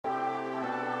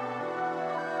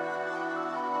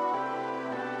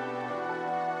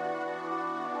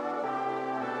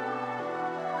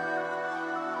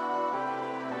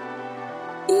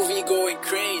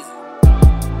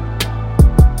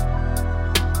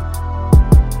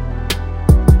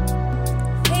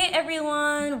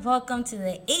Welcome to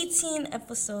the 18th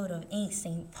episode of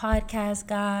A.SAINT Podcast,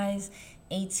 guys.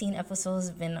 18 episodes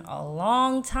has been a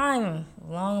long time.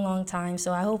 Long time.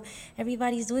 So I hope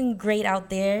everybody's doing great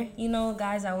out there. You know,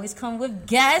 guys, I always come with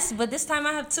guests, but this time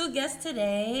I have two guests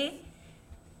today.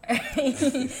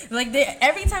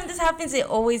 Every time this happens, it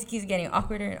always keeps getting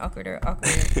awkwarder.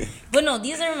 But no,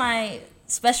 these are my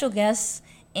special guests,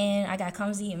 and I got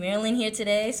Kamsi and Marilyn here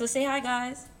today. So say hi,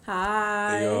 guys.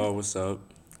 Hi. Hey, y'all, what's up?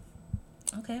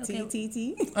 Okay. T.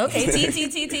 Okay,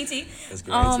 T. Let's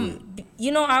get into it.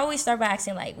 You know, I always start by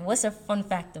asking, like, what's a fun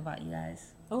fact about you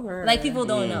guys? Over. Like, people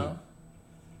don't know.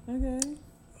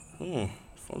 Okay.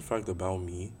 Fun fact about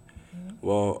me.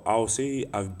 Well, I'll say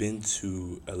I've been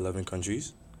to 11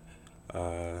 countries.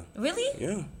 Really?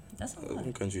 Yeah. That's a 11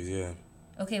 lot. countries, yeah.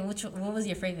 Okay, what was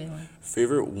your favorite one?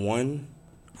 Favorite one?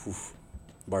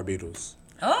 Barbados.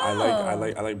 Oh. I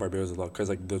like Barbados a lot because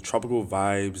like the tropical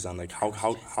vibes and like how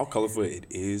colorful it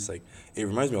is. Like it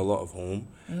reminds me a lot of home,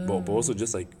 but also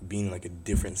just like being in like a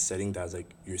different setting that's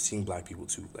like you're seeing black people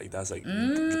too. Like that's like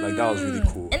that was really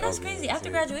cool. And that's crazy.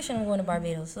 After graduation, I'm going to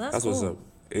Barbados, so that's cool. what's up.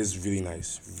 It's really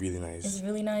nice. It's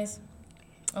really nice.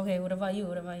 Okay, what about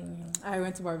you? I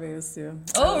went to Barbados too.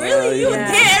 Oh, really?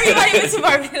 Everybody went to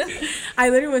Barbados. I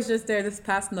literally was just there this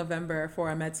past November for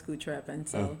a med school trip, and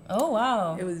so. Oh,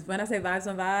 wow. It was, when I say vibes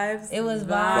on vibes. It was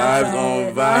Vibes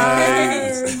on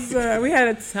vibes. We had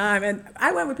a time, and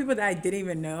I went with people that I didn't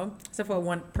even know, except for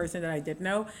one person that I did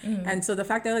know. And so the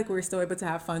fact that like we were still able to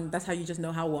have fun, that's how you just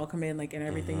know how welcoming like and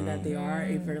everything that they are,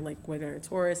 either like whether it's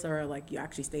tourists or like you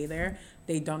actually stay there.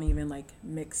 They don't even like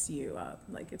mix you up.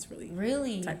 Like it's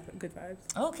really type of good vibes.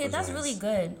 Okay, that's nice. really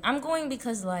good. I'm going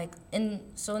because like in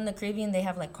the Caribbean they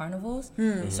have like carnivals.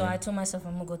 So I told myself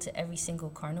I'm gonna go to every single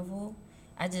carnival.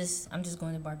 I'm just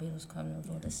going to Barbados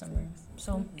Carnival this summer.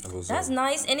 So that's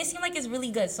nice, and it seemed like it's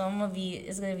really good. So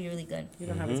it's gonna be really good. You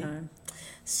don't have a time.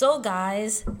 So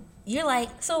guys, you're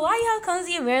like, so why y'all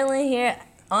Kamsi and Marilyn here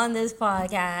on this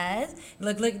podcast?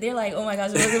 Look, they're like, oh my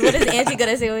gosh, what is Angie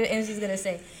gonna say? What Angie's gonna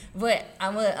say? But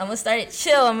I'm gonna start it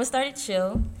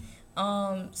chill.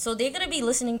 So they're gonna be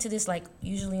listening to this like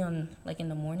usually on like in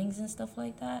the mornings and stuff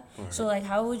like that. Right. So like,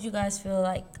 how would you guys feel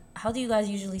like? How do you guys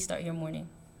usually start your morning?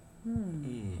 You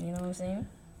know what I'm saying?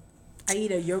 I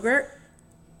eat a yogurt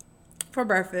for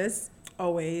breakfast.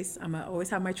 Always. I'm gonna always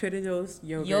have my Trader Joe's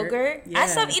yogurt. Yeah. I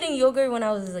stopped eating yogurt when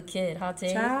I was a kid. Hot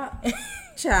take.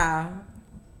 Ciao.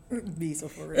 Be so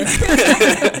for real.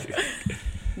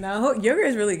 No, yogurt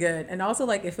is really good, and also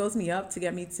like it fills me up to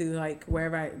get me to like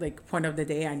wherever I like point of the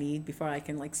day I need before I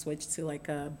can like switch to like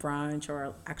a brunch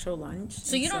or actual lunch.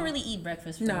 So you don't really eat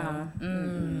breakfast? Nah.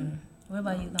 What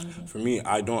about you, Kamsi? For me,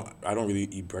 I don't really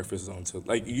eat breakfast until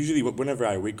like usually whenever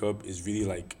I wake up is really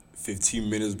like 15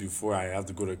 minutes before I have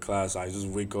to go to class. I just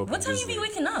wake up. What time you be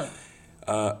waking up?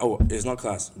 It's not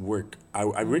class, work.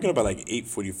 I'm waking up at like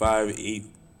 8:45,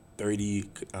 8:30.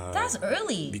 That's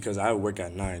early. Because I work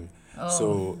at 9. Oh.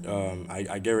 So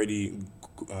I get ready,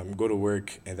 go to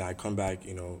work, and then I come back,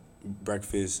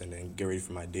 breakfast, and then get ready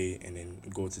for my day, and then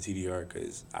go to TDR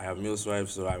because I have meal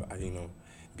swipes, so I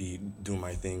be doing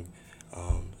my thing.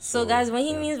 So guys, when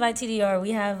he means by TDR,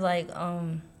 we have like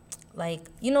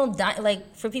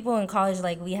for people in college,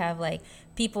 like we have like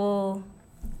people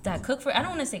that cook for. I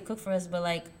don't want to say cook for us, but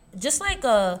like just like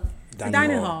a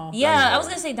dining hall. Yeah, dining hall. I was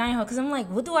gonna say dining hall because I'm like,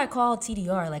 what do I call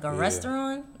TDR? Like a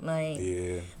restaurant? Like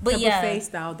but buffet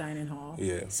style dining hall.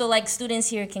 Yeah. So like students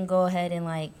here can go ahead and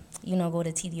like go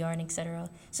to TDR and etc.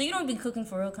 So you don't be cooking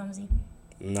for real, Kamsi?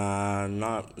 Nah,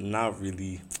 not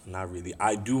really.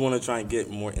 I do want to try and get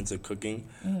more into cooking,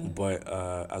 but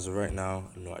as of right now,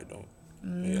 no, I don't.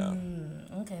 Yeah.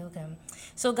 Okay.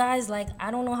 So guys, like I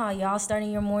don't know how y'all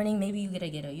starting your morning. Maybe you gotta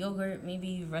get a yogurt. Maybe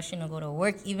you rushing to go to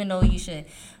work, even though you should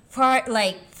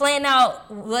plan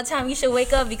out what time you should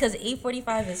wake up because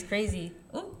 8:45 is crazy.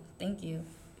 Ooh, thank you.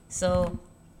 So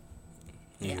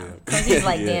yeah. Kamsi's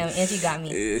like, damn, Angie got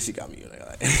me. Yeah, she got me.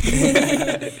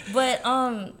 But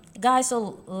guys,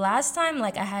 so last time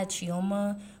like I had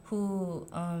Chioma who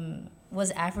was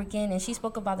African, and she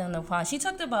spoke about that on the pod. She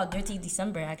talked about Deity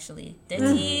December, actually.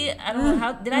 Deity, I don't know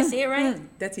how, did I say it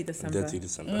right? Deity December.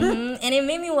 And it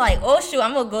made me like, oh shoot,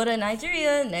 I'm gonna go to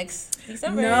Nigeria next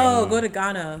December. No, go to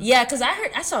Ghana. Yeah, because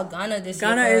I saw Ghana this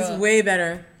year. Ghana is way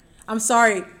better. I'm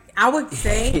sorry. I would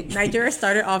say Nigeria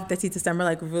started off Deity December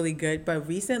like really good, but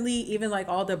recently, even like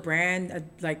all the brand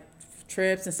like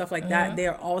trips and stuff like that, they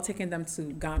are all taking them to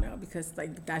Ghana because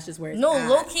like that's just where it's at.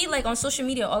 Low key, like on social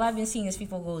media, all I've been seeing is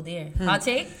people go there. Hot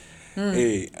take?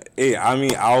 Hey, I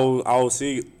mean, I'll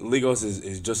say Lagos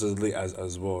is just as lit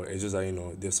as well. It's just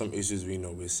that, there's some issues,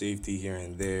 with safety here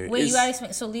and there. Wait, you gotta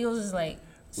explain. So Lagos is like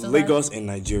So Lagos in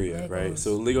Nigeria, right? Lagos.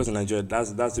 So Lagos in Nigeria,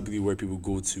 that's typically where people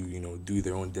go to, do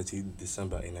their own Deity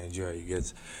December in Nigeria. You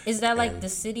get Is that like and the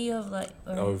city of like?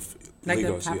 of Like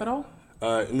Lagos, the capital?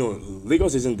 No,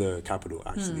 Lagos isn't the capital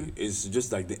actually. Hmm. It's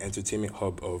just like the entertainment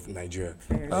hub of Nigeria.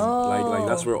 Fair. Like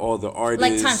that's where all the artists.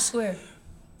 Like Times Square.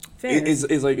 Fair.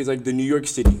 It's like the New York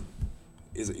City.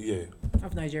 Yeah.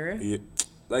 Of Nigeria? Yeah.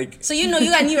 Like So you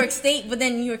got New York State, but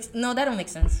then New York. No, that don't make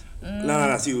sense.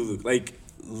 no. See, look, like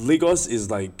Lagos is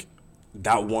like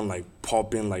that one like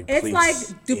popping like. It's place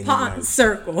like in, DuPont like-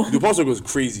 Circle. DuPont Circle is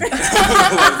crazy. Like,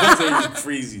 DuPont Circle is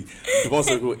crazy. DuPont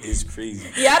Circle is crazy.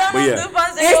 Yeah, I don't But know yeah. DuPont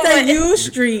Circle, It's the but- U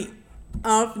Street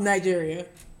of Nigeria.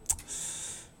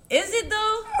 Is it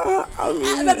though?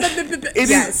 It is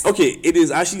Yes. okay. It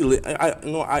is actually.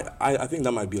 I think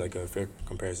that might be like a fair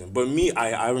comparison. But me, I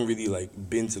haven't really like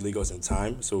been to Lagos in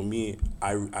time. So me,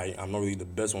 I'm not really the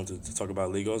best one to talk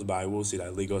about Lagos. But I will say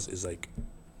that Lagos is like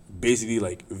basically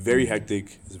like very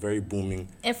hectic. It's very booming.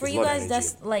 And for There's a you lot of guys, energy.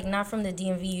 that's like not from the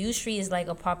DMV. U Street is like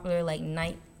a popular like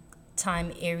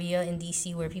nighttime area in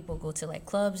DC where people go to like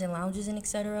clubs and lounges and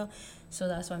etc. So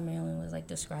that's why Marilyn was like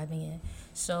describing it.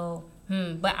 So,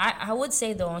 but I would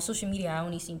say though on social media I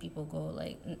only seen people go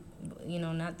like,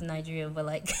 not to Nigeria, but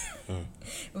like,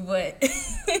 but.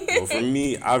 Well, for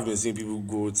me, I've been seeing people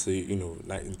go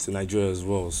to to Nigeria as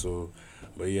well. So,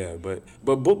 but yeah, but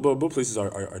both places are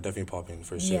definitely popping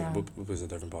for sure. Yeah. Both places are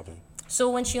definitely popping. So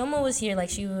when Chioma was here, like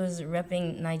she was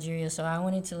repping Nigeria. So I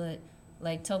wanted to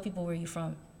like tell people where you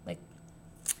from. Like,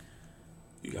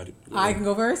 You got it. I can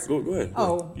go first? Go ahead.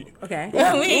 Oh, okay. Go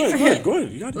ahead. Go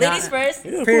ahead. You got it. ladies first.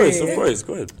 Yeah, of Period. course.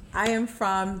 Go ahead. I am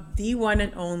from the one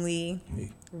and only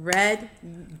red,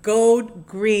 gold,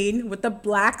 green with the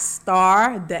black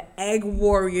star, the Egg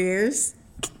Warriors.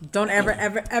 Don't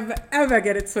ever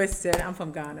get it twisted. I'm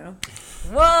from Ghana.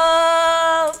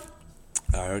 Whoa.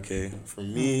 All right, okay. For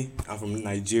me, I'm from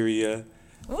Nigeria.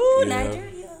 Ooh, Yeah.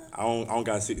 Nigeria. I don't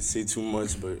gotta say too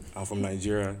much, but I'm from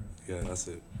Nigeria. Yeah, that's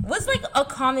it. What's like a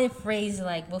common phrase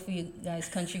like both of you guys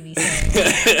country be saying?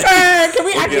 Can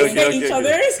we actually say each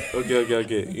other's?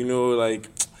 Okay. Like,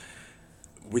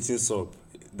 waiting up.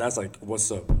 That's like, what's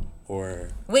up? Or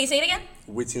Wait, say it again.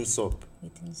 waiting up.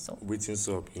 Waiting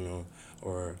so. Up,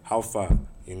 or how far,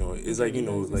 it's like,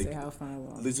 like Say how far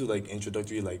along. little like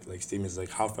introductory like statements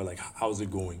like how far, like how's it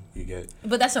going, you get.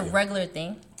 But that's a regular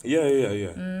thing. Yeah.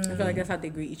 I feel like that's how they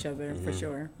greet each other for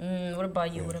sure. What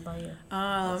about you? What's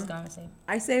Ghana say?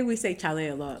 I say we say chale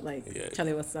a lot. Like, Yeah.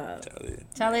 chale, what's up?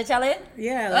 Chale?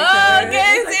 Yeah. Oh, Like,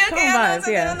 okay, it's like see, okay, I know vibes,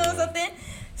 something, yeah. I know something.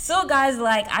 So, guys,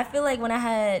 like, I feel like when I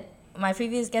had my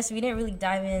previous guests, we didn't really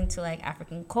dive into, like,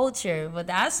 African culture, but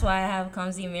that's why I have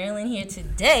Kamsi and Marilyn here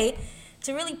today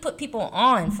to really put people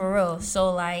on, for real.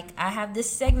 So, like, I have this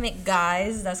segment,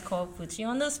 guys, that's called Put You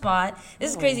on the Spot.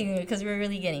 This is crazy because we're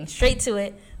really getting straight to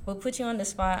it, but put you on the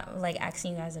spot, like,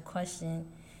 asking you guys a question,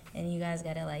 and you guys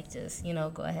gotta, like, just,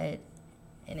 go ahead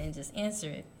and then just answer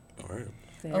it. All right.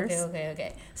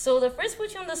 Okay. So the first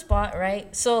put you on the spot,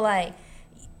 right? So like,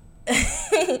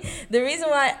 the reason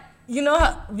why,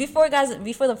 how, before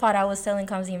the pod, I was telling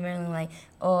Kamsi and Marilyn like,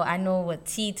 oh, I know what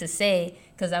tea to say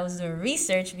because I was doing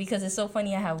research because it's so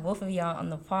funny I have both of y'all on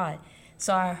the pod.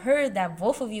 So I heard that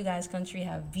both of you guys' country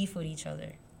have beef with each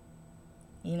other.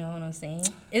 You know what I'm saying?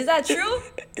 Is that true?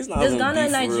 It's not Does even Ghana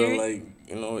and beef for real,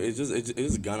 Nigeria? like, it's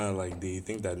just Ghana, like they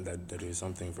think that there's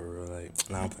something for real, like,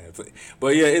 I'm playing.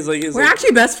 But yeah, it's like We're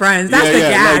actually best friends. That's Yeah, the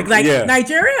yeah, gag. like, yeah.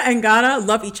 Nigeria and Ghana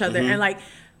love each other, and like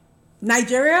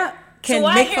Nigeria can So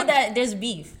I make hear fun- that there's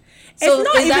beef. It's So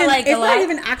not is even. that like It's a not lie?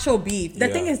 even actual beef. The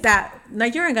Yeah. thing is that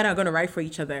Nigeria and Ghana are going to ride for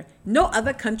each other. No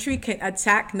other country can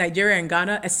attack Nigeria and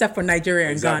Ghana except for Nigeria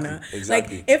and Exactly, Ghana.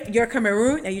 exactly. Like if you're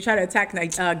Cameroon and you try to attack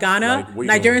Ghana, Like, what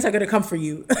you Nigerians doing? are going to come for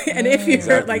you. And if you're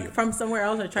Exactly. like from somewhere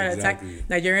else or try to attack Exactly.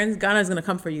 Nigerians, Ghana is going to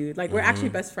come for you. Like we're actually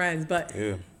best friends, but.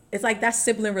 Yeah. It's like that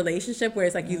sibling relationship where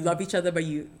it's like you love each other, but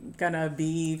you gonna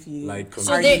beef. You Like,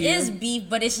 So argue. there is beef,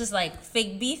 but it's just like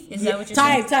fake beef. Is that what you're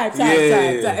type, saying? type.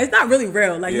 Yeah. It's not really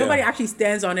real. Like Yeah. nobody actually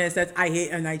stands on it and says I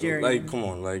hate a Nigerian. Like, come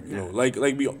on, like,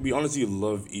 like we honestly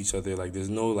love each other. Like, there's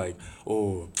no like,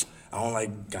 oh, I don't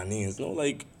like Ghanaians. No,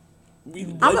 like,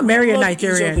 I'm like, a marry a love each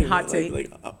Nigerian, other. hot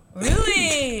take.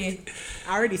 Really?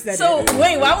 I already said So it.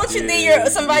 wait, why won't you date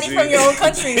somebody you from see? your own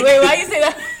country? Wait, why you say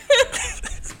that?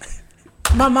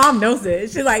 My mom knows it.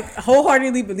 She like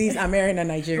wholeheartedly believes I'm marrying a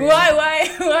Nigerian. Why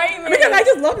are you married? Because I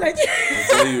just love Nigeria. I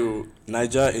tell you,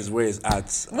 Niger is where it's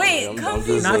at. Wait, come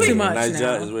just Not too saying, much Niger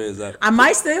now. is where it's at. I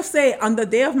might still say on the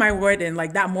day of my wedding,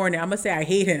 like that morning, I'm gonna say I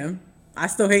hate him. I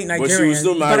still hate But she was Nigerians,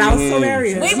 still but I marrying will still him.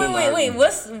 marry him.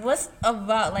 Wait. What's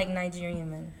about like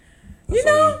Nigerian men? You That's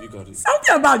all know, you got it.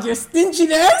 something about your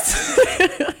stinginess.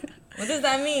 What does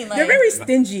that mean? Like, You're very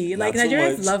stingy. Like, not too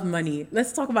Nigerians much. love money.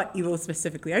 Let's talk about Igbo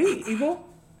specifically. Are you Igbo?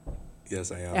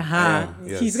 Yes, I am. Uh-huh. I am.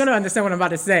 Yes. He's going to understand what I'm about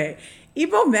to say.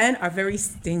 Igbo men are very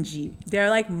stingy. They're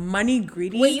like money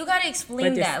greedy. wait, you gotta explain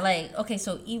But they're- that. Like, okay,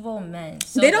 so Igbo men.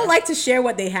 So They don't like to share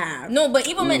what they have. No, but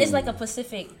Igbo men is like a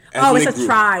Pacific. Oh, it's Ethnic a group.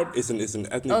 tribe. It's an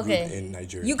ethnic Okay. group in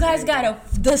Nigeria. You guys gotta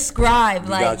describe.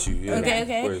 Like, got you, yeah. Okay, Of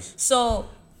okay. course. So,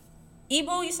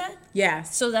 Igbo, you said?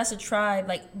 Yes. So that's a tribe.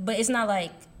 Like, but it's not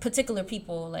like particular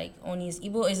people. Like only is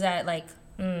Igbo. Is that like?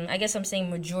 I guess I'm saying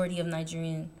majority of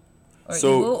Nigerian or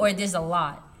So- Igbo, or there's a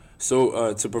lot.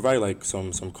 So to provide like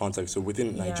some context, so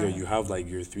within Nigeria Yeah. you have like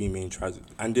your three main tribes,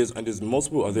 and there's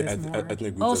multiple other There's more.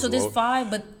 ethnic groups. Oh, as so there's well.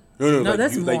 5, but No, like,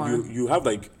 there's you, more. Like you have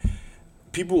like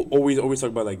people always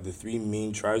talk about like the three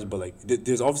main tribes, but like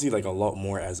there's obviously like a lot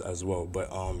more as well.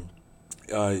 But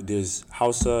there's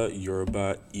Hausa,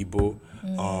 Yoruba, Igbo,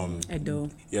 Edo.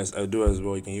 yes, Edo as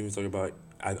well. You can even talk about.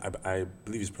 I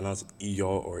believe it's pronounced Ijo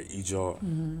or Ijo.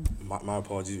 My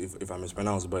apologies if I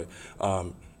mispronounce, but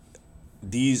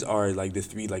these are like the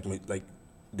three like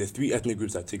the three ethnic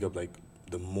groups that take up like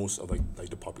the most of like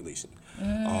the population,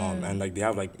 and like they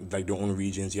have like their own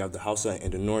regions. You have the Hausa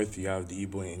in the north, you have the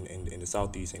Igbo in the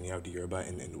southeast, and you have the Yoruba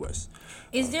in the west.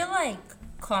 is there like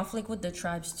conflict with the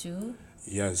tribes too?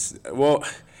 Yes, well,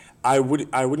 I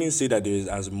wouldn't say that there's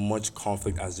as much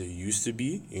conflict as there used to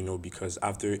be, you know, because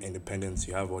after independence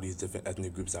you have all these different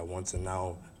ethnic groups that want to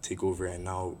now take over and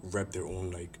now rep their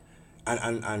own like,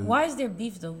 and Why is there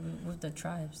beef though with the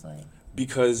tribes? Like,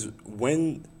 because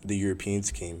when the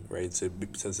Europeans came, right, to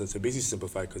basically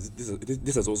simplify, because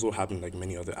this has also happened like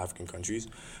many other African countries,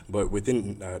 but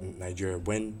within Nigeria,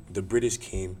 when the British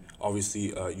came,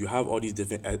 obviously you have all these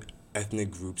different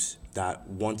ethnic groups that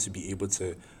want to be able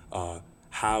to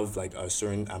have like a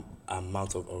certain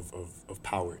amount of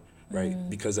power, right?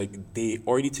 Because like they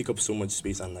already take up so much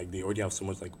space and like they already have so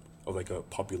much like of like a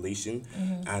population,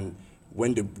 and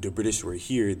when the British were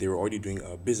here, they were already doing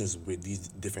business with these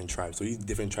different tribes. So these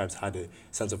different tribes had a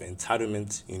sense of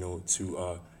entitlement, you know,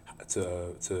 to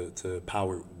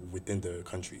power within the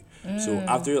country. So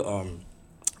after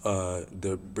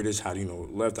the British had, you know,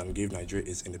 left and gave Nigeria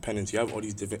its independence, you have all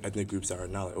these different ethnic groups that are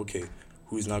now like, okay,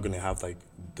 who's now going to have like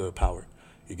the power?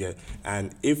 You get,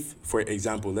 and if, for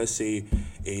example, let's say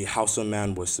a Hausa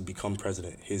man was to become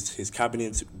president, his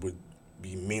cabinet would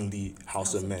be mainly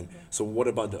Hausa men. So what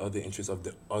about the other interests of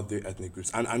the other ethnic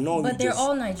groups? And I know, but they're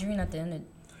all Nigerian at the end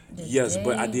of the yes, day.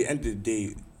 but at the end of the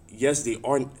day, yes, they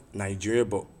are Nigeria,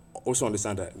 but also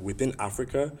understand that within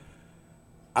Africa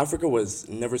was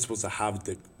never supposed to have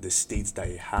the states that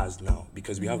it has now,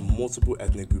 because we have multiple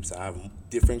ethnic groups that have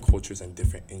different cultures and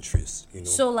different interests, you know.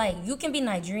 So like you can be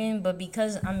Nigerian, but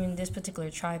because I'm in this particular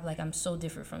tribe, like I'm so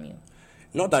different from you.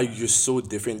 Not that you're so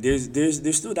different.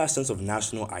 There's still that sense of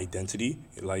national identity.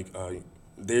 Like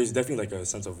there's definitely like a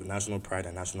sense of national pride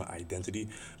and national identity.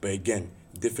 But again,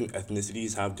 different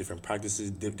ethnicities have different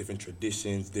practices, different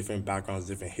traditions, different backgrounds,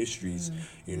 different histories.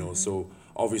 You know, so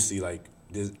obviously like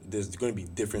there's going to be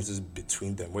differences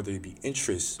between them, whether it be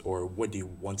interests or what they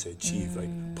want to achieve,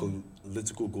 like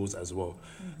political goals as well.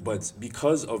 But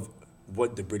because of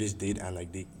what the British did, and like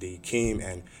they came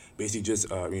and basically just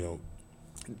you know,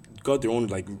 got their own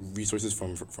like resources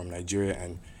from Nigeria,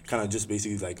 and kind of just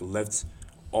basically like left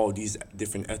all these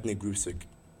different ethnic groups to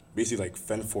basically like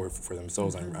fend for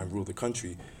themselves and rule the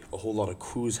country. A whole lot of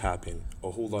coups happened, a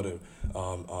whole lot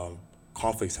of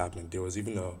conflicts happened. There was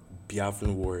even a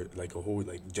Biafran war, like a whole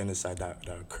like genocide that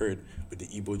occurred with the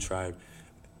Igbo tribe.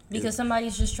 Because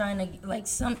somebody's just trying to like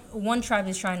one tribe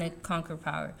is trying to conquer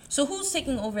power. So who's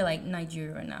taking over like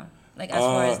Nigeria right now? Like as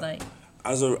far as like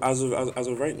As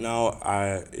of right now,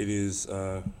 it is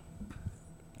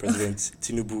President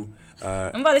Tinubu.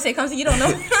 I'm about to say, Kamsi, you don't know.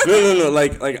 No.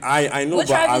 Like I know. What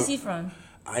but tribe is he from?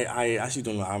 I actually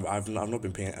don't know. I've not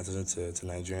been paying attention to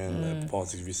Nigerian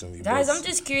politics recently. Guys, but I'm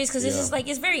just curious because it's just like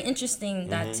it's very interesting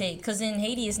that take. Because in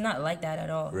Haiti, it's not like that at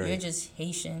all. Right. You're just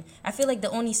Haitian. I feel like the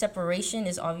only separation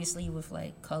is obviously with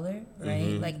like color,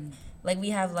 right? Like we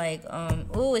have like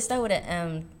it started with an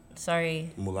M.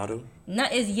 Sorry. Mulatto.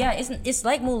 Not is it's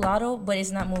like mulatto, but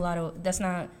it's not mulatto. That's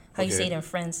not how you say it in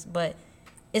French, but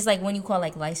it's like when you call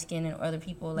like light skin and other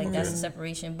people, like that's the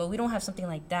separation. But we don't have something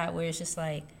like that where it's just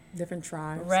like Different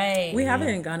tribes. right. We have it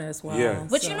in Ghana as well. Yeah.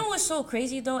 But you know what's so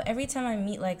crazy though? Every time I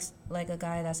meet like a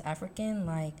guy that's African,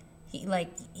 like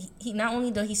he not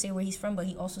only does he say where he's from, but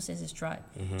he also says his tribe.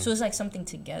 So it's like something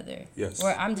together. Yes.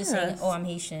 Where I'm just saying, Yes. oh, I'm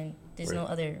Haitian. There's no Right.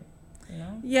 other, you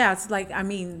know. Yeah, it's like, I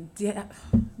mean,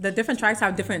 the different tribes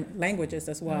have different languages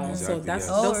as well. Exactly, So that's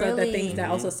yes. those are the really? things that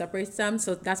also separates them.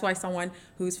 So that's why someone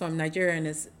who's from Nigeria and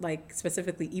is like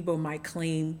specifically Igbo might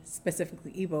claim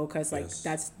specifically Igbo because like Yes.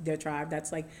 that's their tribe.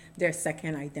 That's like their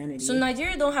second identity. So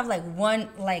Nigeria don't have like one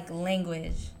like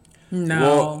language. No.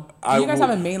 Well, Do you guys have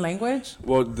a main language?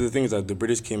 Well, the thing is that the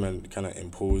British came and kind of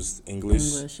imposed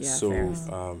English. English, yeah, So,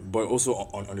 fair. but also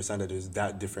understand that there's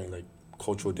that different like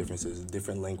cultural differences,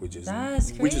 different languages.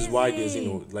 That's Which is why there's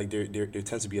crazy. like there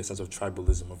tends to be a sense of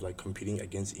tribalism of like competing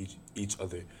against each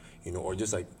other, or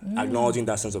just like acknowledging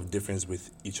that sense of difference with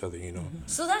each other.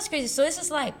 So that's crazy. So it's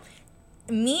just like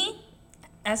me,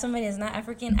 as somebody that's not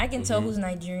African, I can tell who's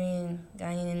Nigerian,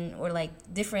 Ghanaian, or like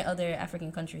different other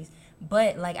African countries.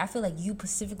 But like I feel like you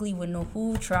specifically would know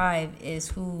who tribe is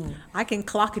who. I can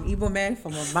clock an Igbo man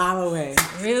from a mile away.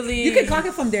 Really? You can clock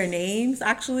it from their names,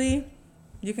 actually.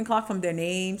 You can clock from their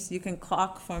names. You can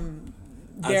clock from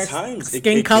their At times,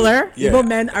 skin color. yeah, Igbo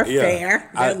men are yeah.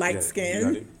 fair. They're light You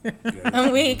skinned. got it.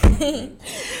 I'm weak.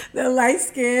 They're light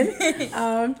skinned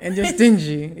and just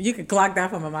stingy. You can clock that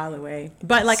from a mile away.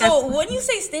 But like, So when you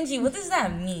say stingy, what does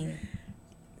that mean?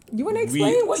 you want to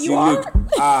explain what you see, are?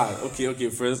 Look, okay.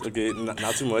 First,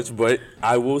 not too much, but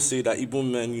I will say that Igbo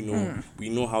men, we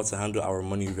know how to handle our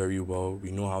money very well.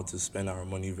 We know how to spend our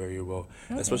money very well,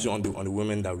 especially on the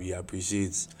women that we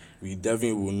appreciate. We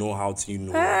definitely will know how to, treat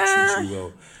you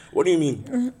well. What do you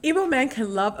mean? Igbo men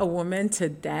can love a woman to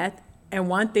death, and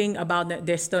one thing about that,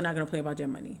 they're still not gonna play about their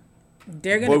money.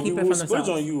 They're gonna But keep we it will from splurge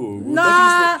themselves. on you. We'll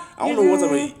Nah, definitely I don't know what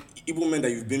type of Igbo men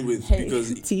that you've been with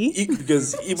because T?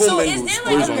 because Igbo So men is will there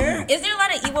splurge like on you. is there a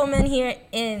lot of Igbo men here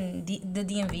in the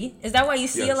DMV? Is that why you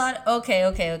see a Yes. lot?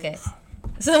 Okay.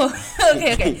 So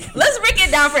okay. Let's break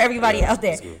it down for everybody out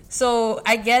there. let's go. So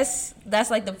I guess that's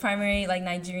like the primary like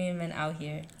Nigerian men out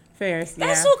here. Fair, That's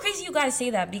yeah. so crazy you guys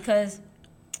say that because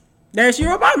There's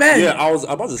Yoruba men. Yeah, I was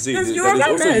about to say There's that Yoruba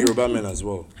there's also men. Yoruba men as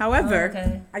well. However,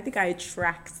 Okay. I think I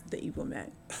attract the Igbo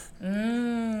men.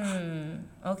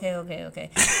 Okay.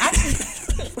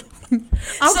 Actually,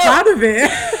 I'm So- proud of it.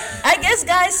 I guess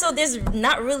guys, so there's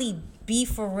not really beef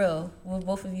for real with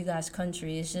both of you guys'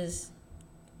 country. It's just,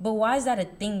 but why is that a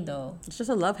thing though? It's just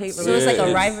a love-hate So it's relationship. like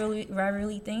a Yeah,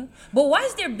 rivalry thing. But why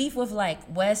is there beef with like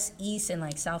West, East, and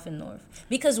like South and North?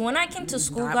 Because when I came to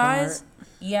school, That guys,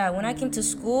 when I came to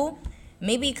school,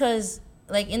 maybe because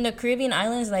like in the Caribbean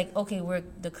islands, like okay, we're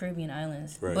the Caribbean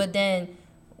islands, Right. but then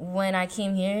when I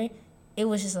came here, it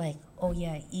was just like, oh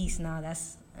yeah, East. Nah,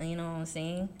 that's you know what I'm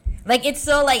saying. Like it's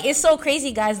so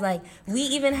crazy, guys. Like we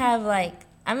even have like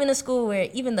I'm in a school where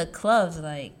even the clubs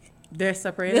like. They're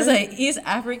separated. There's like East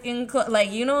African club,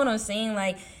 like you know what I'm saying.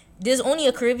 Like there's only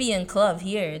a Caribbean club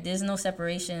here. There's no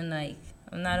separation. Like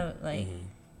I'm not like.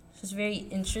 It's just very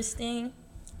interesting.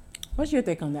 What's your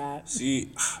take on that?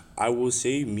 See, I will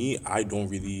say I don't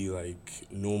really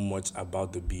know much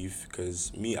about the beef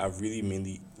because I've really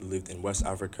mainly lived in West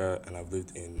Africa and I've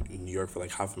lived in New York for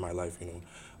like half of my life,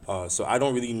 so I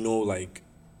don't really know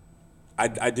I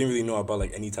didn't really know about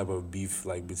any type of beef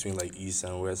between East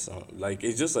and West.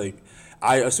 It's just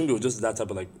I assumed it was just that type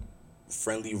of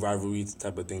friendly rivalry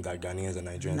type of thing that Ghanaians and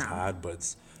Nigerians had,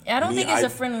 but I don't think it's a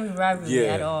friendly rivalry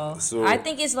Yeah, at all. so- I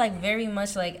think it's very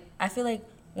much I feel like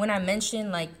when I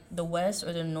mention the West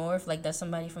or the North, that's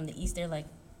somebody from the East. They're like,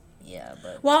 yeah,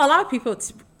 but Well, a lot of people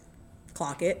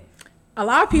clock it. A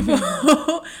lot of people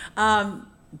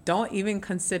don't even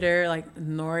consider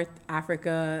North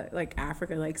Africa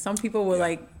Africa. Some people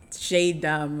will shade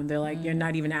them. They're like, you're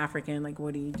not even African.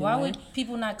 What are you doing? why would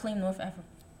people not claim North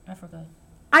Africa?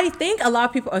 I think a lot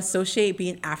of people associate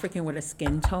being African with a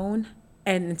skin tone.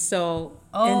 And so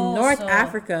in North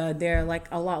Africa, they're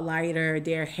a lot lighter.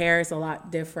 Their hair is a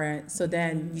lot different. So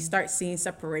then you start seeing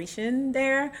separation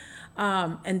there.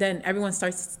 And then everyone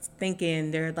starts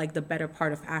thinking they're the better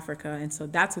part of Africa. And so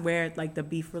that's where the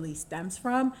beef really stems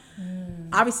from.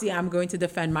 Obviously, I'm going to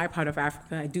defend my part of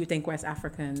Africa. I do think West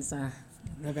Africans are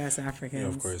the best Africans. yeah,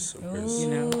 of course.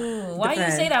 Ooh, why you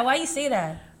depend. say that? Why you say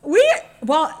that?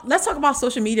 Let's talk about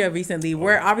social media recently.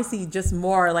 We're obviously just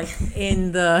more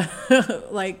in the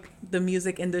the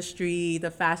music industry, the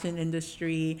fashion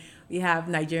industry. We have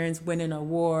Nigerians winning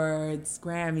awards,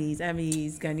 Grammys,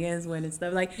 Emmys, Ghanaians winning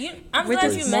stuff I'm we're glad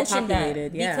just you more mentioned that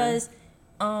populated, yeah. because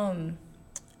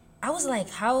I was like,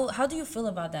 how do you feel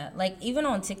about that? Like, even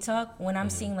on TikTok, when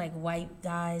I'm seeing like white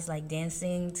guys like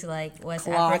dancing to like West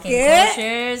African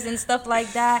cultures and stuff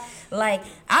like that, like,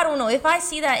 I don't know, if I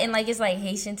see that and like it's like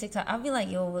Haitian TikTok, I'll be like,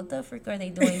 yo, what the frick are they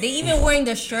doing? They even wearing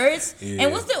the shirts.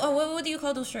 And what's the what do you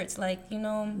call those shirts? Like, you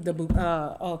know, the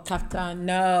kaftan,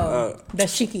 the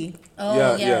shiki.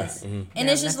 Oh yes. And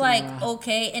it's just like,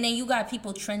 okay, and then you got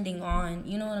people trending on,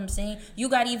 you know what I'm saying? You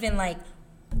got even like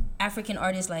African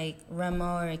artists like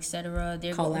Rema or etc.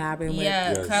 They're collabing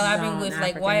with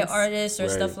like white artists or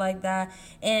stuff like that.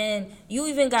 And you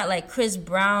even got like Chris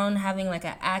Brown having like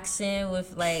an accent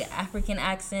with like African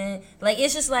accent. Like,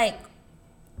 it's just like,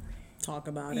 talk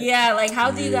about it. Yeah, like,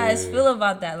 how do you guys feel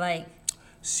about that? Like,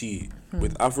 see,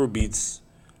 with Afrobeats,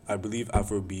 I believe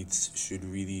Afrobeats should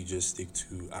really just stick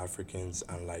to Africans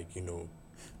and like, you know,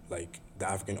 like the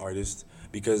African artists,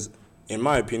 because in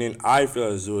my opinion, I feel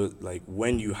as though like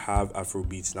when you have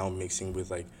Afrobeats now mixing with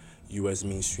like US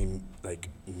mainstream like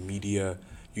media,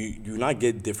 you not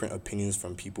get different opinions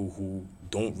from people who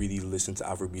don't really listen to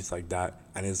Afrobeats like that.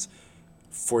 And it's,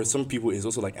 for some people, it's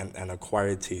also like an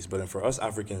acquired taste. But then for us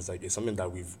Africans, like, it's something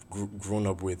that we've grown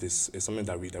up with. It's something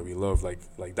that we love. Like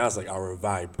that's like our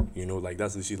vibe, you know, like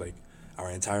that's literally like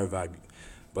our entire vibe.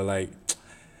 But like,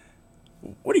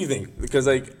 what do you think? Because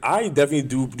like, I definitely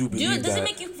do believe that. Does it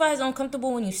make you guys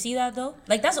uncomfortable when you see that though?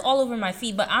 Like, that's all over my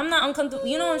feed, but I'm not uncomfortable.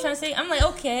 You know what I'm trying to say? I'm like,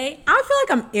 okay. I feel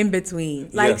like I'm in between.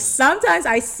 Like, sometimes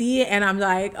I see it and I'm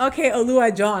like, okay,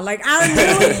 Olua John. Like, I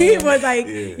know people like,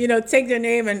 you know, take their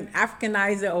name and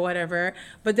Africanize it or whatever.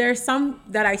 But there's some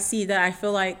that I see that I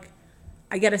feel like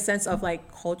I get a sense of like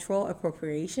cultural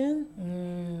appropriation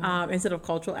instead of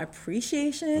cultural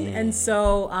appreciation. And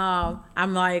so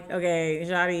I'm like, okay,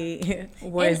 Shadi,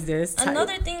 what is this?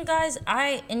 Another thing, guys,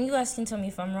 and you guys can tell me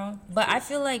if I'm wrong, but I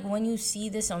feel like when you see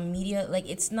this on media, like,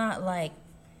 it's not like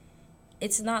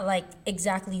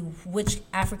exactly which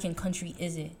African country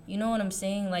is it. You know what I'm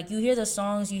saying? Like, you hear the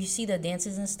songs, you see the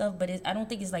dances and stuff, but I don't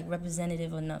think it's like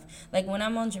representative enough. Like, when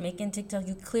I'm on Jamaican TikTok,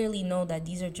 you clearly know that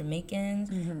these are Jamaicans,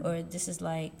 or this is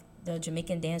like the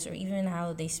Jamaican dance, or even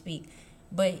how they speak.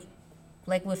 But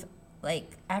like with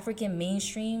like African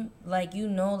mainstream, like, you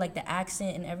know, like the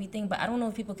accent and everything, but I don't know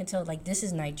if people can tell like this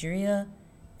is Nigeria,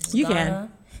 this is Ghana.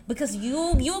 Can. Because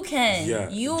you can. Yeah.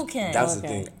 You can. That's the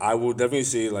thing. I will definitely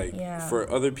say, like, for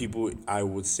other people, I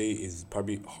would say it's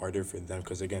probably harder for them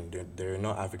because, again, they're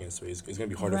not African, so it's going to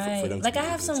be harder for them like, to I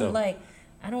have some, tell. Like,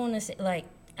 I don't want to say, like,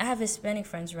 I have Hispanic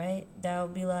friends, right, that'll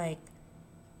be like,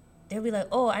 they'll be like,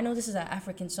 oh, I know this is an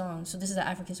African song, so this is an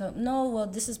African song. No, well,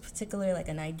 this is particularly, like,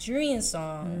 a Nigerian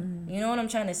song. You know what I'm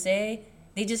trying to say?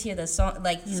 They just hear the song,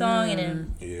 like, song, and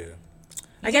then... Yeah.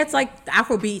 I guess like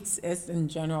Afro beats is in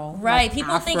general, right? Like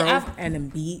people Afro think and then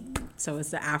beat, so it's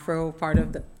the Afro part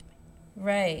of the.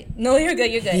 Right. No, you're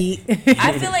good. You're good.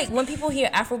 I feel like when people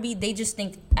hear Afrobeat, they just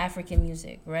think African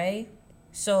music, right?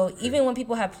 So even when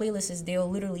people have playlists, they'll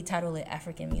literally title it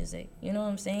African music. You know what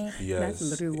I'm saying? Yes. That's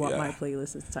literally what my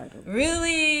playlist is titled.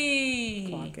 Really?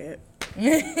 Clock it.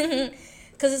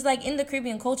 Because it's like in the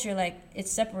Caribbean culture, like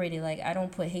it's separated. Like I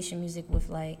don't put Haitian music with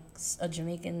like a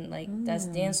Jamaican, like that's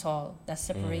dance hall. That's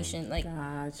separation. Like,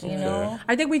 gotcha. You know?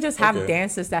 I think we just have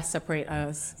dances that separate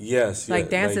us. Yes.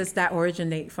 Like dances that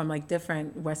originate from like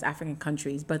different West African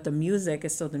countries, but the music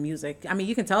is still the music. I mean,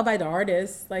 you can tell by the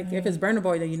artist. Like if it's Burna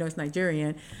Boy, then you know it's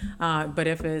Nigerian. But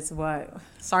if it's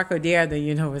Sarko Dier, then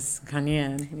you know it's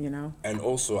Ghanaian. You know. And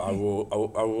also, I will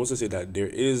also say that there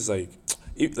is like.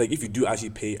 If you do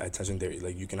actually pay attention there,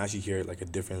 like you can actually hear like a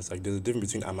difference. Like there's a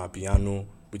difference between Amapiano,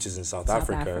 which is in South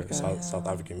Africa. South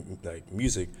African like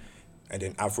music, and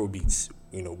then Afro beats,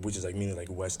 you know, which is like meaning like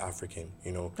West African,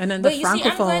 you know. And then the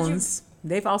francophones,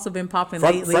 they've also been popping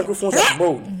lately. Francophones,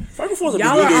 francophones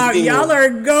y'all are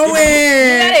going.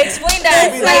 You gotta explain that.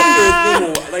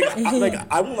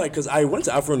 I won't because I went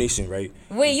to Afro Nation, right?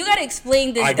 Wait, you gotta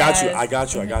explain this. I got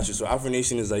you. So Afro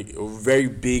Nation is like a very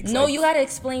big. No, you gotta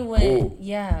explain what.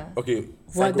 Okay.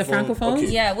 What the francophones?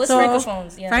 Okay. Yeah, what's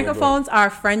francophones? Yeah. Francophones are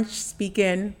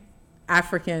French-speaking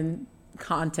African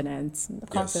continents.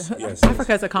 Yes.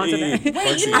 Africa is a continent.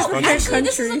 Wait, you know, actually,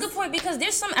 this is a good point because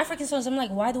there's some African songs. I'm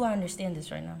like, why do I understand this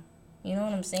right now? You know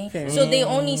what I'm saying? So they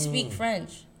only speak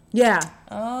French. Yeah.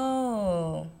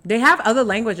 Oh. They have other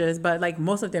languages, but like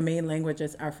most of their main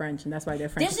languages are French, and that's why they're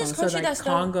French. There's this country that's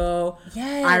Congo,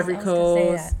 Ivory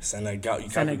Coast, Senegal. You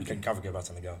can't forget about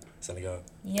Senegal.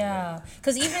 Yeah,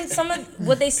 because even some of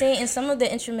what they say in some of the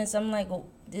instruments, I'm like, well,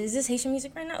 is this Haitian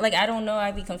music right now? Like, I don't know.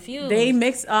 I'd be confused. They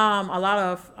mix a lot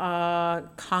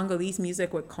of Congolese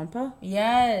music with compa.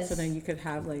 Yes. So then you could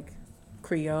have like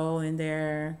Creole in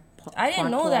there, I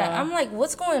didn't know that. I'm like,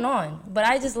 what's going on? But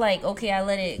I just like, okay, I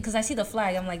let it, because I see the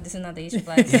flag. I'm like, this is not the Asian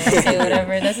flag. So okay,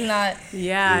 whatever. That's not.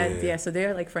 Yeah. So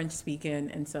they're like French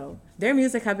speaking, and so their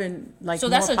music have been like so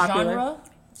more that's a popular. genre.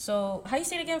 So how you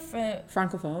say it again?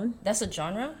 Francophone. That's a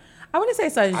genre. I wouldn't say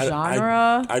it's a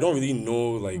genre. I don't really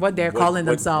know like what they're calling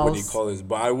themselves. What they call it,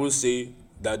 but I will say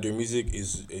that their music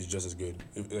is just as good.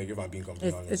 If I'm being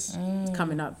completely honest. It's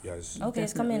coming up. Yes. Okay,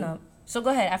 it's coming up. So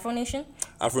go ahead, Afro Nation.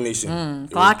 Afro Nation.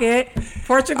 Clock it.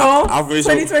 Portugal.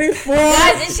 2024.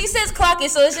 Guys, and she says clock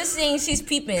it, so it's just saying she's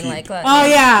peeping like clock. Oh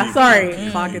yeah, sorry.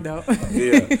 Clock it though.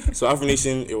 Yeah. So Afro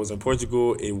Nation, it was in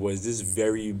Portugal. It was this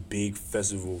very big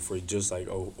festival for just like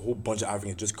a whole bunch of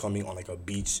Africans just coming on like a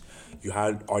beach. You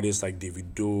had artists like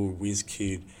Davido,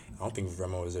 Wizkid. I don't think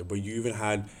Rema was there, but you even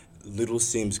had Little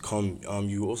Sims come.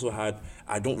 You also had,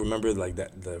 I don't remember like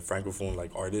the francophone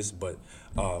like artists, but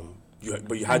you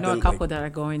had I know them, a couple like, that are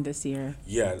going this year.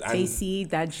 Yeah, and AC,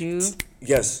 that Jew.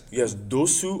 Yes,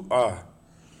 those two are.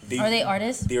 Are they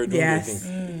artists? They are doing their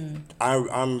thing.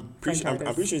 I'm pretty sure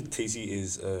Tacy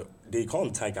is. They call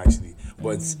him Tyke actually,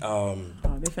 but oh,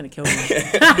 they're finna kill me.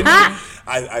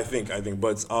 I think,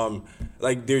 but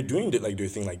like they're doing their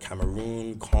thing, like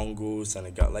Cameroon, Congo,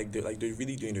 Senegal, like they're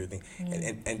really doing their thing,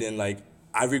 and then like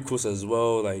Ivory Coast as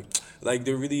well, like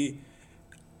they're really.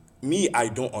 Me, I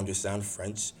don't understand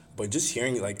French, but just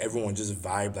hearing like everyone just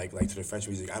vibe like to the French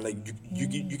music, and like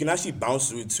you can actually bounce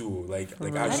to it too, like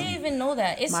Right. I actually, didn't even know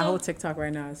that. It's My whole TikTok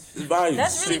right now is. vibes.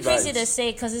 That's really straight crazy vibes. to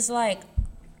say, because it's like,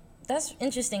 that's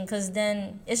interesting, because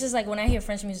then it's just like when I hear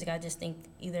French music, I just think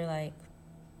either like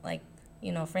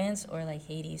you know, France or like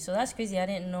Haiti. So that's crazy. I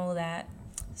didn't know that,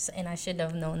 and I should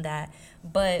have known that.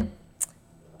 But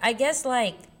I guess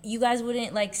like you guys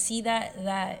wouldn't like see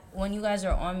that when you guys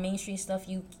are on mainstream stuff,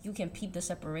 you can peep the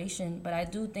separation. But I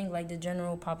do think like the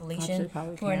general population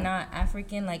who are not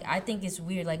African, like I think it's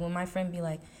weird. Like when my friend be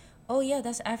like, oh yeah,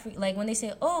 that's African. Like when they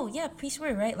say, oh yeah, P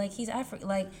Square, right? Like he's African.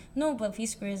 Like no, but P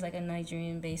Square is like a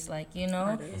Nigerian based, like, you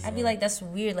know. I'd be like, that's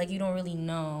weird. Like you don't really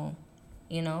know.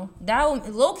 You know, that will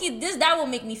low-key, that will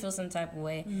make me feel some type of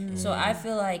way. So I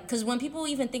feel like, because when people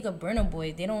even think of Burna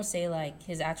Boy, they don't say like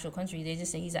his actual country. They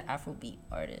just say he's an Afrobeat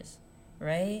artist,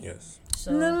 right? Yes.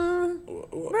 So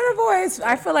Burna Boy is.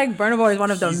 I feel like Burna Boy is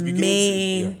one of the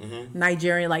main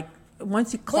Nigerian. Like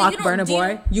once you clock Burna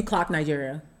Boy, you clock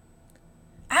Nigeria.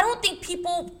 I don't think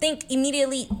people think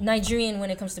immediately Nigerian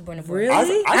when it comes to Burna Boy.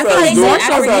 Really? I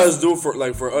feel as though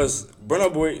for us,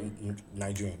 Burna Boy,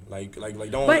 Nigerian, like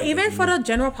don't. But even for the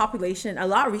general population, a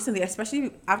lot recently,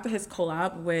 especially after his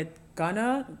collab with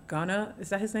Ghana, is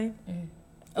that his name?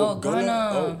 Oh, Ghana.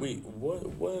 Oh wait,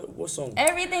 what song?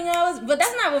 Everything else, but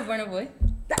that's not with Burna Boy.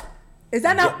 Is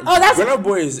that not? Oh, that's Burna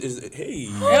Boy is hey.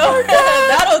 Oh God,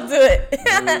 that'll do it.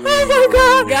 Oh my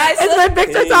God, guys, it's with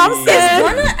Victor Thompson. Is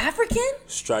Burna African?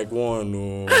 Strike one,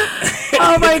 no.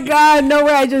 Oh my God, no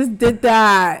way! I just did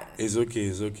that. It's okay.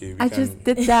 I just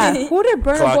did that. Who did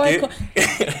Burna Boy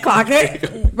clock it?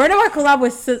 Burna Boy collab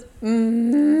with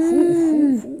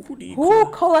who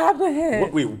collabed with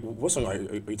him? Wait, what song are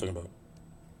you talking about?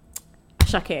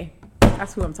 Shake.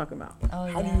 That's who I'm talking about. Oh,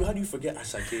 How do you forget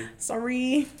Ashake?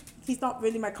 Sorry, he's not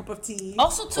really my cup of tea.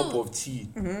 Also, too. Cup of tea.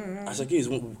 Ashake is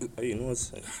one. You know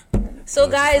what's. So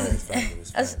No, guys,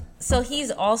 it's fine. so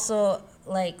he's also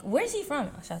like, where's he from?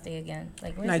 Ashate again,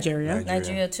 like where's Nigeria.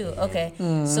 Nigeria too. Okay,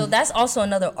 so that's also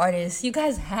another artist. You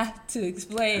guys have to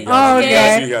explain. Oh,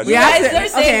 okay. You guys We have guys to- are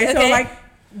saying, so okay. like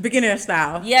beginner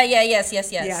style. Yeah, yes.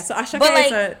 Yeah, so Ashake But, like,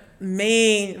 is a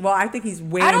main. Well, I think he's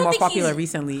way I don't more think popular he's-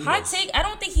 recently. Hot take. I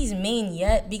don't think he's main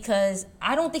yet because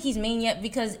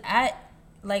at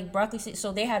like Broccoli City,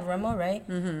 so they had Remo, right?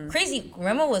 Crazy.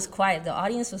 Remo was quiet. The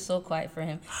audience was so quiet for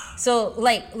him. So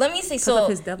like, let me say, Because so of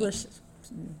his devilish.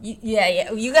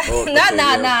 yeah. You guys, Oh, okay,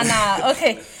 nah.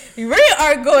 Okay, we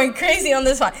are going crazy on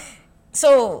this one.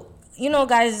 So you know,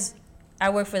 guys, I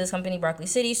work for this company, Broccoli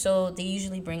City, so they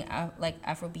usually bring out like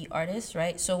Afrobeat artists,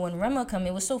 right? So when Rema come,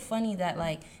 it was so funny that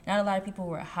like not a lot of people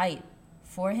were hyped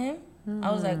for him.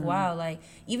 I was like, wow, like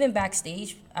even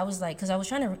backstage, I was like, because I was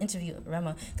trying to interview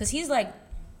Rema, because he's like,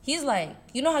 you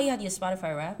know how you had your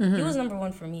Spotify rap? He was number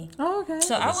one for me. Oh, okay.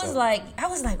 So I was like,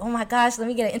 oh my gosh, let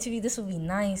me get an interview. This would be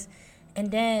nice. And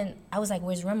then I was like,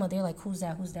 where's Rema? They're like, who's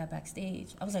that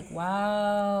backstage? I was like,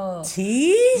 wow.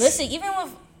 Tease? Listen, even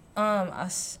with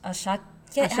Ashake.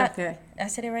 Ashake. I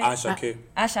said it right?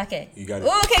 Ashake. You got it.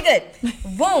 Ooh, okay,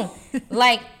 good. Boom.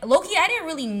 Like, low-key, I didn't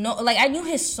really know. Like, I knew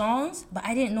his songs, but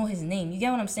I didn't know his name. You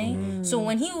get what I'm saying? So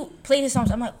when he played his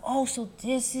songs, I'm like, oh, so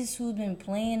this is who's been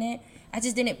playing it? I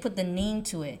just didn't put the name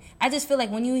to it. I just feel like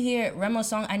when you hear Remo's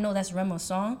song, I know that's Remo's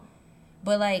song.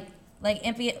 But, like, like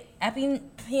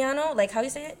piano, like how you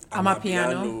say it?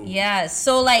 Amapiano. Yeah.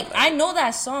 So like I know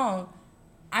that song.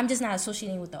 I'm just not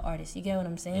associating with the artist. You get what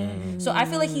I'm saying? So I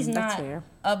feel like he's not fair.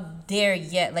 up there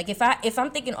yet. Like if I'm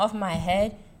thinking off my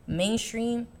head,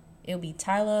 mainstream, it'll be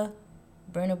Tyler,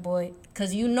 Burna Boy,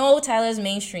 cause you know Tyler's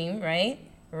mainstream, right?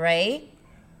 Right.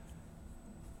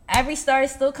 Every Star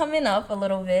is still coming up a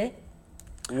little bit.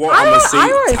 Well, I'm gonna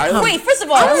say Tyler. Wait, first of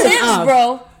all, Tim's,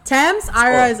 bro. Thames,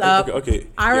 Ira is up. Okay.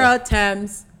 Ira, Yeah.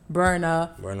 Thames, Burna,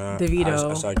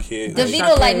 Davido. Davido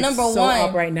Davido like is number so one.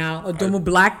 up right now. Odumu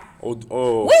Black. Where's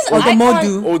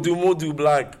Odumodu. Odumodu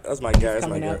Black. That's my guy. That's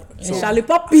my Coming guy. up. So Charlie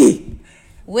Poppy.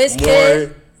 Wizkid.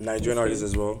 more Nigerian artists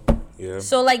as well. Yeah.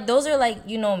 So like those are like,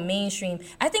 you know, mainstream.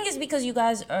 I think it's because you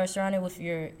guys are surrounded with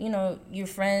your, you know, your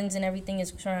friends and everything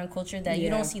is surrounded culture that you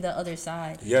don't see the other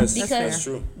side. Yes, because, that's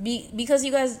true. Because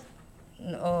you guys,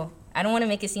 I don't want to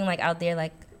make it seem like out there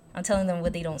like I'm telling them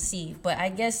what they don't see. But I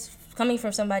guess coming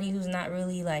from somebody who's not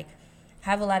really like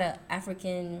have a lot of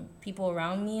African people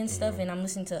around me and stuff, and I'm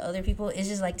listening to other people, it's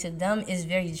just like to them it's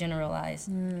very generalized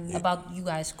about you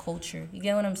guys' culture. You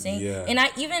get what I'm saying? Yeah. And I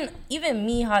even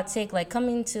me, hot take, like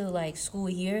coming to like school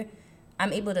here,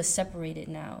 I'm able to separate it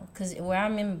now, because where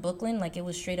I'm in Brooklyn, like it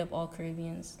was straight up all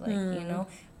Caribbeans, like you know,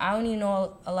 I only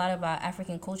know a lot about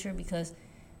African culture because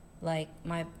like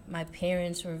my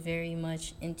parents were very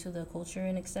much into the culture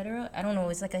and etc. I don't know,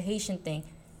 it's like a Haitian thing.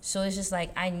 So it's just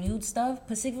like I knew stuff,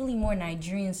 specifically more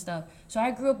Nigerian stuff. So I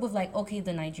grew up with like, okay,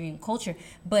 the Nigerian culture.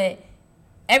 But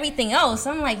everything else,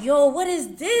 I'm like, yo, what is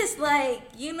this? Like,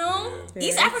 you know?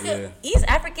 Yeah. East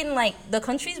African, like the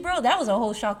countries, bro, that was a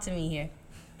whole shock to me here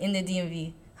in the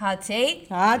DMV. Hot take?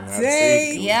 Hot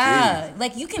take. Yeah.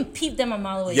 Like you can peep them a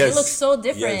mile away. Yes. They look so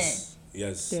different.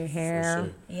 Yes. Their hair. For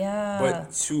sure. Yeah.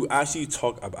 But to actually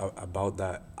talk about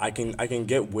that, I can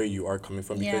get where you are coming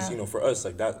from, because Yeah. you know, for us,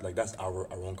 that's our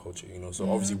own culture, you know.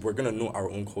 So obviously we're gonna know our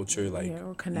own culture like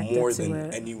we're connected more to than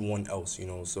it. anyone else, you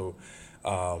know. So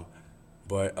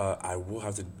but I will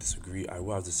have to disagree. I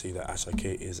will have to say that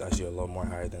Ashake is actually a lot more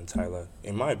higher than Tyler.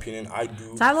 In my opinion, I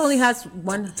do. Tyler only has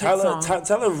one hit song.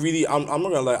 Tyler really, I'm not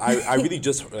gonna lie, I really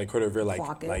just like heard of her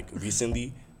Clock it. like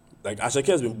recently. Like Ashake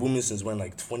has been booming since when,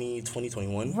 like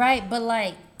 2021. Right, but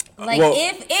like Well-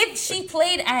 if she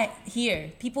played at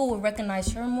here, people would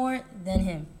recognize her more than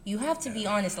him. You have to be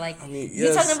honest. Like I mean, you're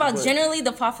yes, talking about but- generally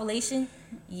the population.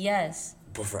 Yes.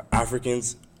 But for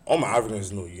Africans, all my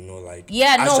Africans know, you know, like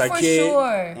Yeah, no, for Ashake,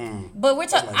 sure. But we're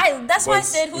talking. That's why I but-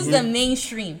 said who's the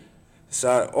mainstream.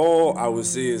 So all I would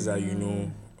say is that, you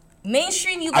know,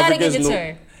 Mainstream, you gotta give Africans it to know-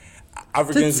 her.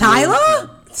 Africans. Tyler?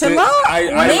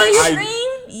 Mainstream,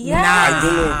 yeah. I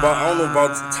don't know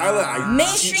about Tyler.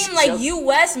 Mainstream, like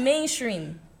U.S.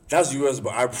 mainstream. That's US,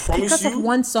 but I promise Because you. of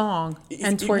one song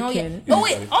and No, Oh, yeah. twerking. Oh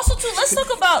wait. Also, too, let's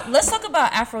talk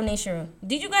about Afro Nation.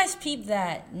 Did you guys peep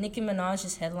that Nicki Minaj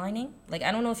is headlining? Like,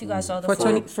 I don't know if you guys saw the For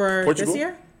photo. for Portugal? this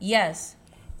year? Yes.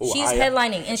 Oh, She's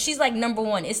headlining, and she's like number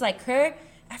one. It's like her.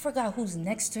 I forgot who's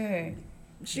next to her.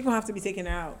 She gonna have to be taken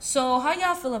out. So, how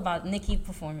y'all feel about Nicki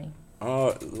performing?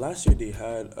 Last year they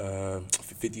had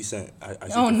 50 Cent. I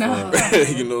Oh, no.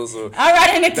 You know, so All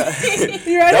right, Nicki.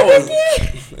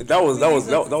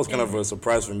 that was kind of a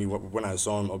surprise for me when I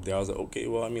saw him up there. I was like, okay,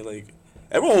 well, I mean, like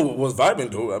everyone was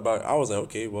vibing though. But I was like,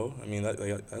 okay, well, I mean,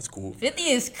 that's cool. 50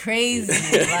 is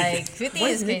crazy. Like 50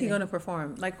 When is is Nicki crazy. gonna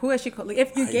perform? Like, who has she? Like,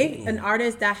 if you I gave don't an know.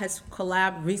 artist that has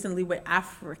collabed recently with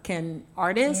African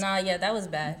artists, Nah, yeah, that was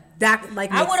bad. that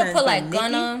like I makes would have sense, put but like Nicki?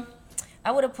 Gunna.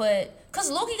 I would have put,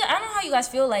 cause Loki. I don't know how you guys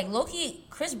feel. Like Loki,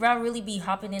 Chris Brown really be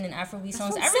hopping in Afrobeat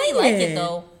songs. what I I'm really like it saying.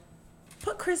 though.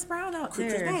 Put Chris Brown out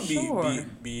Chris there. Brown Sure.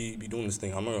 be doing this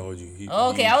thing. I'm not gonna hold you.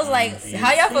 Okay, I was like,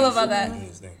 how y'all feel about that? Doing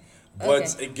this thing.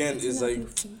 But again, it's like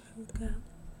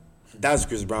that's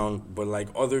Chris Brown. But like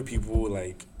other people,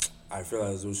 like I feel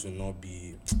as though should not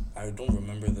be. I don't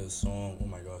remember the song. Oh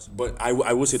my gosh! But I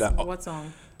will say that What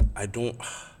song? I don't.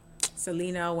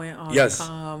 Selena went on Yes.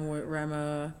 Calm with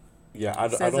Rema. Yeah, I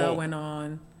SZA don't. went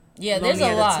on. Yeah, there's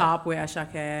Lonely a at lot. the Top with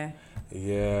Ashake.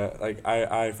 Yeah, like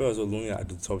I feel as though Lonely at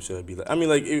the Top should be like. I mean,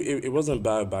 like it wasn't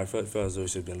bad, but I felt as though it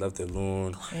should have been left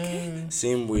alone.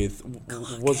 Same with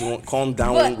what's the one? Calm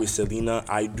Down But- with Selena.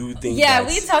 I do think. Yeah,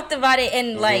 that's- we talked about it,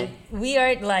 and like we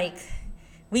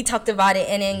talked about it,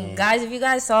 and then guys, if you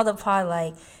guys saw the pod,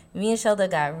 like me and Shelda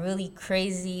got really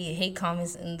crazy hate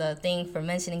comments in the thing for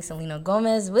mentioning Selena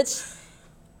Gomez, which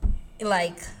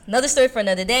like another story for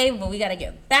another day, but we gotta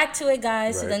get back to it,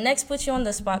 guys. So Right. the next put you on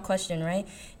the spot question, right,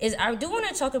 is I do want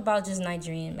to talk about just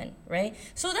Nigerian men, right?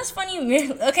 So that's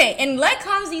funny. Okay, and let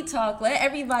Kamsi talk. Let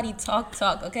everybody talk.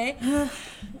 Okay.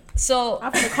 So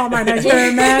I'm gonna call my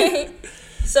Nigerian man.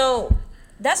 so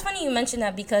that's funny you mentioned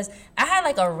that because I had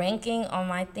like a ranking on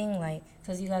my thing, like,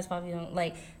 because you guys probably don't,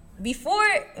 like, before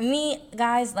me,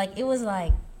 guys, like, it was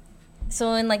like,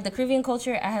 so in like the Caribbean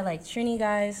culture, I had like Trini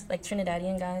guys, like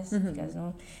Trinidadian guys, you guys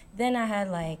know. Then I had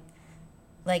like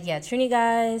Trini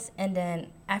guys, and then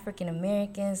African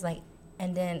Americans, like,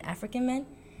 and then African men.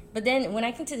 But then when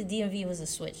I came to the DMV, it was a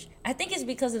switch. I think it's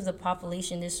because of the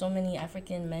population. There's so many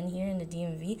African men here in the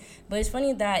DMV. But it's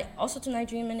funny that also to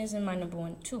Nigerian men is in my number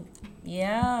 1 too.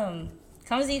 Yeah.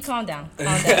 Kamsi, calm down.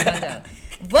 Calm down.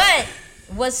 But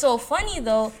what's so funny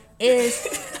though is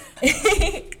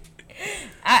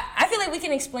I feel like we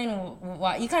can explain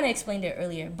why. You kind of explained it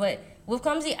earlier. But with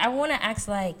Kamsi, I want to ask,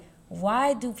 like,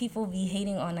 why do people be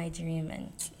hating on Nigerian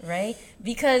men, right?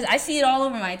 Because I see it all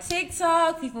over my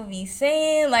TikTok. People be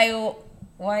saying, like,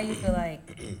 why do you feel like?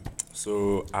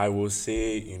 So I will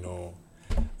say,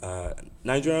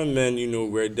 Nigerian men,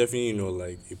 we're definitely,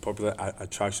 like a popular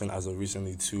attraction as of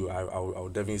recently too. I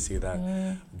would definitely say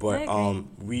that. But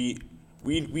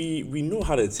we know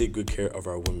how to take good care of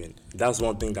our women. That's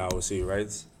one thing that I would say,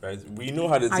 right? We know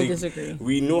how to take. I disagree.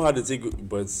 We know how to take,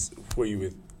 but who are you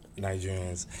with?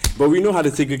 Nigerians, but we know how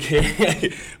to take good care.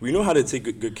 We know how to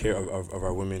take good care of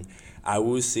our women. I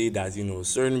will say that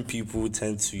certain people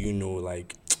tend to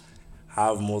like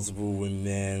have multiple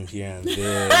women here and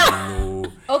there.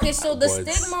 Okay, so the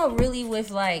stigma really with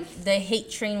like the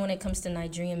hate train when it comes to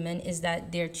Nigerian men is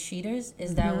that they're cheaters.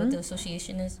 Is that what the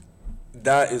association is?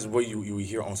 That is what you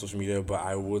hear on social media, but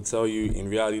I will tell you in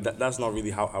reality that's not really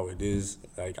how it is.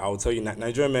 Like, I will tell you,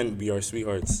 Nigerian men, we are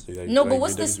sweethearts. Like, no, but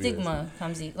what's the stigma,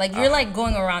 Kamsi? Like, you're like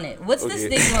going around it. What's the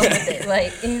stigma with it?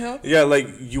 Like, Yeah, like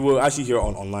you will actually hear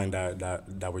online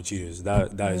that we're cheaters.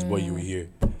 That is what you will hear.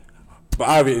 But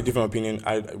I have a different opinion.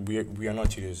 We are not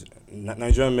cheaters.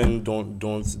 Nigerian men don't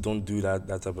do that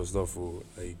type of stuff.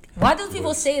 Like, why do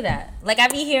people say that? Like, I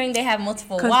be hearing they have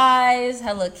multiple wives,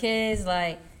 hella kids,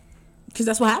 like. Because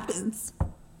that's what happens.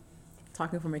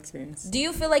 Talking from experience. Do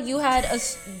you feel like you had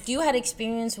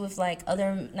experience with like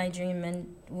other Nigerian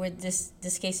men where this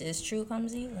case is true,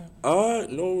 Kamsi? Like?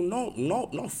 No,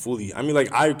 not fully. I mean, like,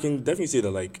 I can definitely say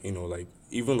that, like, like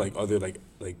even like other like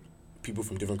people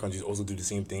from different countries also do the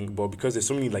same thing. But because there's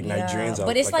so many like Nigerians out,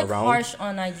 but it's like around, harsh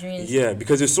on Nigerians. Yeah,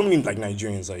 because there's so many like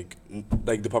Nigerians, like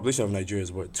the population of Nigeria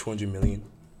is what, 200 million.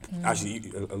 Actually,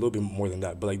 a little bit more than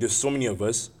that. But like, there's so many of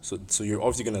us, so you're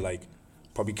obviously gonna like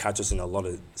probably catch us in a lot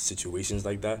of situations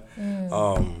like that.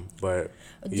 But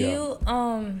do you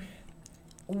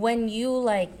when you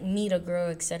like meet a girl,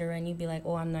 etc., and you be like,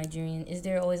 oh, I'm Nigerian, is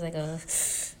there always like a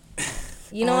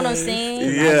what I'm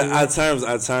saying? Yeah, at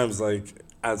times like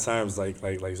sometimes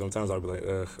I'll be like,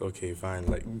 okay, fine,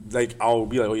 like I'll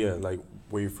be like, oh yeah, like,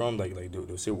 where you from? Like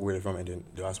they'll say where they're from, and then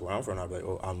they'll ask where I'm from. I'll be like,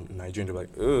 oh, I'm Nigerian. They're like,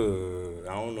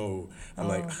 I don't know.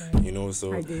 I'm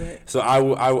so I do it. So I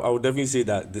would definitely say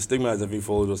that the stigma has definitely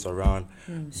followed us around.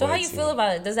 So how you feel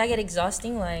about it? Does that get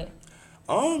exhausting? Like,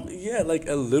 yeah, like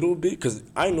a little bit, because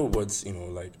I know what's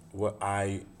like what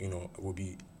I will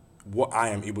be. What I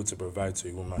am able to provide to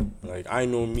a woman. Like, I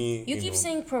know me. You keep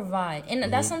saying provide.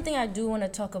 And that's something I do want to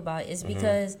talk about is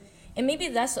because, and maybe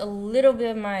that's a little bit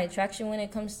of my attraction when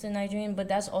it comes to Nigerian, but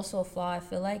that's also a flaw, I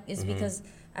feel like, is because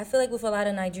I feel like with a lot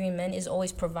of Nigerian men is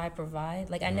always provide.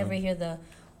 Like, I never hear the,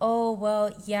 oh,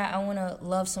 well, yeah, I want to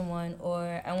love someone,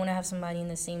 or I want to have somebody in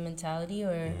the same mentality,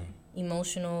 or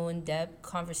emotional, in-depth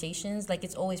conversations. Like,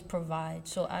 it's always provide.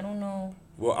 So I don't know.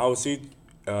 Well, I would say,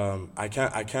 I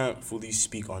can't fully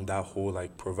speak on that whole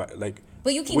like provide like.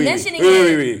 But you keep mentioning it.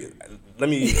 Wait. Let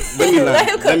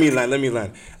me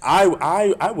land.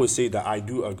 I would say that I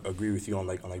do agree with you on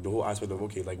like the whole aspect of,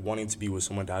 okay, like wanting to be with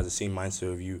someone that has the same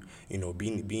mindset of you.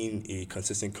 Being a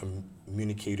consistent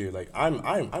communicator. Like, I'm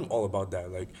all about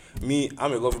that. Like, me,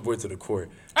 I'm a lover boy to the core.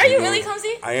 Are you really,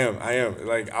 Kamsi? I am.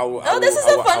 Like, this is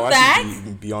a fun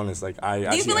fact. Be honest. Like,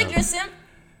 do you feel like you're a simp?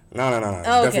 No.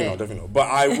 Oh, Definitely not. But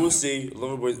I will say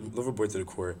lover boy to the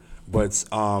core. But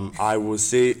I will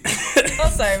say. I'm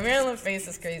sorry, Marilyn's face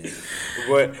is crazy.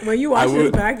 But when you watch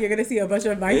this back, you're gonna see a bunch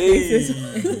of my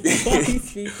faces while he's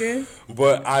speaking.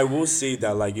 But I will say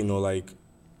that, like, like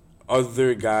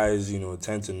other guys,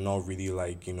 tend to not really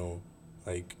like,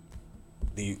 like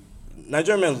the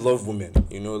Nigerian men love women.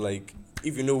 Like,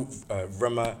 if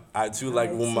Rema, I too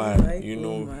like woman.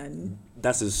 Woman.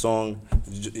 That's his song.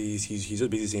 He's just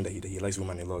basically saying that he likes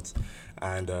women a lot,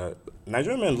 and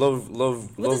Nigerian men love.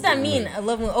 What does that mean? I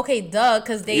love women. Okay, duh,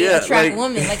 because they attract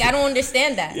women. Like, I don't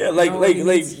understand that. Yeah,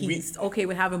 he's okay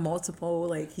with having multiple.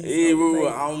 Like,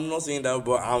 I'm not saying that,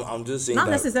 but I'm just saying not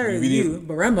that necessarily really, you,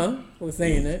 but Rema was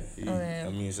saying it. I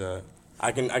mean,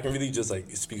 I can really just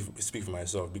like speak for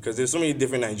myself, because there's so many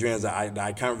different Nigerians that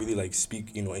I can't really like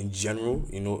speak, in general,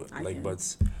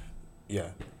 but yeah.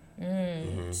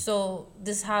 So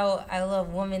this how I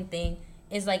love women thing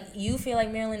is like, you feel like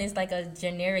Marilyn is like a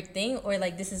generic thing, or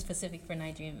like this is specific for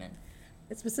Nigerian men?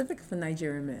 It's specific for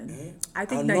Nigerian men. I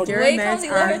think I'm not- Nigerian men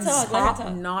Kamsi, let her are talk, let her talk.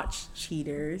 top-notch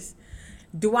cheaters.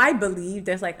 Do I believe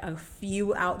there's like a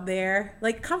few out there?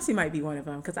 Like Kamsi might be one of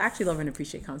them, because I actually love and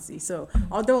appreciate Kamsi. So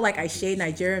although like I shade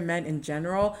Nigerian men in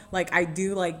general, like I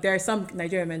do, like there are some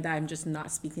Nigerian men that I'm just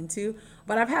not speaking to.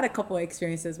 But I've had a couple of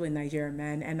experiences with Nigerian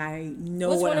men, and I know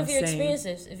What's what one I'm of your saying.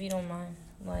 experiences, if you don't mind?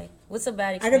 Like, what's a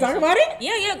bad I experience? can talk about it?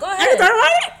 Yeah, go I ahead. can talk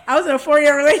about it? I was in a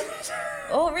 4-year relationship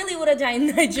Oh, really? With a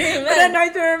giant Nigerian with a man?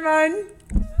 Nigerian man.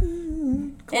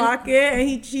 Clock it, and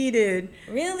he cheated.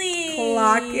 Really?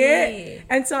 Clock it.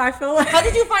 And so I feel like... How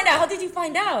did you find out?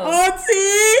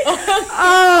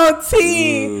 Oh,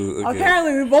 T. Ooh, okay.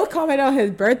 Apparently, we both commented on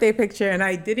his birthday picture, and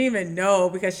I didn't even know,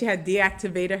 because she had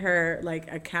deactivated her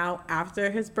like account after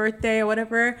his birthday or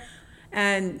whatever.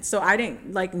 And so I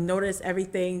didn't like notice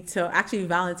everything till actually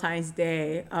Valentine's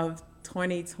Day of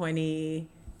 2022.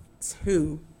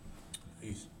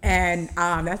 Jeez. And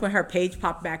that's when her page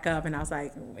popped back up, and I was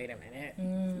like, wait a minute.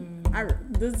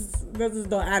 This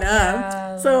don't add up.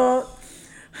 Yeah. So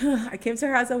I came to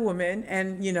her as a woman,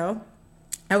 and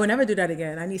I would never do that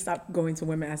again. I need to stop going to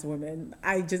women as women.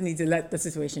 I just need to let the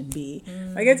situation be.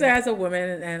 I get to her as a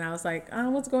woman, and I was like,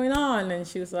 what's going on? And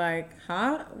she was like,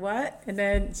 huh? What? And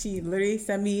then she literally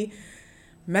sent me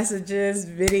messages,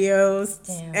 videos,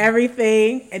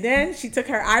 everything. And then she took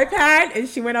her iPad and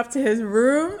she went up to his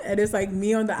room, and it's like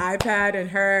me on the iPad and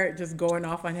her just going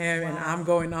off on him, and I'm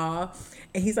going off.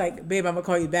 And he's like, babe, I'm gonna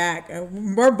call you back.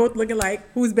 And we're both looking like,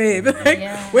 who's babe? Like,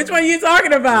 which one are you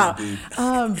talking about?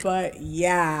 But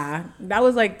yeah, that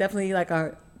was like definitely like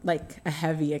a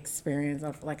heavy experience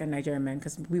of like a Nigerian man,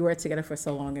 because we were together for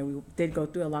so long, and we did go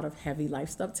through a lot of heavy life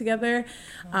stuff together.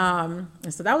 And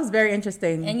so that was very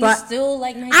interesting. And but you still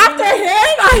like Nigerian after him,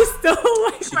 I still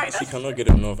like She cannot get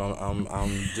enough. I'm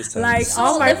just telling like you.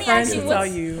 all my let me friends ask you, will tell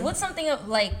you. What's something of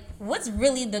like, what's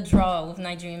really the draw with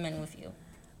Nigerian men with you?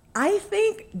 I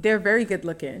think they're very good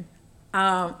looking.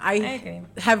 I agree.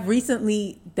 have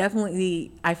recently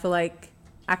definitely, I feel like,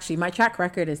 actually my track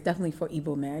record is definitely for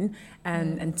Igbo men,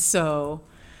 and so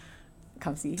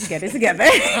Kamsi, get it together.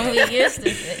 You're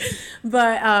stupid.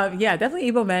 But yeah,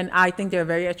 definitely Igbo men. I think they're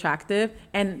very attractive,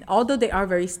 and although they are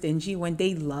very stingy, when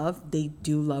they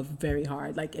do love very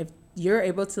hard. Like if you're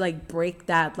able to like break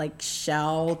that like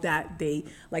shell that they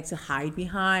like to hide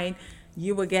behind,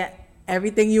 you will get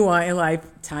everything you want in life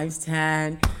times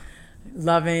 10.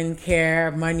 Loving,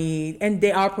 care, money, and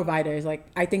they are providers. Like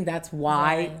I think that's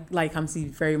why like Kamsi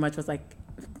very much was like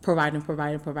providing.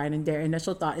 Their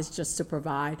initial thought is just to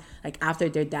provide. Like after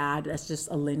their dad, that's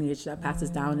just a lineage that passes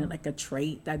down, and like a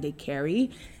trait that they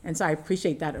carry. And so I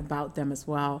appreciate that about them as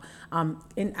well.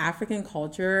 In African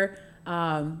culture,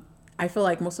 I feel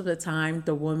like most of the time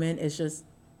the woman is just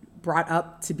brought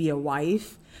up to be a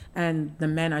wife, and the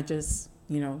men are just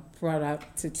brought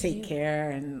up to take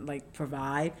care and like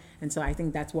provide. And so I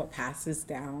think that's what passes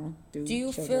down through Do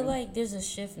you children. feel like there's a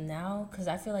shift now? Because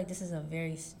I feel like this is a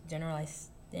very generalized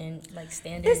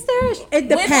standard. Is there? It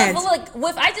depends.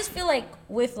 I just feel like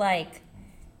with like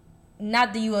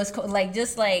not the U.S. Like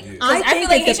just like I feel think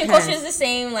like it Haitian depends. culture is the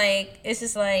same. Like it's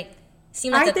just like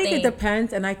seem like I a think thing. it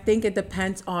depends, and I think it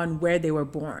depends on where they were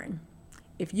born.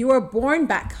 If you were born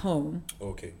back home,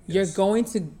 you're going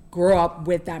to grow up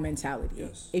with that mentality.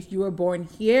 Yes. If you were born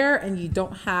here and you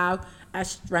don't have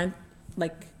as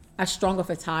strong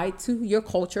of a tie to your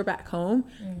culture back home,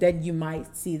 then you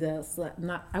might see I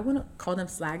wouldn't call them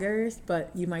slaggers,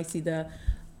 but you might see the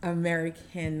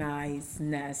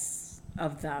Americanizedness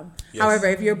of them. Yes. However,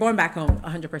 if you're born back home,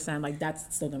 100%, like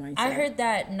that's still the mindset. I heard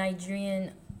that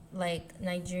Nigerian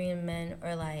men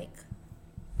are like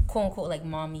quote unquote like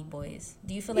mommy boys.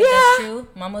 Do you feel like that's true?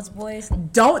 Mama's boys?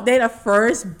 Don't date a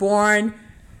firstborn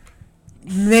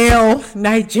male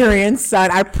Nigerian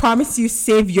son. I promise you,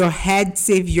 save your head,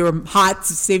 save your heart,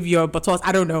 save your buttocks.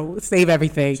 I don't know, save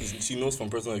everything. She knows from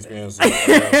personal experience. So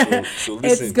listen.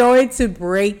 It's going to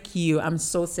break you. I'm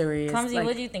so serious. Kamsi,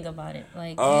 what do you think about it?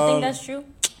 Like, do you think that's true?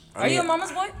 Are you a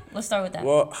mama's boy? Let's start with that.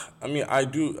 Well, I mean, I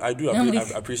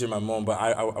appreciate my mom, but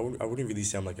I wouldn't really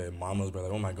say I'm like a mama's boy.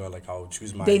 Like, oh my god, like I'll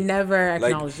choose my. They never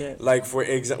acknowledge it. Like for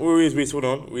example, wait, hold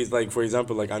on. Like for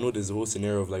example, like I know there's a whole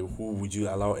scenario of like who would you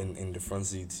allow in the front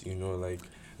seats? Like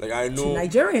I know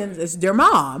Nigerians, it's their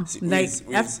mom.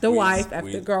 F the wife, F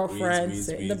the girlfriend.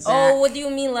 Oh, what do you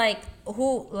mean? Like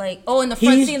who? Like in the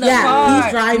front seat in the car.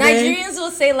 He's driving. Nigerians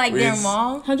will say like their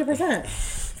mom.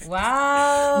 100%.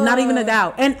 Wow. Not even a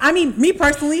doubt. And I mean, me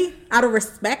personally, out of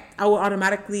respect, I will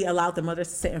automatically allow the mothers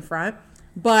to sit in front.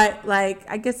 But like,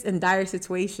 I guess in dire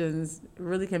situations, it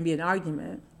really can be an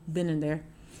argument. Been in there.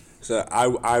 So I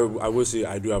would say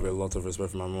I do have a lot of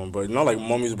respect for my mom, but not like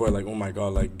mommy's boy, like, oh my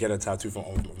god, like get a tattoo from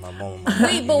my mom.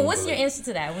 Wait, but what's your answer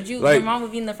to that? Would you, like, your mom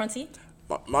would be in the front seat?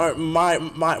 My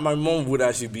mom would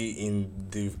actually be in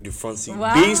the front seat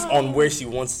based on where she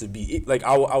wants to be. Like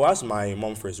I'll ask my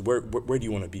mom first, where do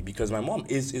you want to be? Because my mom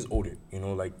is older, you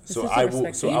know, like so I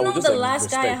will. So you I will know, just the like last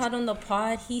respect. guy I had on the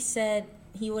pod, he said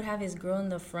he would have his girl in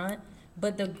the front,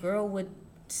 but the girl would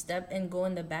step and go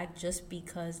in the back just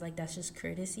because, like, that's just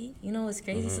courtesy. You know, it's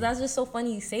crazy. So that's just so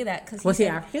funny you say that. Cause Was he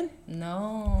African?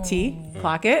 No.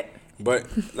 Clock it. But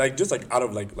like just like out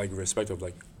of like respect of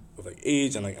like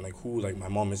age and like who like my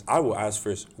mom is, I will ask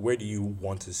first, where do you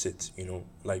want to sit? You know,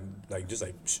 like just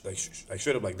like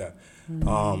straight up like that.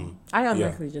 I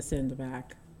automatically just sit in the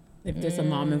back. If there's a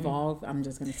mom involved, I'm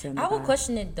just gonna sit in the back. I would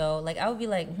question it though. Like I would be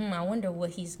like, I wonder what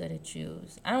he's gonna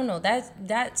choose. I don't know. That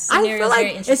I scenario feel is like very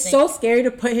interesting. it's so scary to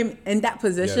put him in that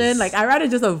position. Yes. Like I'd rather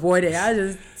just avoid it. I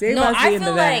just save No, my seat I in the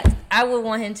feel back. like I would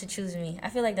want him to choose me. I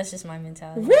feel like that's just my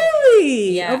mentality.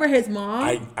 Really? Yeah. Over his mom?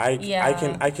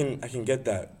 I can get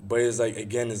that, but it's like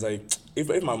again, it's like if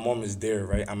my mom is there,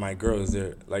 right, and my girl is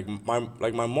there, like my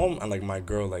mom and like my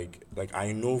girl, like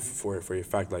I know for a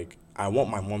fact, like I want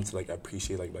my mom to like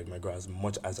appreciate like my girl as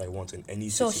much as I want in any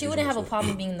So situation. she wouldn't have a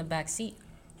problem being in the back seat.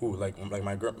 Who like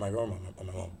my girl, or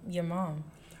my mom? Your mom.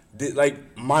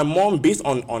 Like my mom, based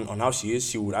on how she is,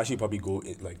 she would actually probably go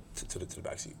like to the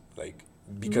back seat, like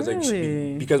because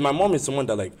Really? like because my mom is someone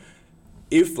that like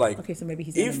if like Okay, so maybe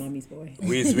he's not a mommy's boy.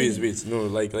 wait no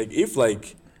like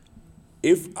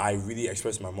if I really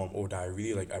express to my mom, that I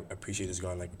really like I appreciate this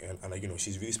girl and like you know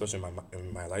she's really special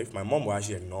in my life, my mom will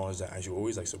actually acknowledge that and she will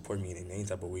always like support me in any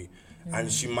type of way,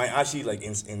 and she might actually like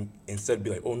instead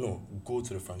be like, oh no, go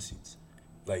to the front seats,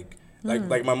 like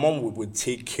my mom would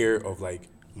take care of like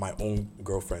my own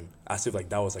girlfriend as if like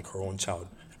that was like her own child,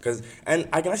 and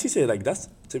I can actually say like that's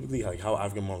typically like how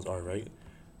African moms are, right?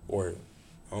 Or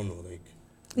I don't know, like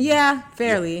Yeah,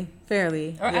 fairly.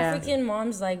 Are Yeah. African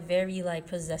moms like very like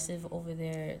possessive over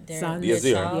their Sons. yes,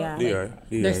 they child? are. Yeah. They are.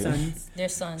 Their sons. Their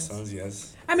sons. Sons,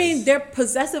 yes. I mean, they're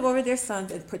possessive over their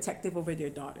sons and protective over their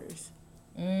daughters.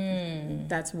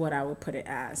 That's what I would put it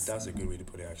as. That's a good way to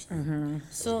put it, actually.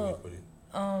 That's a So, good way to put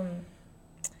it.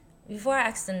 Before I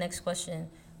ask the next question,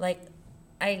 like,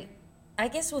 I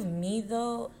guess with me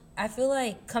though, I feel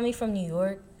like coming from New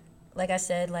York, like I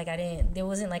said, like there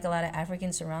wasn't like a lot of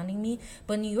Africans surrounding me,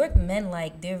 but New York men,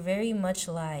 like, they're very much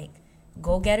like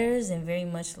go-getters and very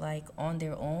much like on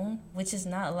their own, which is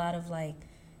not a lot of like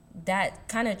that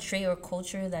kind of trait or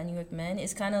culture that New York men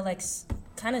is kind of like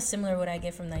kind of similar to what I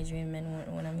get from Nigerian men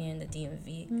when I'm here in the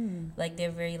DMV. Like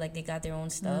they're very like they got their own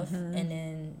stuff and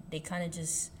then they kind of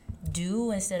just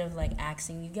do instead of like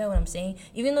asking. You get what I'm saying?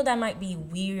 Even though that might be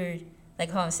weird,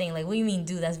 like how I'm saying, like what do you mean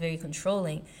do? That's very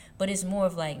controlling. But it's more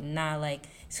of like nah, like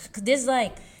there's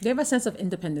like They have a sense of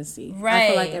independency. Right. I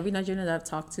feel like every Nigerian that I've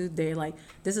talked to, they're like,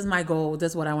 this is my goal,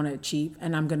 this is what I want to achieve,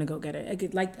 and I'm gonna go get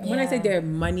it. Like when I say Yeah. they're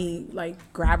money like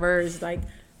grabbers, like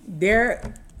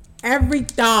they're every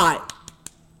thought.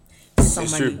 Some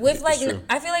It's money. true. with like It's true.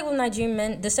 I feel like with Nigerian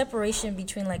men, the separation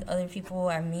between like other people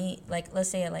I meet, like let's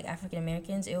say like African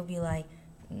Americans, it would be like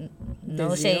no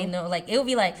There's shade, you. no, like it would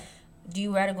be like, do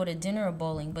you rather go to dinner or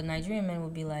bowling? But Nigerian men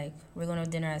would be like, we're going to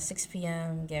dinner at 6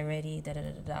 p.m. Get ready, da da da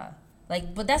da da.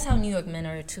 Like, but that's how New York men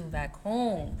are too back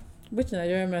home. Which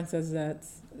Nigerian man says that?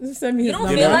 Send me You his don't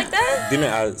number. feel like that? Dinner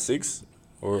at 6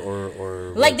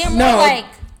 or Like they're more No. like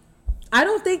I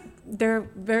don't think they're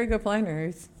very good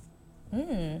planners.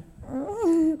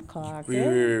 Clock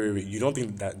it. wait. You don't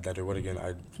think that they're what again?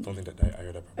 I don't think that I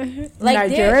heard that properly. like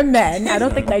Nigerian men. I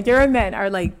don't think Nigerian men are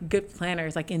like good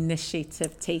planners, like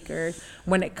initiative takers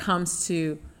when it comes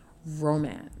to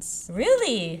romance.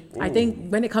 really. I think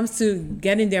when it comes to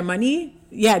getting their money,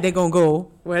 yeah, they're gonna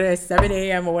go whether it's 7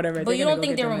 a.m. or whatever. But you gonna don't go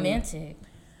think get they're their money. romantic.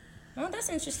 Oh, that's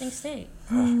an interesting state.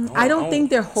 I don't think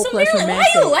they're So hopeless Marilyn, why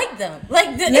romantic. you like them? Like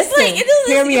it's Listen, like it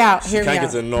doesn't. hear me out. She Hear me can't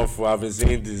out. get enough. I've been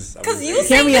saying this. Because you Hear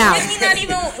saying me this out. makes me not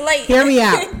even like. Hear me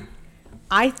out.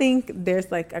 I think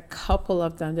there's like a couple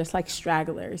of them. There's like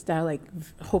stragglers that are like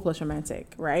hopeless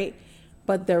romantic, right?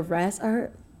 But the rest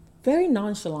are very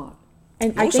nonchalant.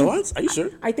 And I think Nonchalant? Are you sure?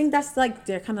 I think that's like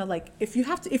they're kind of like if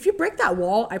you break that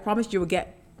wall, I promise you will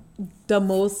get the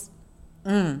most.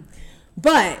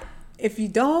 But if you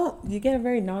don't, you get a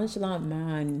very nonchalant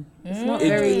man. It's not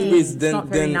very. It, It's not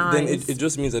very then nice. it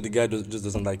just means that the guy just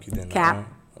doesn't like you then. Cap.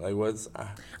 Like what's?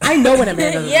 I know when a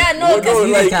man doesn't. Yeah, no, no,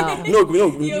 you like can tell. no,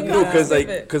 because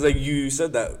flip like it. you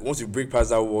said that once you break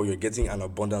past that wall, you're getting an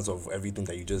abundance of everything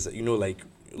that you just said. Like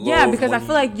Yeah, love, because I money.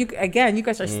 feel like you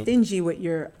guys are stingy with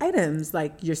your items,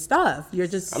 like your stuff. You're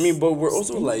just. I mean, but we're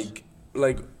also stingy.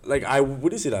 like I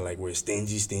wouldn't say that like we're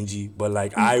stingy, but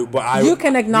like You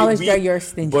can acknowledge that you're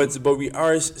stingy. But we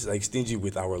are like stingy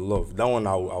with our love. That one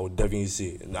I would definitely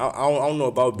say. And I don't know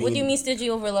about being. What do you mean stingy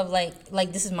over love?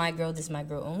 Like this is my girl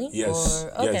only? Yes.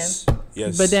 Or, okay.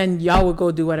 Yes. But then y'all will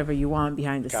go do whatever you want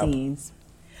behind the Cap. scenes.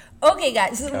 Okay,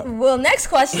 guys. Well, next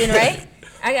question, right?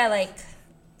 I got like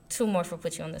 2 more for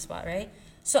put you on the spot, right?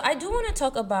 So I do want to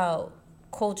talk about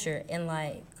culture and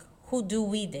like who do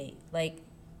we date? Like,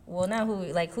 well, not who.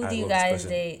 Like, who I do you love this guys question.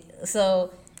 date?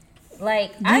 So,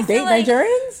 like, You I date feel like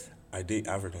Nigerians? I date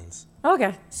Africans.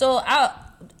 Okay. so.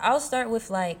 I'll start with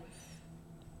like.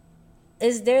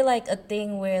 Is there like a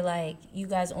thing where like you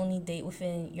guys only date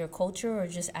within your culture or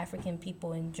just African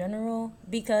people in general?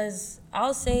 Because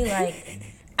I'll say like,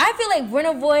 I feel like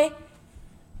Burna Boy.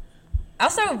 I'll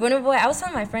start with Burna Boy. I was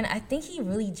telling my friend, I think he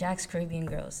really jacks Caribbean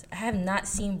girls. I have not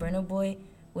seen Burna Boy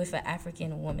with an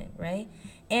African woman, right?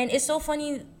 And it's so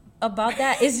funny about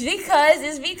that. It's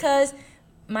because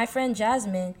my friend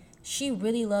Jasmine, she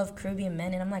really loved Caribbean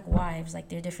men, and I'm like, why? It was like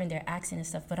they're different, their accent and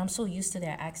stuff. But I'm so used to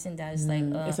their accent that it's like,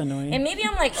 It's annoying. And maybe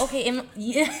I'm like, okay,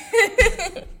 yeah.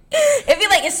 It feel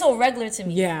like it's so regular to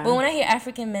me. Yeah. But when I hear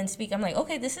African men speak, I'm like,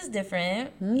 okay, this is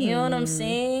different. You know what I'm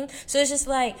saying? So it's just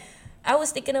like, I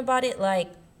was thinking about it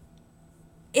like,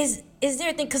 is there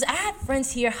a thing? Because I have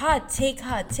friends here, hot take,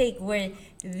 where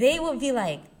they would be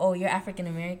like, oh, you're African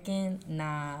American?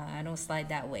 Nah, I don't slide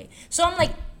that way. So I'm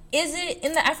like, is it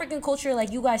in the African culture,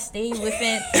 like you guys stay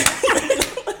within...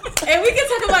 And we can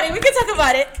talk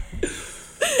about it.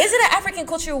 Is it an African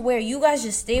culture where you guys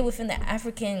just stay within the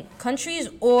African countries,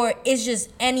 or is just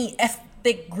any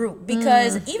ethnic group?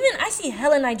 Because even I see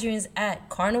hella Nigerians at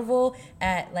Carnival,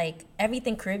 at like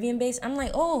everything Caribbean based. I'm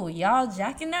like, oh, y'all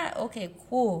jacking that? Okay,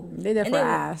 cool. They there And for then-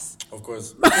 ass. Of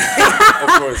course. Of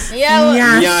course. Yeah. Well,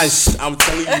 Yeah. Yes, I'm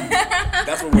telling you.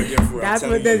 That's what we're here for. That's I'm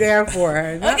what telling they're you. there for.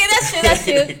 Okay, that's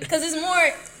true. Because it's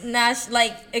more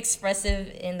like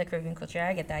expressive in the Caribbean culture.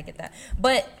 I get that.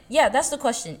 But yeah, that's the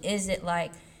question. Is it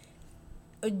like,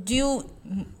 do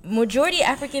majority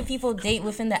African people date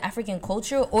within the African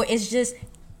culture, or is just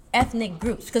ethnic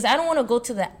groups? Because I don't want to go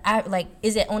to the like,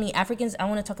 is it only Africans? I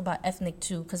want to talk about ethnic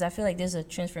too, because I feel like there's a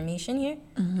transformation here.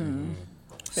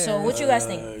 So what you guys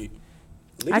think?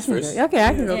 Ladies I can first. go. Okay,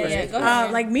 I can go Yeah, first. yeah, go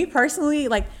ahead. Like me personally,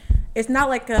 like it's not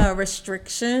like a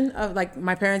restriction of like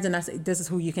my parents and I say this is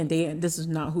who you can date and this is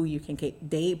not who you can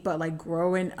date. But like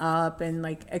growing up and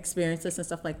like experiences and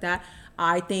stuff like that,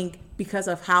 I think because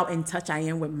of how in touch I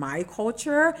am with my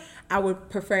culture, I would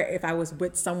prefer if I was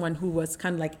with someone who was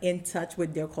kind of like in touch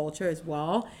with their culture as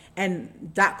well,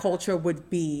 and that culture would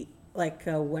be like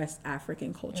a West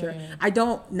African culture. I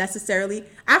don't necessarily.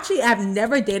 Actually, I've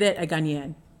never dated a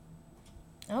Ghanaian.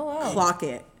 Oh wow. Clock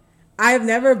it. I've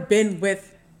never been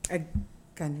with a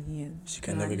Ghanaian. She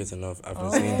can never get enough. I've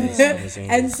been saying this. I've been saying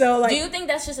And this. so, like, Do you think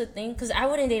that's just a thing? Because I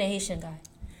wouldn't date a Haitian guy.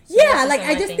 So yeah, that's like just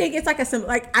I my just thing. think it's like a simple.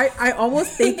 Like I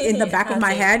almost think in the back of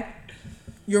my Okay. head,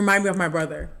 you remind me of my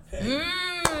brother.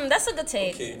 That's a good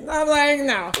take. Okay. I'm like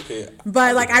no, Okay.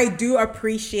 but like I do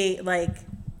appreciate like.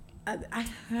 I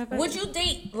have Would you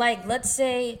date, like, let's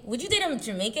say, would you date a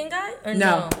Jamaican guy or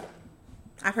No. no?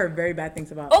 I've heard very bad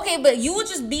things about. Okay, but you would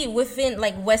just be within,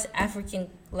 like, West African,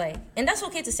 like, and that's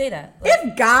okay to say that. Like,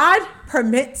 If God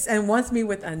permits and wants me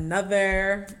with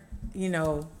another,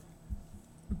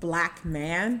 black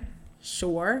man,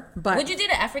 sure. But would you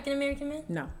date an African American man?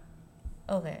 no.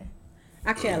 Okay.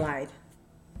 Actually, I lied.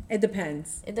 It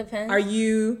depends. It depends. Are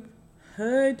you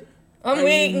hood? I'm Are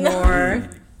weak. you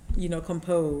more,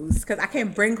 composed? Because I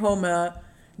can't bring home a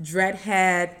dread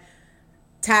head,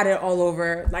 tatted all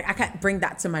over. Like, I can't bring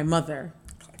that to my mother.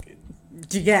 Clock it.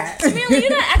 Do you get? Really, you're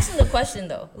not asking the question,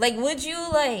 though. Like, would you,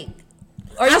 like...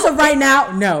 Are As you of right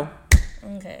now, no.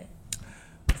 Okay.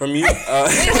 For me,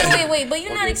 Wait. But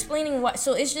you're not Okay. explaining why.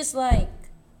 So it's just like...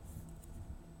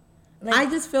 I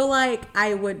just feel like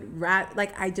I would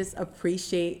I just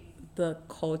appreciate the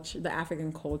culture, the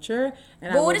African culture.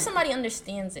 And But what if somebody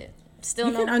understands it? Still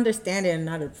you no? can understand it and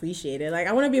not appreciate it. Like,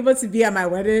 I want to be able to be at my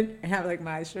wedding and have like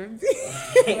my shirt.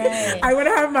 Right. I want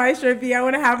to have my shirt. I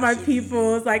want to have my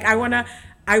peoples. Like, I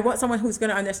want someone who's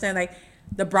gonna understand. Like,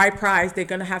 the bride price, they're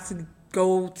gonna have to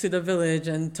go to the village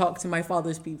and talk to my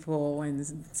father's people and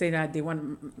say that they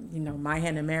want, my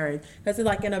hand in marriage. Because it's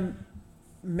like an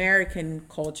American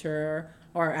culture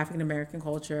or African American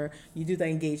culture, you do the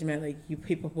engagement, like you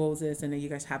pay proposals, and then you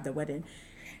guys have the wedding.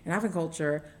 in African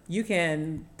culture, you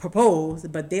can propose,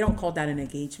 but they don't call that an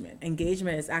engagement.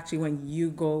 Engagement is actually when you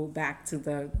go back to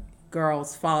the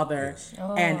girl's father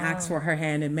and ask for her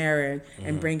hand in marriage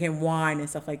and bring him wine and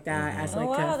stuff like that as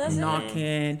like a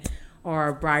knock-in or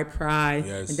a bride price,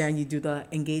 and then you do the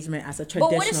engagement as a traditional.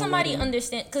 But what if somebody wedding.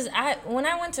 understand? Because when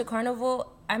I went to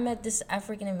Carnival, I met this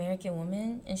African American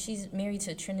woman, and she's married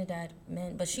to a Trinidad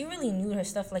man, but she really knew her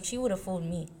stuff. Like, she would have fooled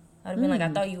me. I'd have been like, I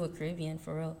thought you were Caribbean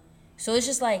for real. So it's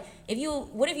just like,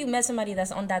 what if you met somebody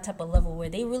that's on that type of level where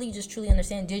they really just truly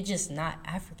understand they're just not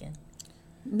African?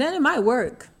 Then it might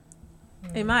work.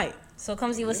 It might. So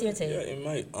Kamsi, what's your take? Yeah, it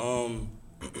might.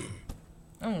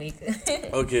 I'm weak.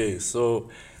 Okay, so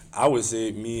I would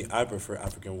say I prefer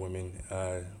African women.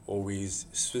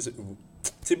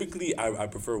 Typically, I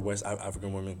prefer West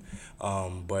African women.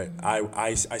 But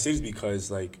I say this because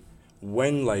like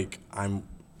when like I'm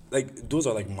like those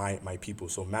are like my people.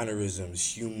 So mannerisms,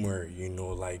 humor, you know,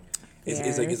 like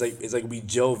it's like we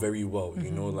gel very well,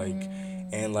 you know, like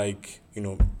and like you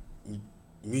know.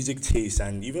 Music taste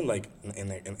and even like in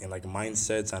like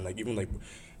mindsets and like even like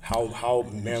how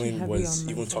Marilyn was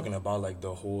even talking about like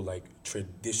the whole like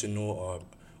traditional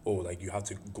like you have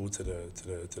to go to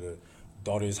the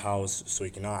daughter's house so you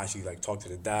can now actually like talk to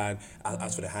the dad,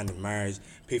 ask for the hand in marriage,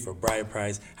 pay for bride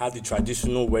price, have the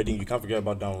traditional wedding. You can't forget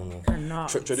about that one.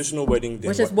 Traditional wedding,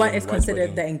 which is what is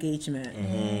considered the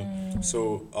engagement.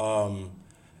 So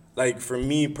like for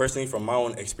me personally, from my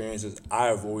own experiences, I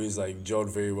have always like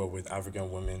gelled very well with African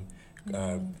women.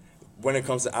 When it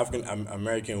comes to African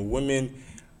American women,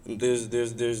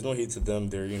 there's no hate to them.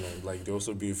 They're like they're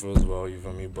also beautiful as well. You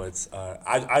feel me? But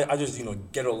I just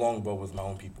get along well with my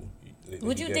own people.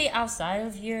 Would you date outside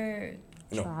of your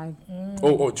tribe?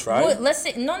 Tribe? Well, let's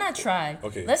say not tribe.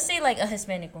 Okay. Let's say like a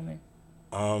Hispanic woman.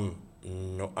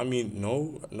 No, I mean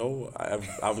no.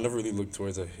 I've never really looked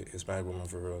towards a Hispanic woman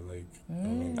for real. Like,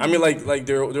 I mean, like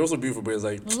they're also beautiful, but it's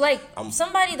like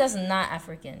somebody that's not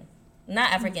African,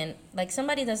 like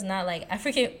somebody that's not like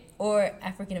African or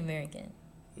African American.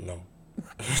 No,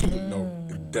 no,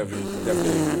 definitely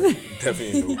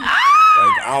no.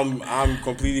 Like I'm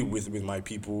completely with my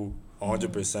people,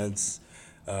 100%.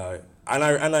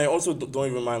 And I also don't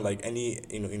even mind like any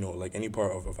like any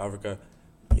part of Africa.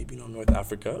 Maybe not North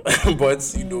Africa,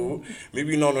 but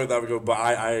maybe not North Africa. But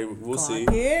I will say,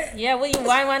 yeah.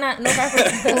 Why not North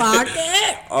Africa? Clock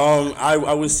it.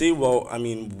 I would say,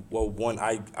 one,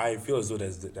 I feel as though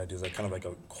there's like kind of like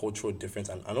a cultural difference,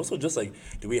 and also just like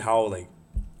the way how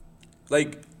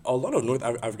like a lot of North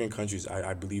African countries,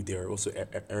 I believe they are also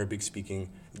Arabic speaking,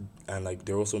 and like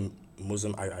they're also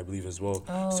Muslim, I believe as well.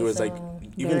 So it's like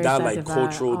even that like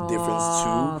cultural difference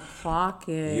too. Fuck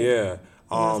it. Yeah.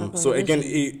 So again,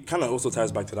 it kind of also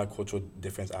ties back to that cultural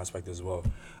difference aspect as well.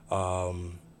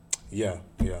 Yeah.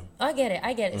 I get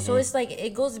it. So it's like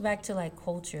it goes back to like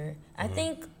culture. I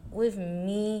think with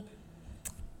me,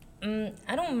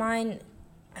 I don't mind.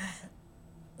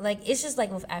 Like it's just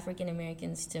like with African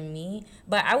Americans to me,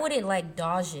 but I wouldn't like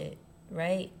dodge it,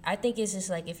 right? I think it's just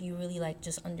like if you really like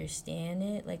just understand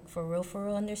it, like for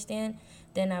real understand,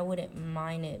 then I wouldn't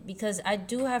mind it. Because I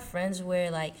do have friends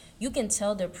where like you can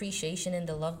tell the appreciation and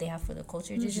the love they have for the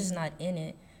culture. They're just not in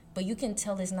it, but you can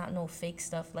tell there's not no fake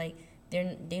stuff. Like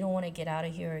they don't want to get out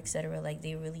of here, etc. Like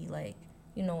they really like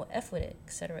F with it,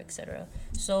 etc.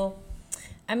 So,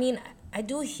 I mean, I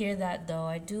do hear that though.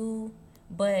 I do,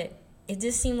 but it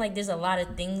just seems like there's a lot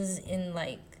of things in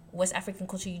like West African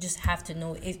culture you just have to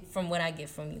know. It from what I get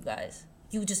from you guys,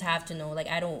 you just have to know. Like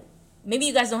maybe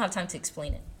you guys don't have time to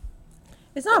explain it.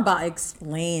 It's not about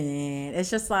explaining. It's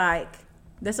just like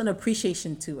there's an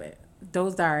appreciation to it.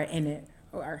 Those that are in it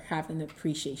are having an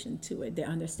appreciation to it. They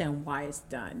understand why it's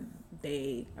done.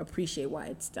 They appreciate why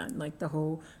it's done. Like the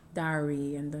whole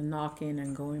dowry and the knocking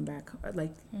and going back,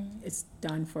 like it's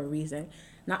done for a reason.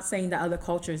 Not saying that other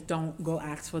cultures don't go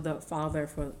ask for the father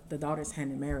for the daughter's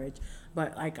hand in marriage,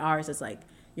 but like ours is like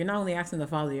you're not only asking the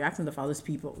father, you're asking the father's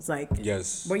people. It's like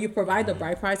when you provide the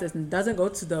bride price, it doesn't go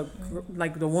to the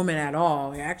the woman at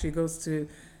all. It actually goes to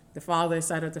the father's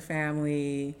side of the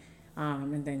family,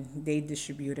 and then they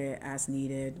distribute it as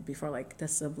needed before like the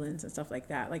siblings and stuff like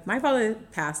that. Like my father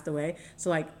passed away, so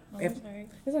like it's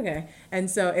okay. And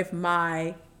so if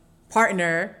my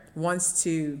partner wants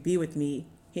to be with me,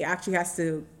 he actually has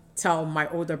to tell my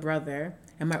older brother,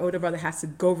 and my older brother has to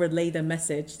go relay the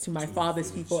message to my father's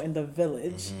people in the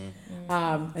village.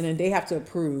 And then they have to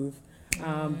approve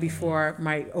before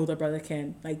my older brother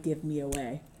can like give me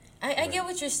away. I get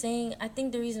what you're saying. I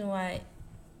think the reason why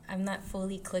I'm not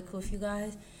fully click with you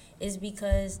guys is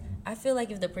because I feel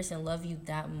like if the person loves you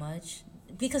that much,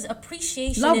 because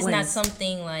appreciation Love is not wins.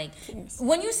 something like, Yes.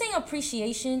 when you're saying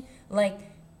appreciation, like,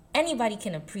 anybody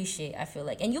can appreciate, I feel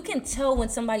like. And you can tell when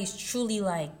somebody's truly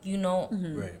like,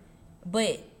 Right.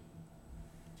 but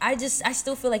I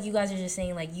still feel like you guys are just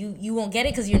saying like you won't get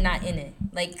it because you're not in it.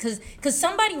 Like, cause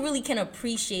somebody really can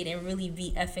appreciate and really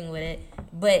be effing with it.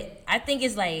 But I think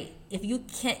it's like, if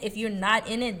you're not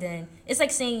in it, then it's like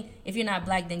saying if you're not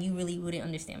black, then you really wouldn't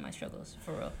understand my struggles,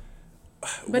 for real.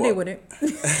 But they wouldn't.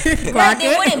 Right,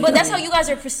 they wouldn't. But that's how you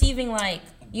guys are perceiving, like,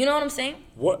 you know what I'm saying?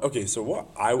 So what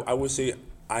I would say,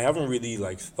 I haven't really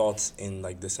like thoughts in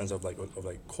like the sense of like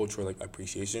cultural like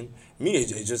appreciation. Me,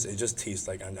 it just tastes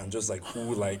like I'm just like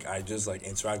who like I just like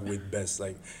interact with best.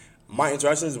 Like my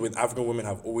interactions with African women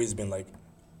have always been like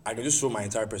I can just show my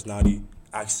entire personality,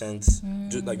 accents,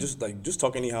 just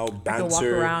talk anyhow, I banter. can walk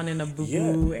around in a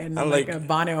boo-boo and like a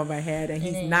bonnet on my head, and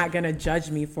he's not gonna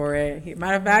judge me for it.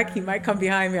 Matter of fact, he might come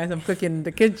behind me as I'm cooking in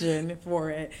the kitchen for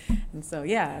it. And so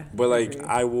yeah. But like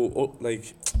I will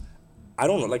like. I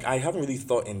don't know, like I haven't really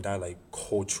thought in that like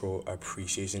cultural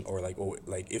appreciation or like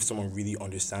if someone really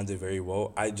understands it very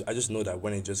well. I just know that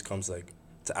when it just comes like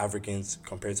to Africans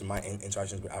compared to my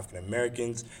interactions with African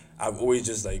Americans, I've always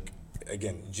just like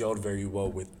again gelled very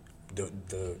well with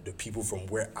the people from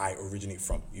where I originate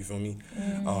from. You feel me?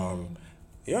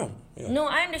 Yeah. No,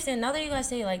 I understand. Now that you guys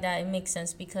say it like that, it makes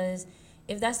sense, because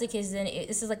if that's the case, then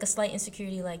this is like a slight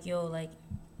insecurity. Like, yo, like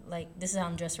this is how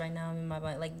I'm dressed right now. I'm in my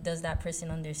body. Like, does that person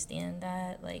understand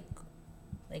that? Like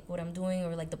what I'm doing,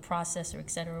 or like the process, or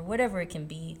etc. or whatever it can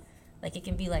be. Like, it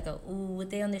can be like would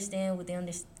they understand?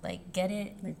 Like, get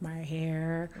it? Like my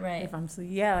hair. Right. If I'm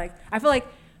like I feel like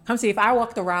Kamsi, if I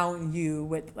walked around you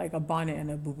with like a bonnet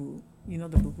and a boo-boo, you know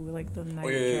the boo-boo, like the night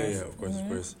dress. Yeah, of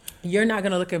course. You're not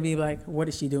gonna look at me like, what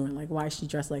is she doing? Like, why is she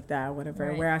dressed like that? Whatever.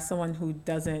 Right. Whereas someone who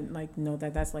doesn't like know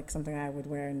that that's like something I would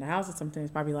wear in the house or something is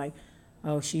probably like,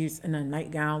 oh, she's in a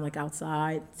nightgown, like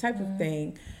outside type of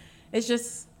thing. It's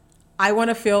just, I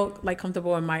want to feel like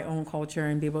comfortable in my own culture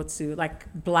and be able to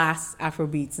like blast Afro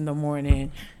beats in the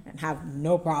morning and have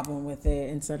no problem with it,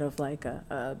 instead of like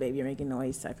a baby you're making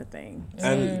noise type of thing.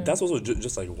 And that's also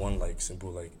just like one like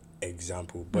simple like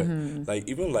example, but like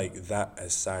even like that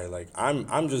aside, like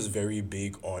I'm just very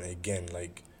big on, again,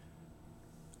 like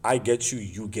I get you,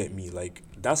 you get me. Like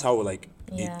that's how like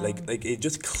it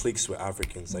just clicks with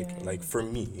Africans. Like for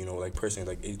me, like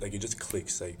personally, like it just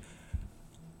clicks. Like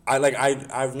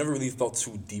I've never really thought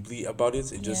too deeply about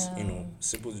it. It just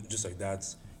simple, just like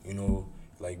that.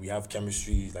 Like we have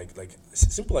chemistry, like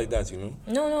simple like that.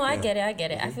 No, I get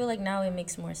it. I feel like now it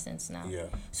makes more sense now. Yeah.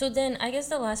 So then I guess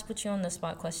the last put you on the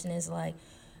spot question is like,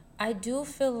 I do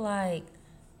feel like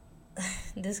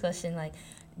this question, like,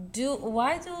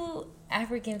 why do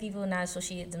African people not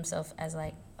associate themselves as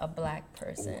like a black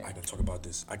person? I can talk about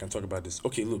this.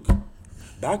 Okay, look,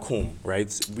 back home,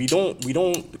 right? We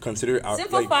don't consider our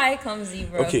Simplify, Kamsi,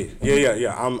 bro. Okay,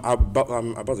 yeah. I'm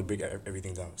about to break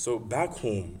everything down. So back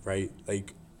home, right?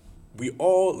 Like we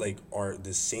all like are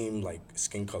the same like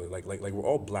skin color. Like we're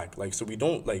all black. Like so we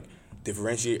don't like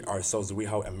differentiate ourselves the way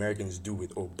how Americans do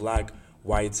with black,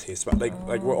 white, Hispanic.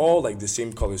 Like we're all like the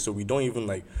same color. So we don't even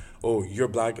like, oh, you're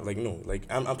black. Like no. Like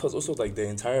and plus also like the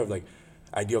entire like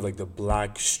idea of like the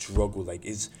black struggle, like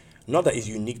it's not that it's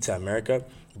unique to America,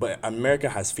 but America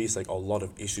has faced like a lot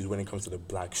of issues when it comes to the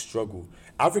black struggle.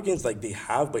 Africans, like they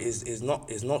have, but it's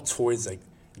not towards like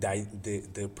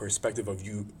the perspective of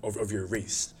your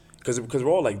race, because we're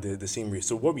all like the same race.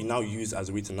 So what we now use as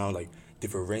a way to now like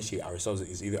differentiate ourselves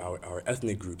is either our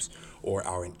ethnic groups or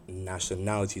our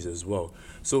nationalities as well.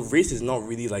 So race is not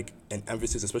really like an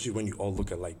emphasis, especially when you all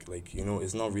look at like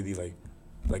it's not really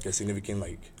like a significant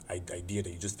like idea that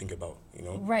you just think about,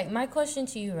 Right. My question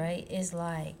to you, right, is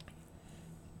like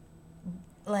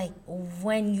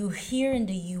when you hear in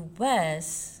the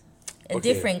U.S. a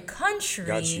different country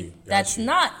Got you. that's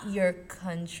not your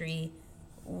country,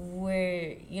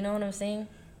 where, you know what I'm saying?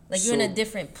 Like you're in a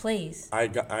different place. I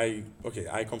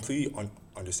completely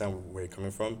understand where you're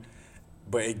coming from,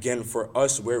 but again, for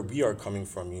us, where we are coming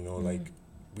from, like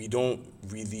we don't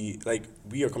really like,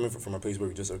 we are coming from a place where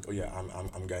we just like, oh yeah,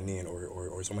 I'm Ghanaian,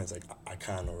 or someone's like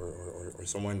Akan, or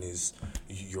someone is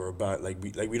Yoruba. Like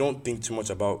we don't think too much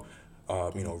about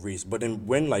race. But then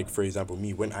when, like, for example,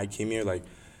 me, when I came here, like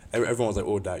everyone was like,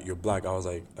 oh, that you're black. I was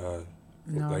like,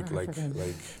 No, like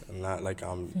I'm not, like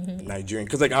I'm Nigerian,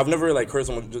 because like I've never like heard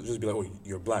someone just be like, oh,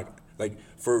 you're black. Like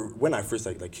for when I first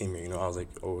like came here, I was like,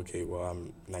 oh, okay, well,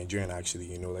 I'm Nigerian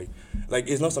actually, like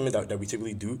it's not something that we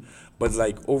typically do, but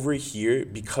like over here,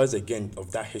 because again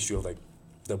of that history of like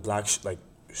the black like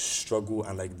struggle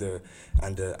and like the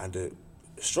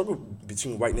struggle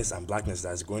between whiteness and blackness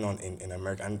that's going on in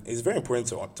America. And it's very important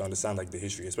to understand like the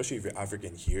history, especially if you're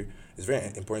African here. It's very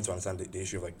important to understand the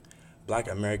issue of like Black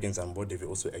Americans and what they've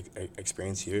also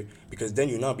experienced here, because then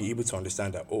you'll now be able to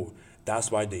understand that, oh,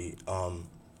 that's why that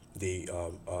they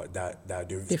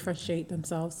Differentiate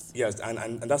themselves. Yes,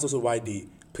 and that's also why they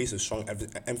place a strong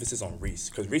emphasis on race,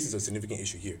 because race is a significant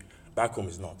issue here. Back home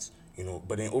is not,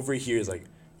 But then over here is like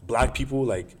Black people,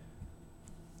 like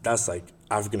that's like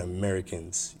African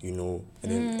Americans, and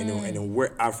then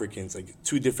we're Africans, like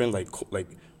two different like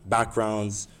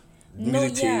backgrounds,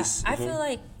 music tastes. I feel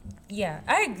like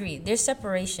I agree. There's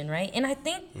separation, right? And I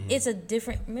think it's a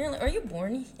different. Marilyn, are you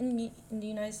born in the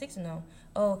United States? No.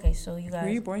 Oh, okay. So you guys. Were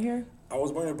you born here? I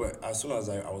was born here, but as soon as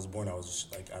I was born, I was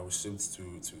shipped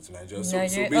to Nigeria. So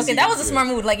okay, that was a smart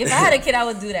move. Like if I had a kid, I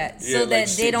would do that so that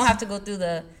they don't have to go through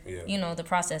the the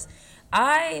process.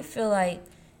 I feel like,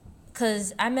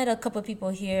 cause I met a couple of people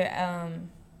here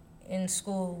in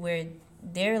school where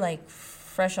they're like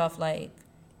fresh off like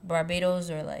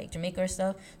Barbados or like Jamaica or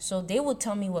stuff, so they would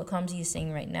tell me what Kamsi is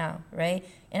saying right now, right?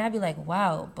 And I'd be like,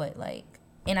 wow, but like,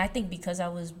 and I think because I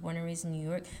was born and raised in New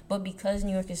York, but because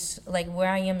New York is like where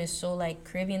I am is so like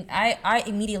Caribbean, I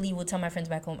immediately would tell my friends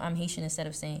back home I'm Haitian instead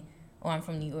of saying, oh, I'm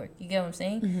from New York. You get what I'm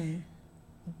saying? Mm-hmm.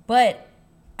 But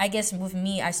I guess with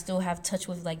me, I still have touch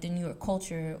with like the New York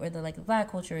culture or the like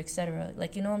Black culture, etc.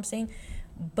 Like, you know what I'm saying?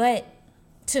 But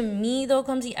to me though,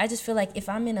 Kamsi, I just feel like if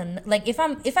I'm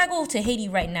if I go to Haiti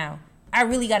right now, I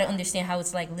really got to understand how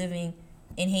it's like living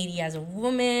in Haiti as a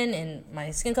woman and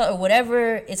my skin color or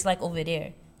whatever it's like over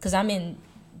there. Because I'm in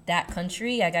that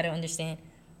country, I got to understand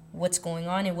what's going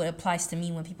on and what applies to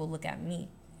me when people look at me,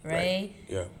 right?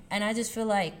 Yeah. And I just feel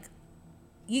like,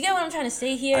 you get what I'm trying to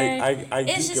say here? I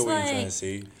it's do just get what like, you're trying to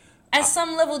say. At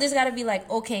some level, there's got to be like,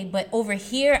 okay, but over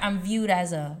here, I'm viewed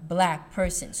as a Black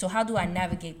person. So how do I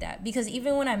navigate that? Because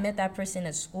even when I met that person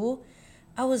at school,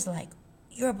 I was like,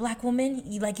 you're a Black woman?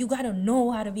 You got to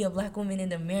know how to be a Black woman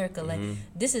in America. Like,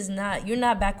 this is not, you're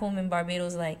not back home in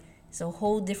Barbados. Like, it's a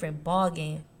whole different ball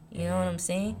game. You know what I'm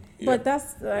saying? Yeah. But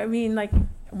that's, I mean, like,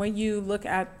 when you look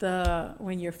at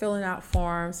when you're filling out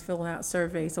forms, filling out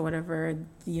surveys or whatever,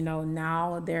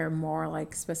 now they're more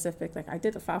like specific. Like I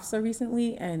did the FAFSA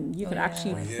recently, and you could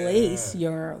actually place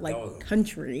your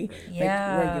country, like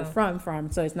where you're from.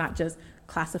 So it's not just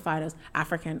classified as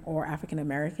African or African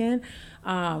American.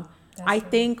 I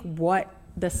think what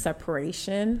the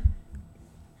separation,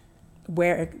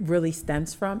 where it really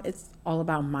stems from, it's all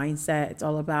about mindset. It's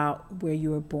all about where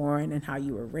you were born and how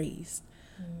you were raised.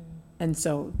 And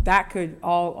so that could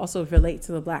all also relate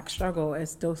to the Black struggle,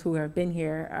 as those who have been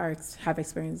here have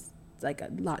experienced like a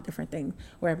lot different things,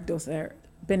 where those that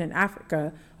have been in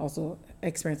Africa also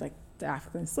experience like the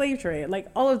African slave trade. Like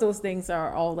all of those things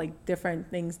are all like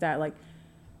different things that like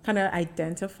kind of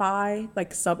identify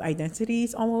like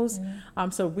sub-identities almost.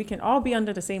 So we can all be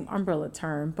under the same umbrella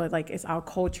term, but like it's our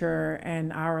culture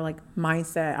and our like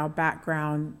mindset, our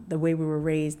background, the way we were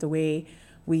raised, the way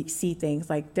we see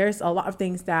things. Like there's a lot of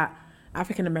things that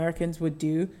African Americans would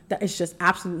do that is just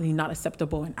absolutely not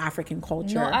acceptable in African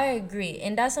culture. No, I agree.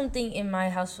 And that's something in my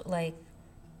house, like,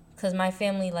 because my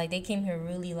family, like, they came here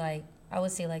really, like, I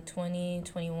would say, like, 20,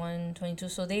 21, 22.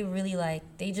 So they really, like,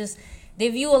 they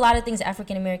view a lot of things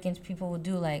African Americans people would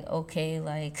do, like, okay,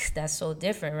 like, that's so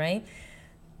different, right?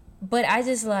 But I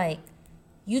just, like,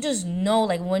 you just know,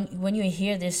 like, when you're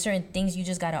here, there's certain things you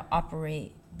just got to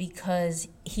operate, because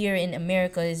here in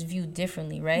America is viewed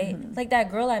differently, right? Like that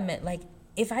girl I met, like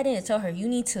if I didn't tell her, you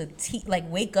need to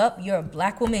wake up, you're a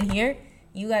Black woman here,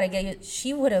 you gotta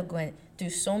she would have went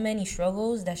through so many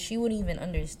struggles that she wouldn't even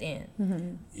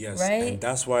understand. Yes, right? And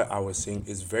that's why I was saying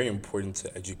it's very important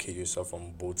to educate yourself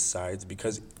on both sides,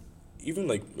 because even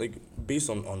like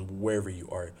based on wherever you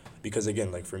are, because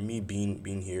again, like for me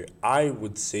being here, I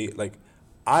would say like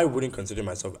I wouldn't consider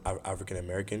myself African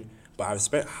American, but I've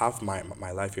spent half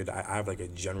my life here that I have like a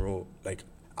general, like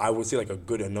I would say like a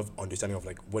good enough understanding of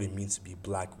like what it means to be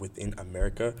Black within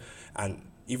America. And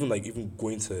even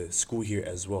going to school here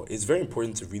as well, it's very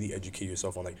important to really educate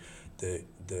yourself on like the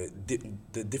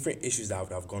different issues that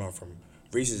have gone on, from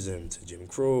racism to Jim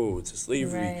Crow to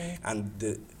slavery, and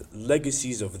the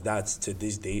legacies of that to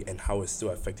this day, and how it's still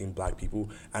affecting Black people.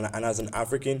 And as an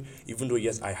African, even though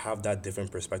yes, I have that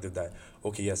different perspective that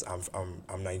okay, yes,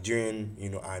 I'm Nigerian,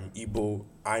 I'm Igbo,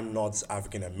 I'm not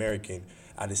African American.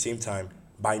 At the same time,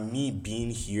 by me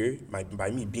being here,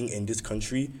 by me being in this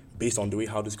country, based on the way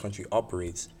how this country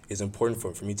operates, it's important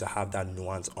for me to have that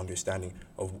nuanced understanding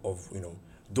of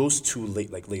those two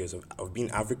layers of being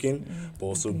African, but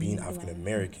also being African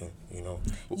American.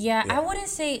 Yeah, I wouldn't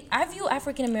say I view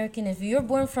African American. If you're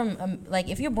born from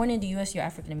if you're born in the U.S., you're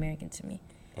African American to me.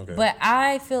 Okay. But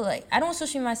I feel like I don't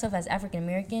associate myself as African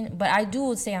American, but I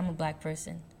do say I'm a black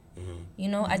person.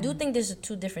 I do think there's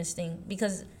two different things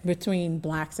because between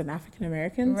blacks and African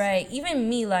Americans, right? Even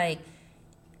me, like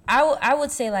I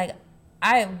would say like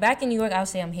I back in New York, I would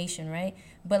say I'm Haitian, right?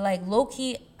 But like low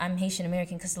key, I'm Haitian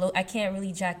American because I can't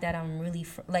really jack that I'm really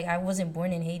I wasn't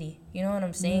born in Haiti. You know what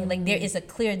I'm saying? Like there is a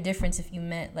clear difference if you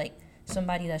met like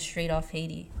somebody that's straight off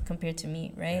Haiti compared to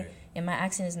me, right? And my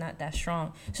accent is not that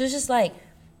strong, so it's just like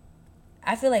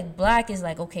I feel like black is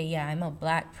like, okay, yeah, I'm a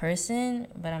black person,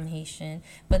 but I'm Haitian.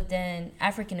 But then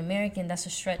African American, that's a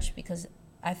stretch because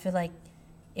I feel like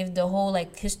if the whole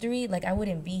like history, like I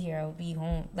wouldn't be here, I would be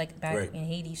home like back in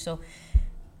Haiti. So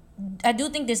I do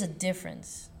think there's a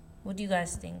difference. What do you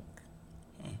guys think?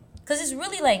 Because it's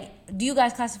really like, do you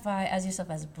guys classify as yourself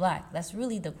as black? That's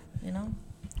really the,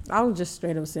 I would just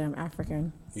straight up say I'm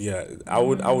African. Yeah, I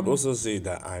would also say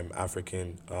that I'm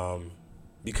African.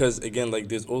 Because again, like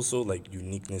there's also like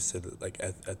uniqueness to like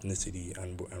ethnicity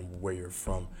and where you're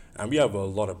from, and we have a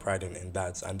lot of pride in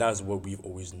that, and that's what we've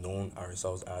always known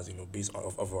ourselves as, based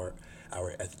off of our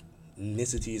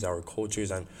ethnicities, our cultures,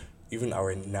 and even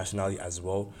our nationality as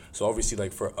well. So obviously,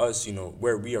 like for us,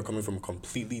 where we are coming from a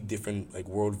completely different like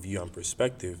worldview and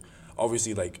perspective,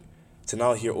 obviously like to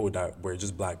now hear that we're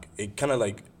just black, it kind of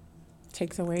like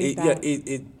takes away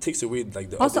it takes away like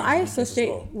the also other I uniqueness associate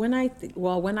as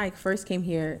well. when I first came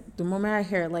here, the moment I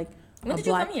heard like when did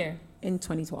you come here? In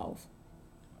 2012.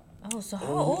 Oh, so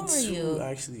how old were you?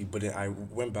 Actually, but then I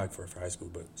went back for high school.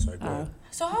 But sorry, go ahead.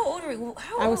 So how old were you?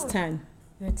 I was 10.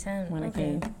 You were 10 when I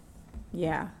came.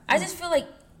 Yeah. I just feel like,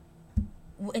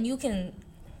 and you can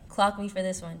clock me for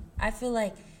this one. I feel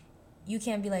like you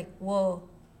can't be like, well,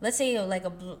 let's say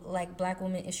like black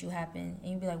woman issue happened,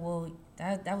 and you'd be like, well,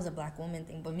 that was a black woman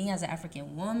thing. But me as an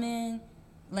African woman,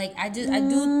 like I do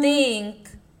think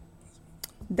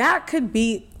that could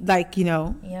be like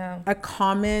a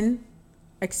common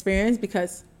experience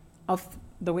because of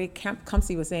the way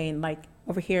Kamsi was saying. Like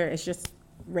over here, it's just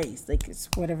race. Like it's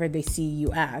whatever they see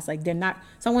you as. Like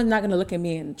someone's not gonna look at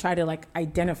me and try to like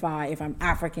identify if I'm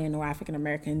African or African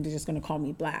American. They're just gonna call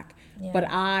me black. Yeah. But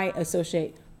I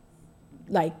associate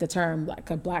like the term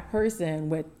like a black person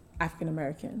with African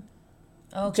American.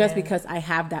 Okay. Just because I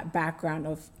have that background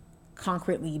of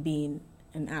concretely being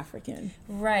an African.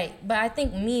 Right. But I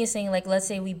think me is saying like, let's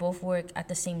say we both work at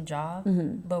the same job,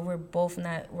 but we're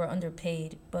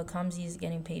underpaid, but Kamsi is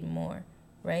getting paid more,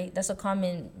 right? That's a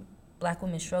common black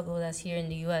woman struggle that's here in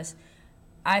the U.S.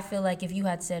 I feel like if you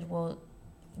had said, well,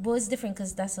 it's different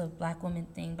because that's a black woman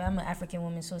thing, but I'm an African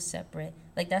woman, so it's separate.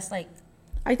 Like that's like,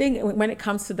 I think when it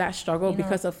comes to that struggle,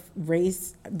 because of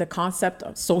race, the concept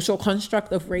of social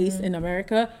construct of race in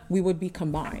America, we would be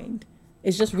combined.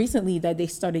 It's just recently that they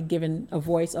started giving a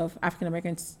voice of African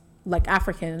Americans, like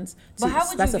Africans. But how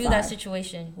would you view that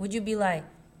situation? Would you be like,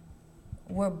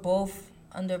 we're both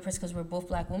under oppressed because we're both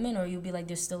black women, or you'd be like,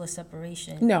 there's still a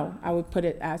separation? No, I would put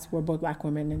it as we're both black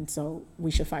women, and so we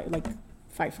should fight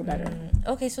for better.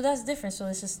 Okay, so that's different. So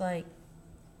it's just like,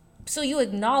 so you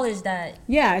acknowledge that.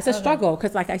 Yeah, it's a struggle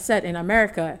because, like I said, in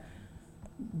America,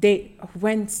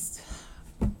 when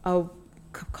a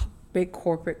big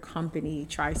corporate company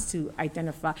tries to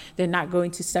identify, they're not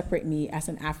going to separate me as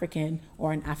an African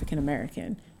or an African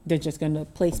American. They're just going to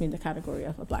place me in the category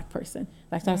of a black person.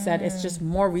 Like I said, it's just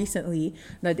more recently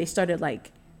that they started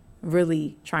like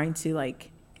really trying to like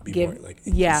give more,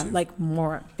 like, like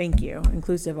more, thank you,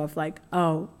 inclusive of like,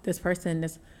 oh, this person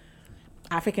is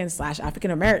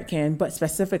African/African American, but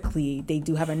specifically they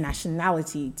do have a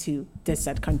nationality to this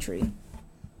said country.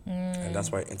 And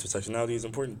that's why intersectionality is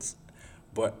important.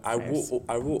 But I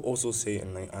will also say,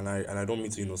 and I don't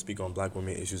mean to speak on black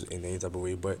women issues in any type of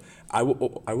way, but I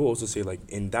will also say, like,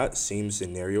 in that same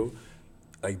scenario,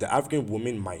 like the African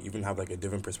woman might even have like a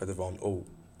different perspective on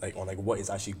what is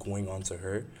actually going on to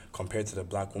her compared to the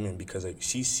black woman, because like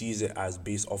she sees it as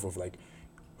based off of like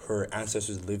her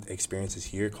ancestors' lived experiences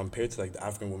here compared to like the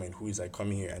African woman who is like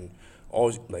coming here and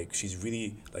all like she's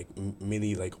really like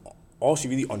mainly like all she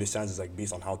really understands is like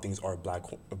based on how things are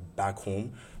back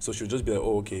home. So she'll just be like,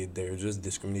 oh, okay, they're just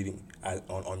discriminating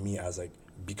on me as like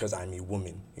because I'm a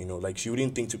woman, like she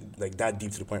wouldn't think to like that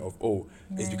deep to the point of, oh,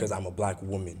 it's because I'm a black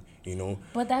woman,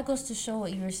 But that goes to show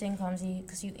what you were saying, Kamsi,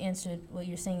 because you answered what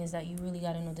you're saying is that you really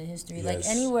got to know the history. Yes. Like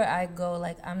anywhere I go,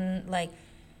 like I'm like,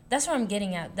 that's what I'm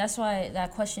getting at. That's why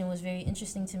that question was very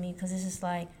interesting to me, because it's just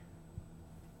like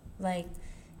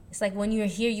it's like when you're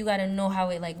here, you gotta know how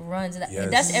it like runs. Yes.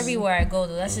 That's everywhere I go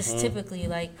though. That's just typically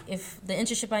like if the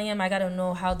internship I am, I gotta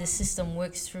know how the system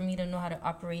works for me to know how to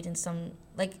operate in some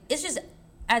like it's just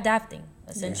adapting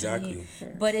essentially.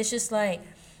 Exactly. But it's just like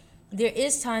there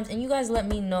is times, and you guys let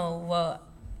me know. Well,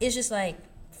 it's just like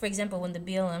for example when the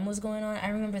BLM was going on, I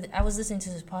remember I was listening to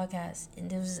this podcast and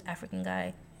there was this African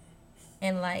guy.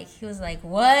 And, like, he was like,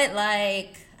 what?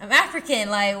 Like, I'm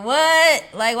African. Like, what?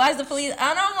 Like, why is the police? And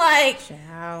I'm like,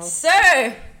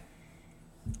 sir,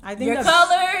 I think your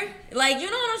color. Like, you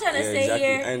know what I'm trying to say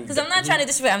here? Because I'm not trying to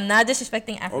disrespect. I'm not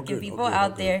disrespecting African people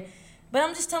out there. But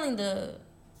I'm just telling that's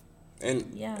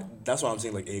what I'm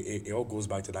saying. Like, it all goes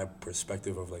back to that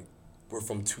perspective of, like, we're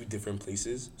from two different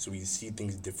places, so we see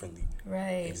things differently.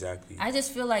 Right. Exactly. I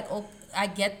just feel like, I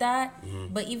get that.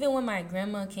 But even when my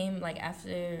grandma came, like,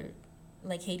 after...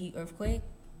 like Haiti earthquake,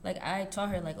 like I taught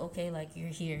her like, okay, like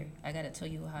you're here, I gotta tell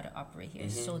you how to operate here.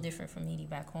 It's so different from Haiti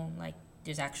back home. Like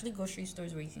there's actually grocery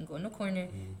stores where you can go in the corner,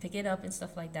 pick it up and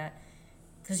stuff like that,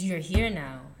 because you're here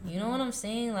now. You know what I'm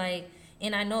saying? Like,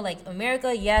 and I know like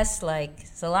America, yes, like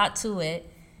it's a lot to it,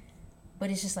 but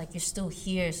it's just like you're still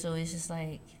here, so it's just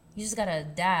like you just gotta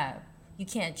adapt. You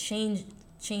can't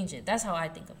change it. That's how I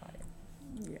think about it.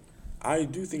 Yeah. I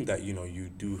do think that, you know, you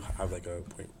do have, like, a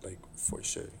point, like, for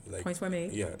sure. Like, points were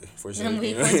made. Yeah, for sure.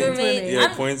 Points were made.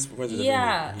 Yeah, points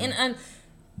yeah, and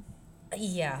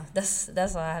yeah, that's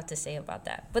all I have to say about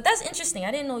that. But that's interesting.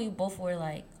 I didn't know you both were,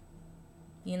 like,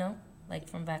 you know, like,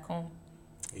 from back home.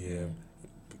 Yeah.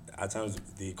 At times,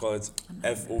 they call it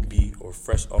FOB, or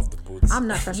fresh off the boat. I'm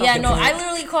not fresh off the boat. Yeah, no, I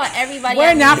literally call everybody.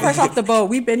 We're not fresh off the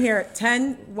boat. We've been here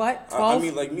 10, 12? I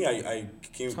mean, like, me, I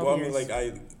came, well, I mean, like,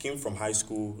 I came from high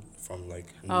school, from like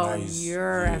you're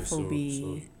years, FOB.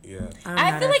 So, yeah.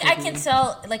 I feel like FOB. I can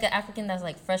tell like an African that's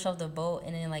like fresh off the boat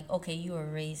and then like, okay, you were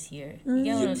raised here. You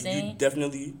get what I'm saying? You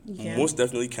definitely, most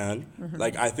definitely can.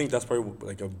 Like, I think that's probably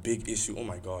like a big issue. Oh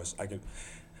my gosh,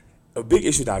 a big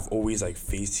issue that I've always like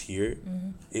faced here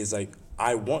is like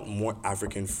I want more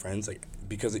African friends, like,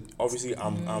 because obviously He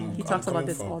talks about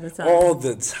this all the time. All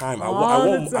the time. I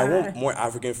want more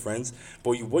African friends,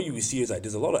 but what you see is that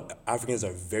there's a lot of Africans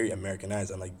that are very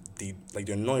Americanized and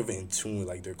they're not even in tune with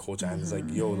like their culture, and it's like,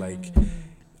 yo, like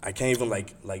I can't even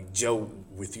like gel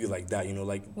with you like that, you know,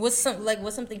 like what's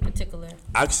something particular?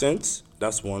 Accents,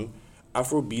 that's one.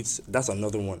 Afro beats, that's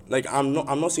another one. Like I'm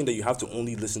not saying that you have to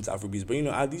only listen to Afro beats, but you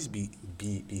know, at least be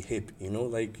hip, you know,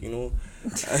 like, you know,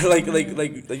 like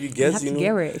you guess, you know,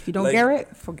 get it. If you don't get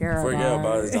it, forget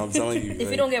about it. I'm telling you. If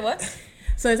you don't get what?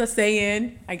 So it's a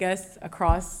saying, I guess,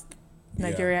 across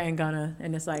Nigeria and Ghana,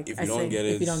 and it's like, if you don't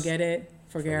get it,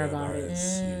 forget about it.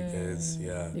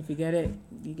 If you get it,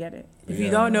 you get it. If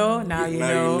you don't know, now you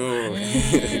know.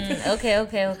 Okay.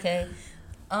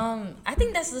 I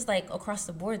think that's just like across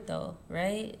the board though,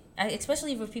 right?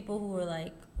 Especially for people who were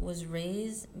like was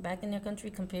raised back in their country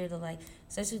compared to like,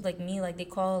 especially like me, like they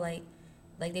call us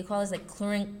like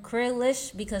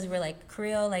Creolish because we're like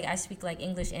Creole. Like I speak like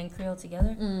English and Creole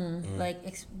together. But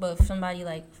if somebody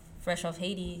like fresh off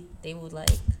Haiti, they would like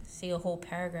say a whole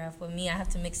paragraph. But me, I have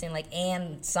to mix in like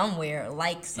and somewhere,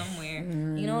 like somewhere.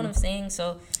 You know what I'm saying?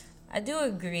 So I do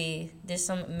agree. There's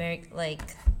some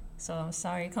like. So I'm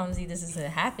sorry, Kamsi, this is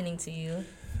happening to you.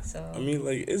 So I mean,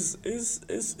 like it's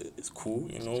cool,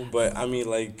 you know. But I mean,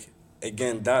 like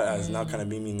again, that has now kind of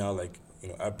made me now like, you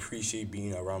know, appreciate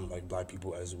being around like Black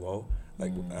people as well.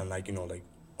 Like and like, you know, like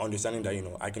understanding that, you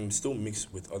know, I can still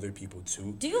mix with other people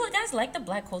too. Do you guys like the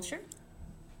Black culture?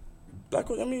 Black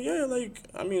culture, I mean, yeah, like,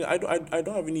 I mean, I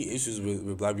don't have any issues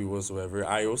with Black people whatsoever.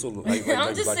 I also like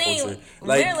I'm just Black saying, culture.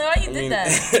 Like, really, why you did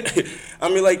that? I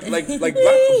mean, like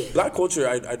Black culture.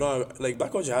 I don't have, like,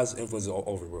 Black culture has influences all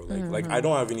over the world. Like I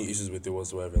don't have any issues with it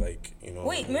whatsoever. Like, you know.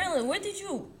 Wait, Marilyn, where did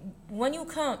you when you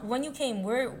came?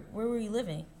 Where were you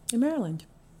living? In Maryland.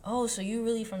 Oh, so you're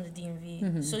really from the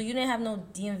DMV. So you didn't have no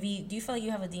DMV. Do you feel like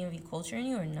you have a DMV culture in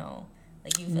you or no?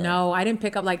 Like you no, I didn't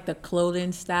pick up like the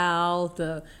clothing style.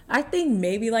 I think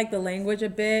maybe like the language a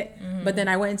bit, but then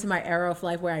I went into my era of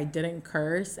life where I didn't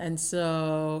curse, and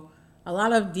so a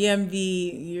lot of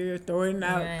DMV you're throwing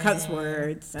out cuss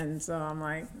words, and so I'm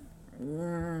like,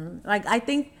 like I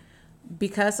think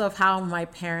because of how my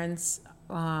parents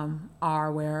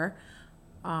are, where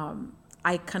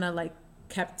I kind of like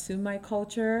kept to my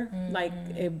culture. Like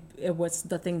it was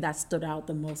the thing that stood out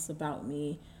the most about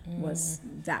me. Was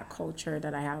that culture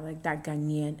that I have, like that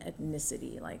Ghanaian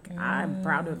ethnicity. Like I'm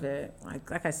proud of it.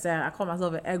 Like I said, I call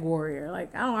myself an egg warrior.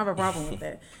 Like I don't have a problem with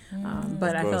it.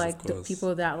 But I feel like the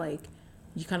people that like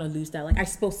you kind of lose that. Like I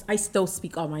still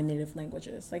speak all my native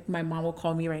languages. Like my mom will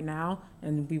call me right now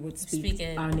and we would speak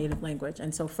our native language.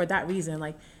 And so for that reason,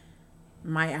 like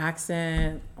my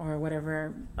accent or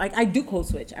whatever. Like, I do code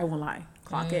switch. I won't lie.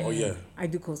 Clock it. Oh yeah. I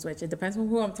do code switch. It depends on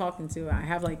who I'm talking to. I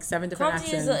have like 7 different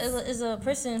Kamsi accents. is a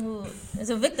person who is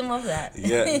a victim of that.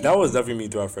 Yeah, that was definitely me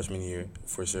throughout freshman year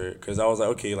for sure. Because I was like,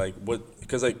 okay, like what?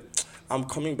 Because like I'm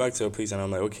coming back to a place and I'm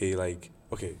like, okay,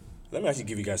 let me actually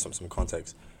give you guys some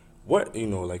context. What,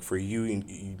 like for you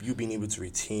being able to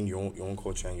retain your own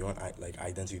culture and your own like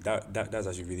identity, that's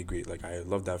actually really great. Like I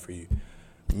love that for you.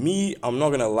 Me, I'm not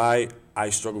gonna lie, I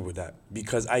struggled with that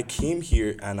because I came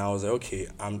here and I was like, okay,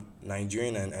 I'm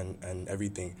Nigerian and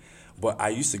everything, but I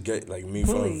used to get like made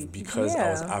fun of because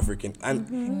I was African,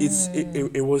 and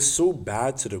it was so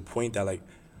bad to the point that like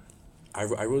I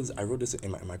wrote this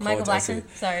in my college essay.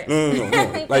 Sorry.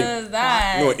 No. Like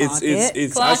no,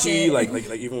 it's Clock actually it.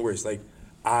 like even worse. Like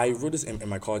I wrote this in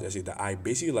my college essay that I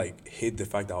basically like hid the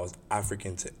fact that I was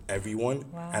African to everyone,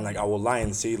 and like I will lie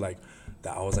and say like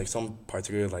that I was like some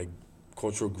particular like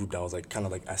cultural group that was like kind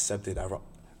of like accepted.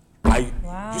 I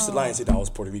used to lie and say that I was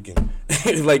Puerto Rican.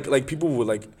 like people would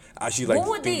like actually like. What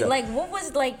would they that, like? What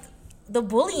was like the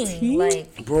bullying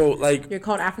like? Bro, like you're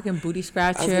called African booty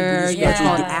scratcher. You're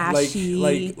called ashy.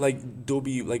 Like they'll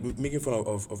be like making fun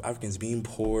of Africans being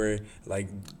poor. Like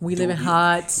we live in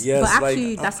huts. Yes, but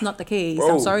actually like, that's not the case.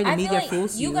 bro, I'm sorry the I feel media like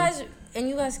fools you. You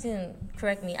guys can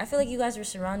correct me. I feel like you guys were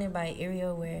surrounded by an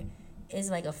area where it's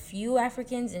like a few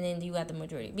Africans and then you got the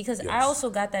majority. Because I also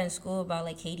got that in school about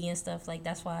like Haiti and stuff. Like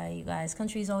that's why you guys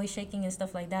country's always shaking and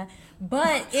stuff like that.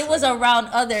 But it was around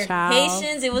other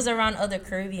Haitians. It was around other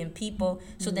Caribbean people.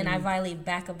 So then I violate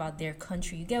back about their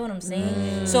country. You get what I'm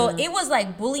saying? So it was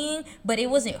like bullying, but it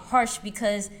wasn't harsh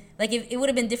because like it would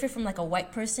have been different from like a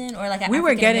white person or like an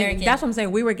African American. That's what I'm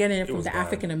saying. We were getting it from the bad.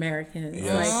 African Americans.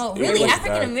 Yes. Oh, It really? was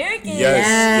African Americans?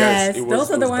 Yes. Those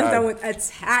are the ones that would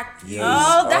attack you.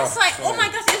 Oh, that's like, oh my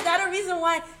gosh, is that a reason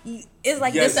why it's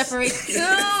like this separation too? Ooh,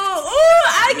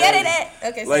 I get it.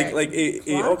 Okay, sorry. Like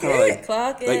it all kind of like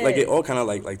Clock it. like it all kind of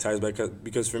like ties back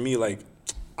because for me like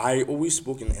I always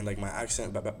spoke in like my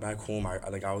accent back home. I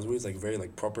was always like very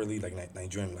like properly like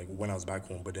Nigerian like when I was back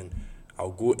home. But then I'll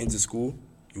go into school.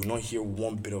 You will not hear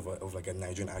one bit of like a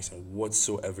Nigerian accent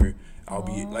whatsoever. I'll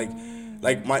be like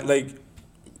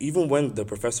even when the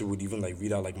professor would even like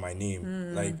read out like my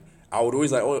name, like I would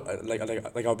always like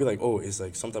I'll be like, oh, it's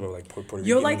like some type of like Puerto Rican.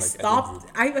 You'll like stop.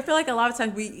 I feel like a lot of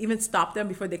times we even stop them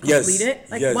before they complete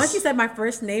it. Like once you said my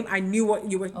first name, I knew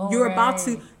what you were. You were about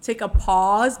to take a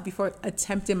pause before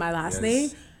attempting my last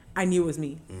name. I knew it was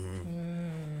me.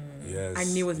 Yes, I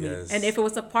knew it was me. And if it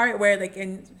was a part where like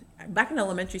back in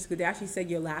elementary school, they actually said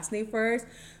your last name first.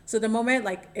 So the moment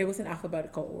like it was in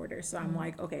alphabetical order, so I'm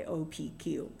like, okay, O P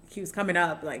Q. Q's coming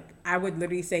up. Like I would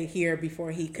literally say here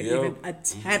before he could even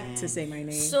attempt to say my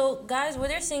name. So guys, what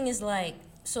they're saying is like,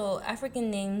 so African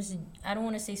names. I don't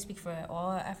want to say speak for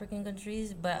all African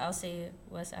countries, but I'll say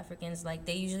West Africans. Like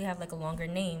they usually have like a longer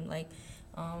name. Like,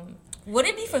 would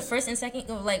it be for first and second?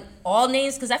 Like all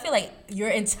names? Because I feel like your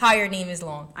entire name is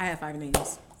long. I have 5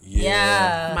 names.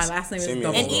 Yeah. My last name is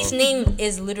double. And each name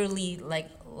is literally like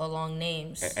a long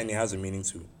name. And it has a meaning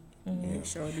too. Yeah.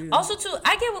 Sure do. Also too,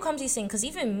 I get what Kamsi's saying because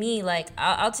even me, like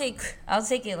I'll take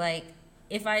it like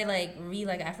if I like read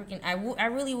like African, I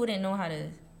really wouldn't know how to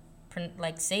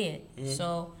like say it.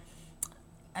 So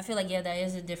I feel like there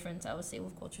is a difference. I would say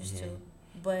with cultures too,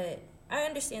 but I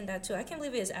understand that too. I can't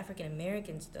believe it is African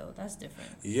Americans though. That's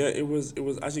different. Yeah, it was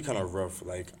actually kind of rough.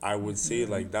 Like I would say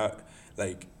like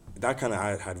that kind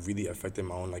of had really affected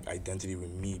my own like identity with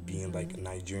me being like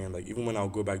Nigerian. Like even when I'll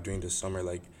go back during the summer,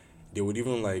 like they would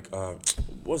even like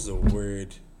what's the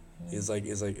word? It's like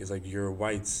you're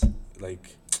white, like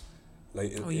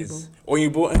it's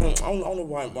Oyinbo. I don't know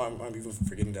why I'm even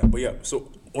forgetting that. But yeah, so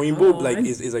Oyinbo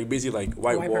is like basically like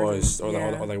whitewashed or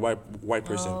like white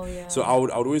person. Oh, yeah. So I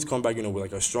would always come back with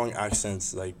like a strong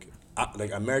accent like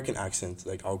American accent.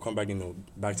 Like I would come back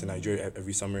back to Nigeria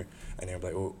every summer and they're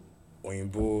like, oh,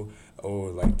 Oyinbo,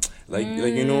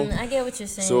 I get what you're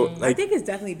saying. So like, I think it's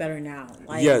definitely better now.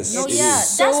 Like, yes,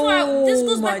 that's why this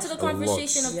goes back to the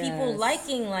conversation of people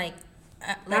liking like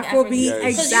Afrobeat.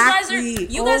 Exactly.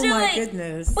 You guys are my like,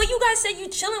 goodness. but you guys said you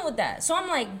chilling with that. So I'm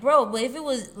like, bro, but if it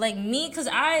was like me, because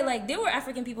I like there were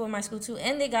African people in my school too,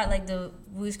 and they got like the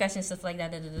booty scratching and stuff like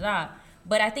that.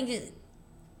 But I think it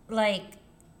like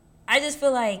I just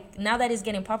feel like now that it's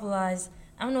getting popularized,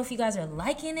 I don't know if you guys are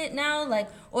liking it now, like,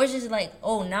 or it's just like,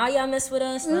 oh, now y'all mess with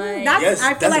us. Like, that's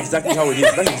exactly how it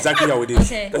is. That's exactly how it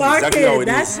is. Okay.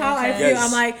 That's how I feel.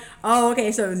 I'm like, oh,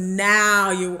 okay, so now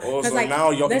you. Oh, so like,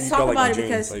 now y'all let's talk like about it Nigerians,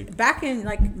 because like, back in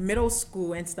like middle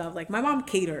school and stuff, like my mom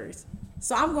caters,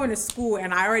 so I'm going to school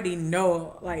and I already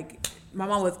know like my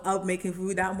mom was up making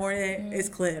food that morning, it's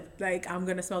clipped. Like, I'm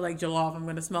gonna smell like jollof. I'm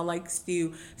gonna smell like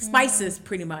stew. Spices,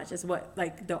 pretty much, is what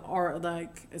like the art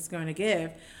like it's gonna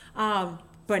give.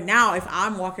 But now, if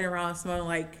I'm walking around smelling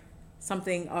like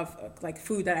something of like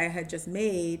food that I had just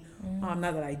made, not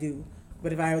that I do,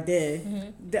 but if I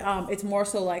did, it's more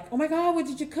so like, oh my God, what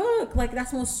did you cook? Like, that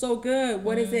smells so good.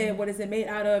 What is it? What is it made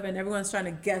out of? And everyone's trying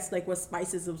to guess like what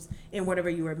spices was in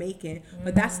whatever you were making.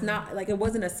 But that's not like, it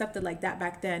wasn't accepted like that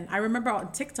back then. I remember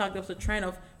on TikTok there was a trend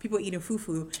of people eating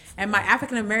fufu, and my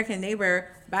African American neighbor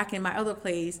back in my other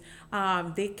place,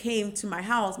 they came to my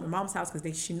house, my mom's house, because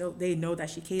they know that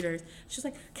she caters. She's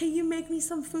like, can you make me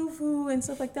some fufu and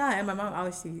stuff like that? And my mom,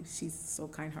 obviously, she's so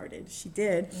kind-hearted, she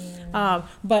did.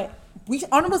 But we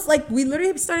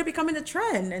literally started becoming a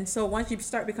trend. And so once you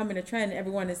start becoming a trend,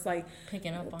 everyone is like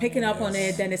picking up on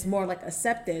it, then it's more like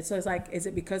accepted. So it's like, is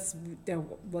it because there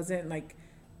wasn't like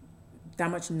that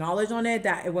much knowledge on it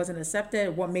that it wasn't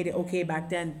accepted? What made it okay back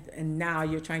then, and now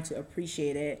you're trying to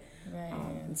appreciate it? Right.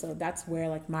 And so that's where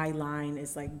like my line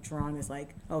is like drawn, is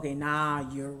like, okay, nah,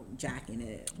 you're jacking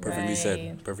it.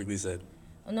 Perfectly said.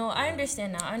 No, I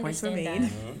understand now. I understand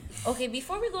that. Okay,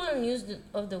 before we go to news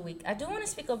of the week, I do want to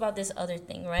speak about this other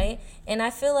thing, right? And I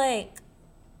feel like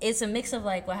it's a mix of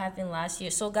like what happened last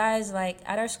year. So guys, like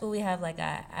at our school, we have like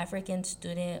a African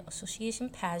Student Association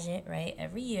pageant, right?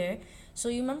 Every year. So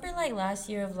you remember like last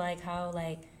year of like how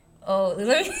like, let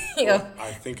me, okay,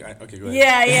 go ahead.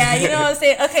 Yeah, you know what I'm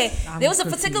saying? Okay, there was a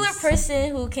particular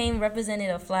person who came represented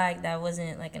a flag that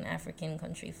wasn't like an African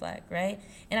country flag, right?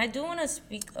 And I do want to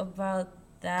speak about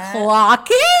that. Clock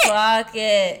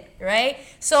it, right?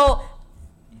 So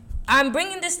I'm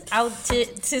bringing this out to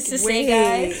say,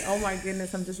 guys. Oh my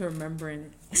goodness, I'm just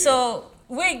remembering. So,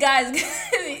 wait, guys.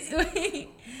 wait,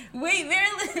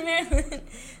 Marilyn.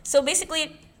 So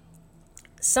basically,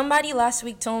 somebody last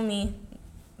week told me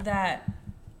that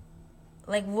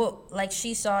like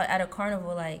she saw at a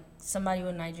carnival like somebody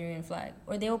with a Nigerian flag,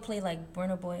 or they will play like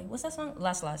Burna Boy. What's that song?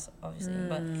 Last obviously.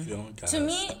 But to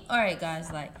me, all right,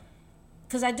 guys, like,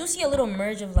 because I do see a little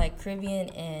merge of like Caribbean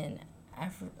and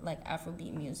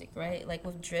Afrobeat music, right? Like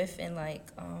with drift and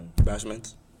like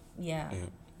Bashment. Yeah.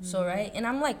 So right, and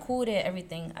I'm like cool with it,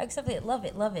 everything. I accept it, love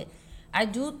it. I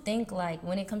do think like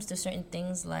when it comes to certain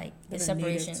things, like it's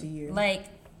separation. Like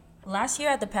last year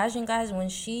at the pageant, guys,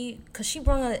 cause she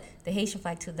brought up the Haitian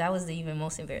flag too. That was the even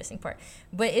most embarrassing part.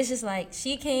 But it's just like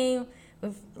she came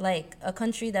with like a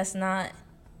country that's not,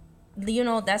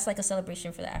 that's like a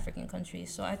celebration for the African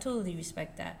countries. So I totally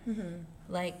respect that.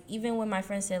 Like even when my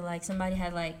friend said like somebody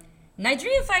had like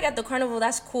Nigerian flag at the carnival,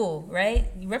 that's cool, right?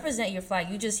 You represent your flag.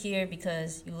 You just here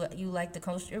because you like the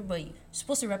culture, but you're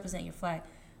supposed to represent your flag.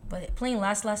 But playing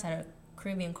last at a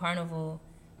Caribbean carnival,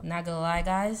 not gonna lie,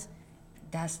 guys,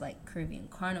 that's like Caribbean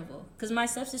carnival. Cause my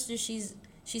stepsister, she's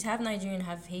half Nigerian,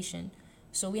 half Haitian.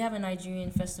 So we have a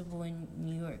Nigerian festival in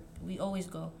New York. We always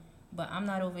go. But I'm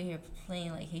not over here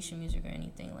playing like Haitian music or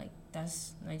anything. Like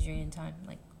that's Nigerian time.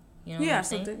 Like, you know what I'm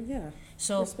saying?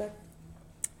 So respect.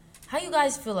 How you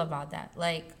guys feel about that?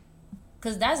 Like,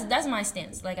 cause that's my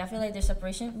stance. Like I feel like there's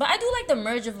separation, but I do like the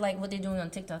merge of like what they're doing on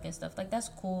TikTok and stuff. Like that's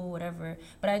cool, whatever.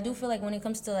 But I do feel like when it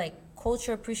comes to like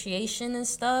culture appreciation and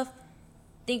stuff,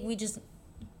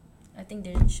 I think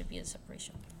there should be a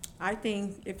separation. I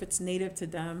think if it's native to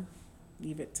them,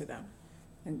 leave it to them.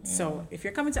 And so if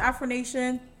you're coming to Afro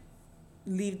Nation,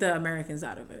 leave the Americans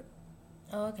out of it.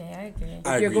 Oh, okay, I agree.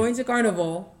 If you're going to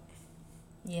Carnival,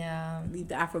 leave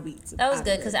the Afrobeats. That was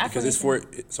good because it's for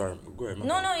sorry, go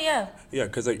ahead. Yeah,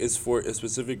 because like it's for a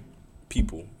specific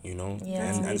people, and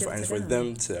it's for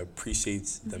them to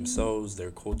appreciate themselves,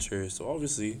 their culture. So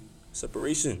obviously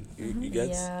separation, you get.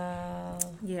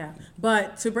 Yeah,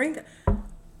 but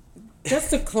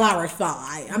just to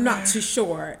clarify, I'm not too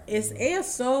sure. Is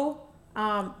ASO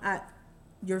at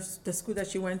the school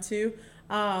that you went to?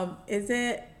 Is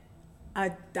it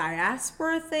a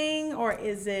diaspora thing or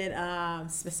is it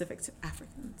specific to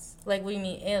Africans? Like, what do you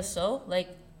mean, ASO? Like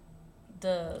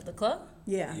the club?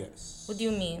 Yeah. Yes. What do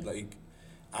you mean? Like,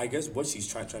 I guess what she's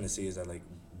trying to say is that like,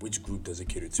 which group does it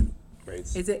cater to, right?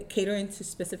 Is it catering to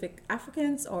specific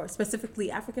Africans or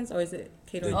specifically Africans, or is it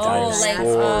catering?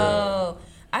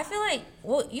 I feel like,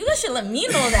 well, you guys should let me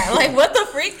know that. Like, what the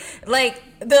freak? Like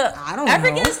the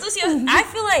African Association. I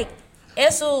feel like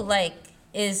ASO like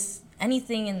is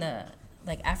anything in the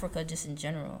like Africa just in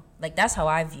general. Like that's how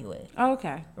I view it. Oh,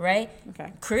 okay. Right?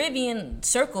 Okay. Caribbean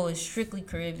Circle is strictly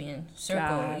Caribbean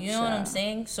Circle. Gotcha. You know what I'm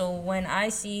saying? So when I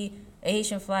see a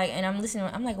Haitian flag and I'm listening,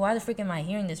 I'm like, why the freak am I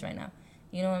hearing this right now?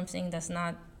 You know what I'm saying? That's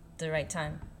not the right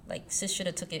time. Like sis should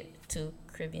have took it to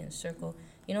Caribbean Circle.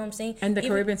 You You know what I'm saying? And the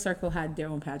Caribbean circle had their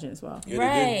own pageant as well. Yeah,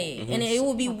 Right. Mm-hmm. And it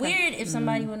would be weird if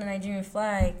somebody with a Nigerian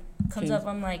flag comes up.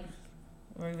 I'm like,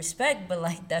 respect, but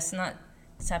like that's not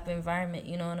the type of environment.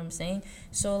 You know what I'm saying?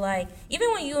 So like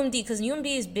even when UMD, because UMD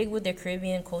is big with their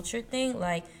Caribbean culture thing,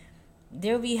 like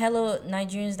there'll be hella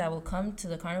Nigerians that will come to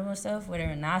the carnival and stuff, whether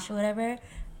they're Nash or whatever.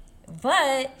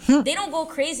 But they don't go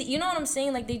crazy. You know what I'm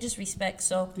saying? Like they just respect.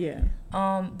 So Yeah.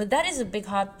 but that is a big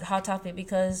hot topic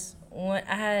because when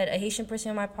I had a Haitian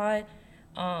person in my pod,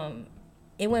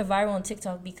 it went viral on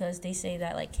TikTok because they say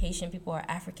that like Haitian people are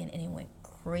African, and it went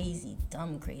crazy,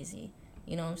 dumb crazy.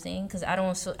 You know what I'm saying? Because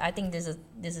I think there's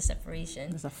a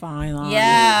separation. It's a fine line.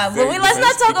 Yeah, but let's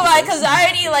not talk about it because I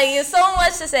already like there's so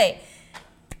much to say.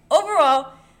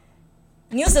 Overall,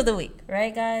 news of the week,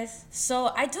 right, guys?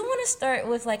 So I do want to start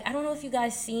with like I don't know if you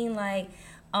guys seen like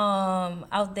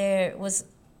out there was.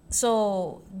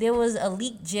 So there was a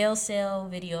leaked jail cell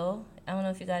video. I don't know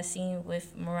if you guys seen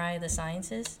with Mariah the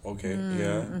Scientist. Okay,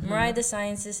 yeah. Mm-hmm. Mariah the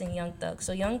Scientist and Young Thug.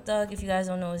 So Young Thug, if you guys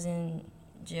don't know, is in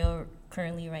jail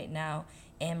currently right now.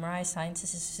 And Mariah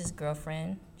Scientist is his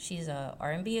girlfriend. She's a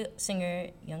R&B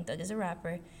singer. Young Thug is a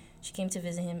rapper. She came to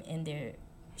visit him and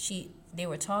they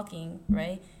were talking,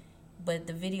 right? But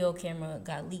the video camera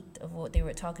got leaked of what they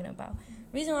were talking about.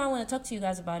 Reason why I want to talk to you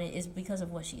guys about it is because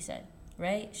of what she said,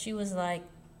 right? She was like,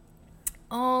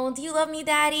 oh, do you love me,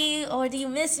 daddy? Or do you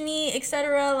miss me,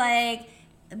 etc.? Like,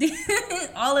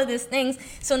 all of these things.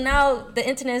 So now the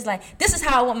internet is like, this is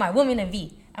how I want my woman to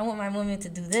be. I want my woman to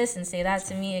do this and say that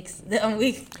to me.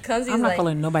 I'm not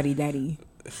calling nobody daddy.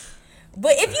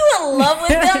 But if you in love with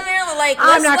them, Marilyn, like,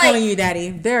 I'm not calling you daddy.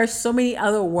 There are so many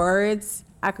other words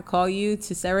I could call you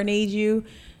to serenade you.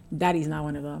 Daddy's not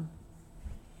one of them.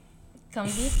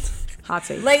 Kamsi? Hot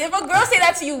take. Like, if a girl say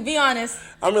that to you, be honest.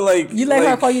 I mean, like You let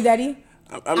her call you daddy?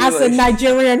 I mean, As a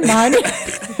Nigerian man.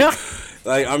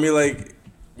 Like, I mean, like,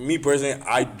 me personally,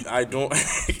 I don't.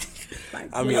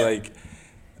 I mean, like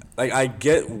I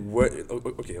get what.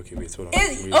 Okay, wait, hold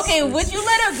on. Okay, would you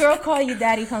let a girl call you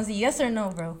daddy, Kamsi? Yes or no,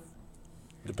 bro?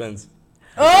 Depends.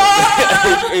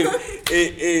 Oh!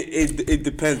 It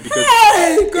depends because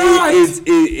Hey, God.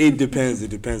 it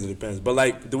depends. But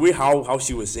like the way how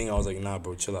she was saying, I was like, nah,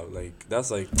 bro, chill out. Like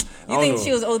that's like I You don't think know.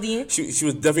 she was ODing? She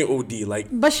was definitely OD. Like,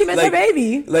 But she meant like, her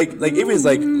baby. Like if it's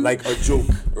like a joke,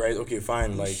 right? Okay,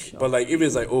 fine. Like, but like if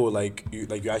it's like like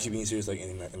you're actually being serious, like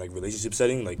in like relationship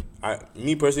setting, like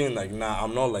me personally, like nah,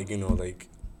 I'm not like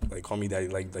like call me daddy,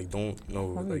 like don't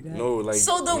like.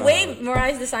 So the way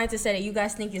Mariah the Scientist said it, you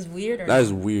guys think is weird or that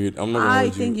is weird. I'm not. I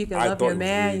think you can love your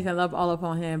man, you can love all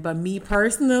upon him. But me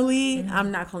personally,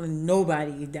 I'm not calling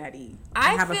nobody daddy.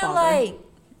 I have a feel father. like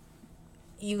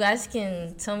you guys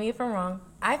can tell me if I'm wrong.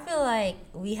 I feel like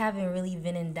we haven't really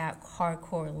been in that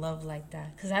hardcore love like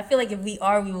that. Because I feel like if we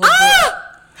are, we will.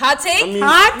 Hot take?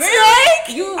 Hot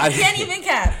take? You can't even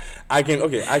cap. I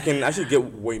can actually get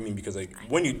what you mean because like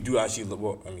when you do actually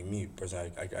well, I mean me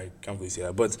personally I can't really say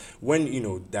that, but when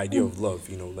the idea of love,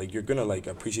 like you're gonna like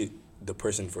appreciate the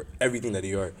person for everything that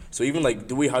they are. So even like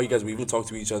the way how you guys will even talk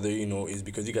to each other, is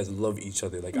because you guys love each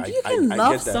other. Like You can I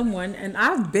love get that. someone, and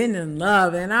I've been in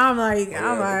love, and I'm like,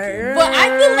 okay. But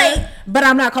I feel like, but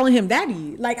I'm not calling him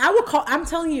daddy. Like I'm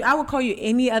telling you, I would call you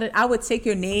any other. I would take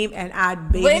your name and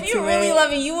add baby. but if you to really it.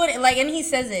 love him, you wouldn't like. And he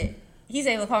says it. He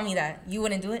said, "Well, call me that." You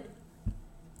wouldn't do it.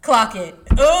 Clock it.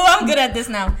 Oh, I'm good at this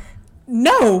now.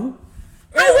 No.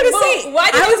 I was gonna say.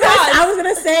 Why did you pause? I was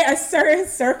gonna say a certain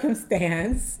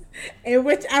circumstance in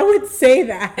which I would say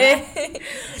that.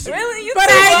 Really? You But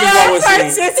too I much. don't was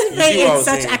saying. participate You see what I in was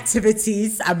such saying.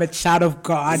 activities. I'm a child of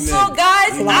God. So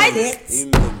guys,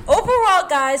 Amen. overall,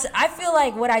 guys, I feel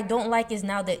like what I don't like is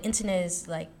now the internet is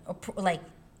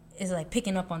is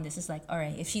picking up on this. It's like, all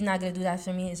right, if she's not gonna do that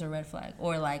for me, it's a red flag.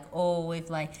 Or like, oh, if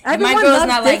my girl's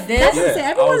not like this. That's what I'm saying. Yeah,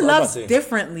 I Everyone was about loves to say.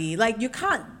 differently. Like you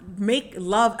can't make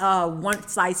love one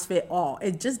size fit all.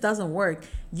 It just doesn't work.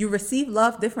 You receive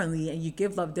love differently and you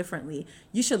give love differently.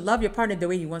 You should love your partner the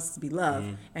way he wants to be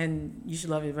loved, and you should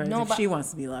love your partner if she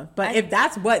wants to be loved. But if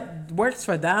that's what works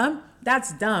for them,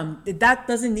 that's dumb. That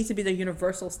doesn't need to be the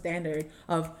universal standard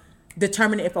of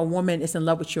determining if a woman is in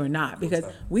love with you or not, because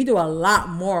we do a lot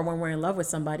more when we're in love with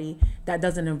somebody that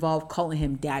doesn't involve calling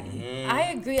him daddy.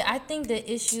 I agree. I think the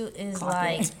issue is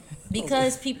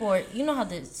because people are, you know how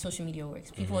the social media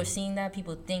works. People are seeing that.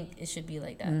 People think it should be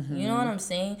like that. You know what I'm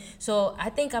saying? So I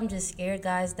think I'm just scared,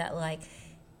 guys, that like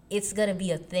it's gonna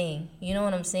be a thing. You know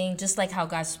what I'm saying? Just like how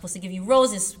guys are supposed to give you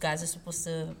roses, guys are supposed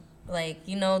to Like,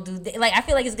 you know, like, I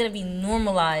feel like it's gonna be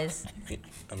normalized.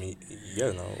 I mean,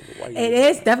 yeah, no. Why It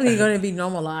is definitely going to be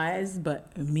normalized,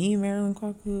 but me, Marilyn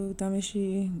Kwaku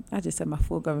Damishi, I just said my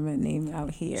full government name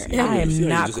out here. Yeah, I am you're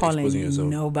not just exposing calling yourself.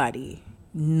 nobody.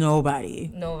 I'm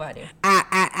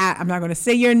not going to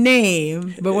say your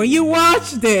name, but when you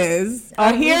watch this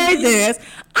or hear this,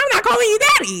 I'm not calling you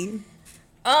daddy.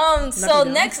 So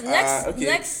next okay.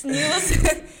 next news.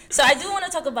 So I do want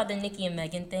to talk about the Nicki and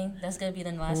Megan thing. That's gonna be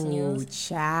the last news.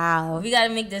 Child. We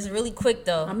gotta make this really quick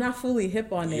though. I'm not fully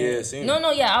hip on it. Yeah, same.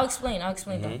 No, yeah, I'll explain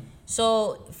though.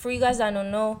 So for you guys that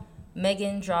don't know,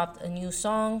 Megan dropped a new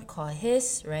song called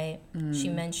Hiss, right? She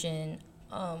mentioned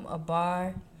a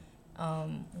bar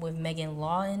with Megan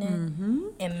Law in it,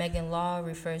 and Megan Law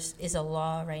is a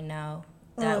law right now.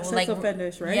 That Sex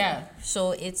offenders, right? Yeah.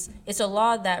 So it's a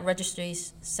law that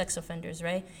registers sex offenders,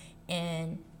 right?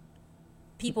 And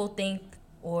people think,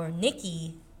 or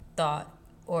Nicki thought,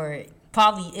 or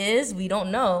probably is, we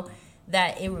don't know,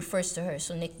 that it refers to her.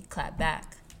 So Nicki clapped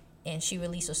back, and she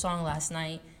released a song last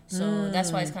night. So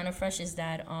that's why it's kind of fresh, is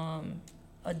that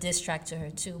a diss track to her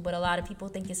too. But a lot of people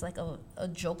think it's like a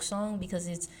joke song, because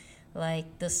it's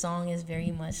like the song is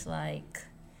very much like,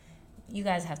 you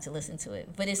guys have to listen to it,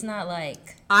 but it's not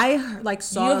like, I like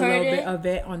saw a little it? bit of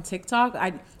it on TikTok.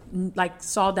 I like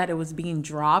saw that it was being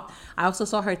dropped. I also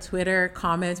saw her Twitter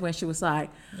comments when she was like,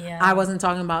 Yeah. I wasn't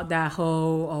talking about that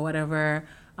hoe or whatever.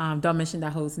 Don't mention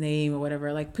that hoe's name or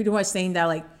whatever. Like pretty much saying that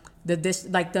like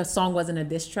the song wasn't a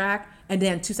diss track. And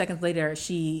then 2 seconds later,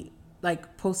 she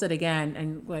like posted again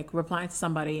and like replying to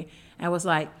somebody and was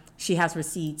like, she has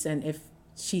receipts, and if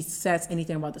she says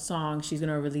anything about the song, she's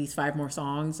gonna release 5 more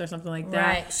songs or something like that.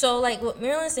 Right. So like what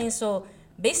Marilyn's saying, so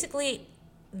basically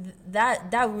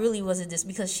that really was a diss,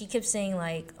 because she kept saying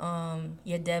like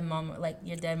your dead mom, like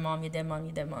your dead mom,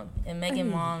 and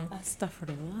Megan mom, That's stuff for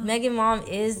the love. Megan mom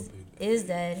is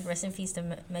dead. Rest in peace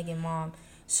to Megan mom.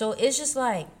 So it's just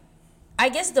like, I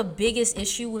guess the biggest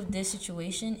issue with this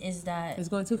situation is that It's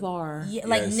going too far. yeah,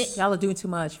 like Yes. Y'all are doing too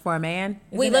much for a man.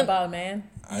 Wait, Isn't it about a man?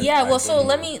 So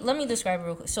let me describe it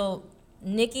real quick. So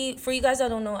Nicki, for you guys that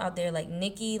don't know out there, like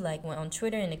Nicki like went on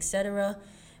Twitter and etc.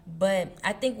 But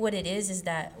I think what it is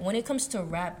that when it comes to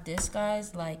rap diss,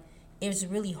 guys, like it's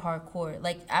really hardcore.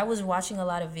 Like I was watching a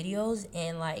lot of videos,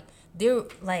 and like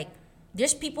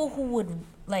there's people who would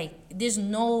like, there's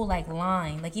no like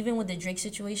line. Like even with the Drake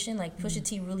situation, like Pusha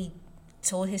T really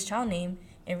told his child name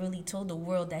and really told the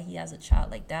world that he has a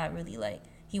child. Like that really, like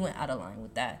he went out of line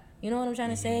with that. You know what I'm trying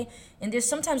to say? And there's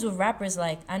sometimes with rappers,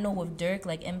 like I know with Dirk,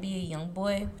 like NBA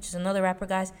Youngboy, which is another rapper,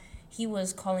 guys, he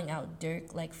was calling out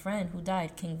Dirk like friend who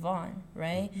died, King Von,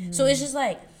 right? So it's just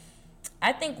like,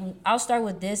 I think I'll start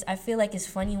with this. I feel like it's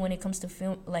funny when it comes to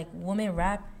film, like women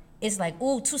rap, it's like,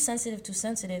 oh, too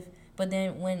sensitive. But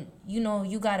then when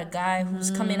you got a guy who's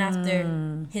coming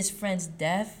after his friend's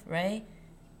death, right?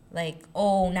 Like,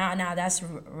 oh, nah, that's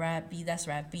rap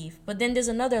beef. But then there's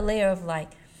another layer of like,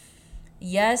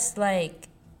 yes, like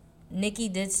Nicki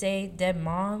did say dead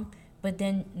mom, but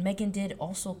then Megan did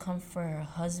also come for her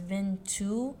husband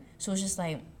too. So it's just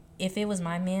like, if it was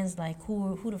my man's, like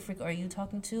who the freak are you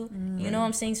talking to? You know what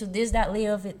I'm saying? So there's that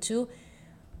layer of it too.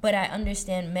 But I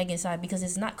understand Megan's side, because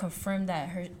it's not confirmed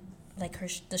that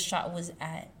the shot was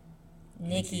at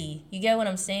Nicki. You get what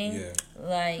I'm saying? Yeah.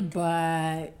 Like,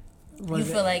 But you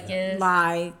feel like it's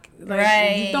like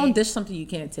right. You don't dish something you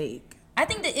can't take. I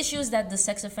think the issue is that the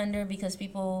sex offender, because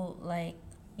people like,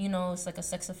 it's like a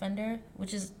sex offender,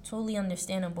 which is totally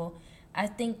understandable. I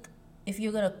think I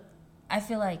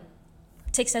feel like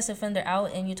take sex offender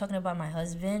out and you're talking about my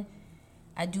husband,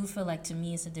 I do feel like to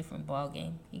me it's a different ball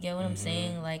game. You get what I'm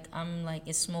saying? Like I'm like,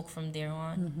 it's smoke from there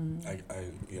on.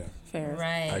 Yeah. Fair.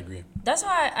 Right. I agree. That's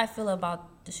how I feel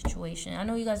about the situation. I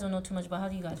know you guys don't know too much, but how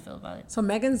do you guys feel about it? So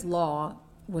Megan's Law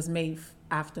was made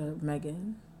after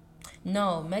Megan.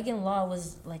 No, Megan Law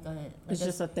was It's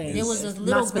just a thing. There was It's a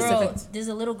little not girl. specific. There's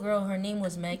a little girl. Her name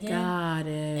was Megan. Got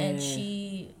it. And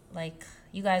she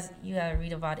you gotta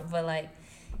read about it. But like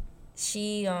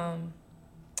she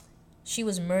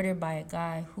was murdered by a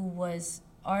guy who was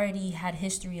already had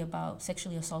history about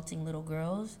sexually assaulting little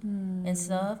girls and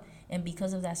stuff. And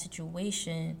because of that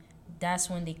situation, that's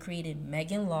when they created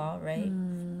Megan Law, right?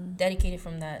 Dedicated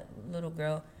from that little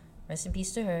girl. Rest in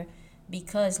peace to her.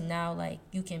 Because now, like,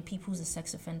 you can peep who's a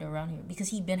sex offender around here. Because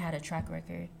he been had a track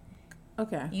record.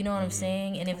 Okay. You know what I'm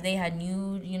saying? And if they had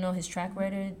knew, his track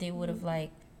record, they would have,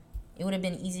 like, it would have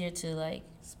been easier to, like...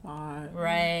 Spot.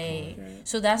 Right. Okay.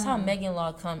 So that's how Megan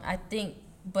Law come, I think.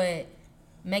 But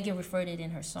Megan referred it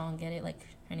in her song, get it? Like,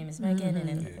 her name is Megan and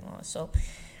then Megan Law. So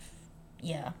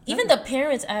Yeah. Even the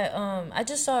parents, I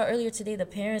just saw earlier today, the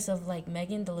parents of like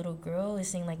Megan, the little girl, is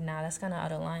saying like, nah, that's kind of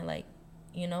out of line, like,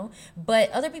 you know. But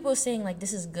other people are saying like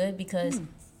this is good because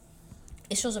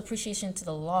it shows appreciation to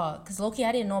the law. Because low-key,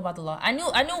 I didn't know about the law. I knew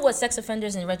what sex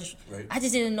offenders and registry. Right. I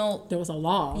just didn't know There was a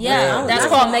law. Yeah, that's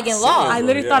called Megan Law. I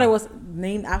literally thought it was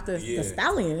named after the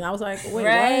Stallion. And I was like, wait,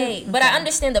 right. what? But I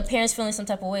understand the parents feeling some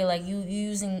type of way, like you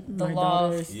using the My law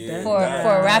daughter's dead. for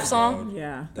a rap song.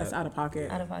 Yeah, that's out of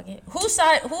pocket. Out of pocket. Whose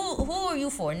side? Who are you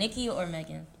for, Nicki or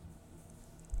Megan?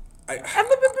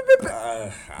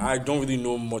 I don't really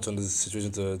know much on the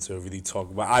situation to really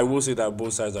talk, but I will say that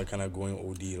both sides are kind of going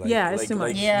OD. Like, Yeah, it's too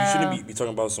much. You shouldn't be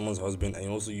talking about someone's husband, and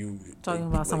also you Talking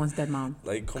about someone's dead mom.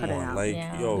 Like, come Cut it on, out. like,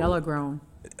 yo, Y'all are grown.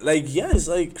 like, yes,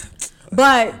 like.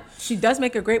 But she does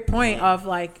make a great point of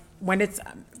like when it's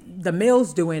the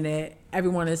males doing it,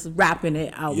 everyone is rapping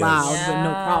it out loud with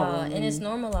no problem. And it's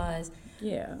normalized.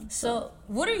 Yeah. So,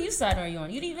 what side are you on?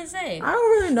 You didn't even say. I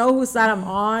don't really know whose side I'm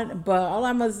on, but all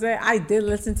I must say, I did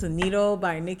listen to Needle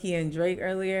by Nicki and Drake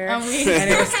earlier, and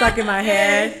it was stuck in my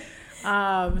head.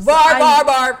 Bar.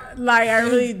 Like, I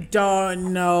really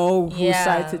don't know whose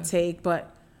side to take,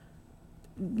 but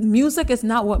music is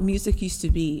not what music used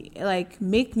to be. Like,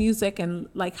 make music and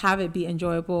like have it be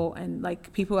enjoyable, and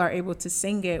like people are able to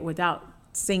sing it without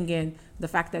singing the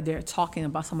fact that they're talking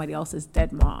about somebody else's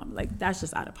dead mom. Like, that's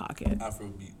just out of pocket.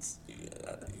 Afrobeats.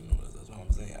 That's what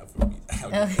I'm saying.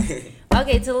 Afrobeats.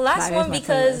 Okay, to the last one,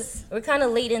 because we're kind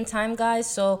of late in time, guys.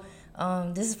 So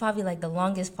this is probably like the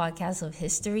longest podcast of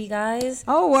history, guys.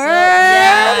 Oh, word!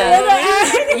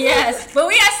 So, yes, but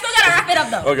I still gotta wrap it up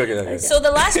though. Okay. So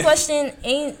the last question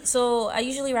I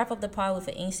usually wrap up the pod with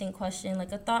an A.SAINT question,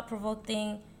 like a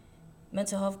thought-provoking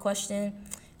mental health question.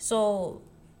 So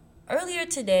earlier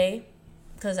today,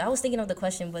 because I was thinking of the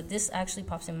question, but this actually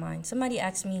pops in mind. Somebody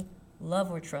asked me,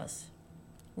 love or trust?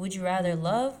 Would you rather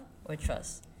love or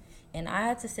trust? And I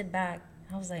had to sit back.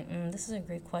 I was like, this is a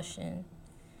great question.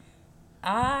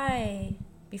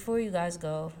 Before you guys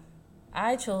go,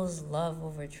 I chose love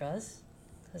over trust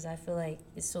because I feel like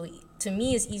to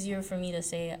me, it's easier for me to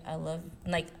say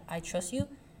I trust you,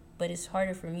 but it's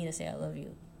harder for me to say I love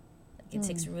you. Like, it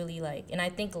takes really and I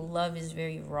think love is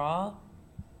very raw.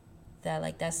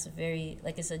 That that's very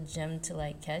it's a gem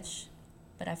to catch,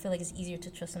 but I feel like it's easier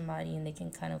to trust somebody and they can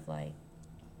kind of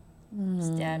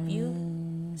stab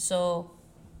you. So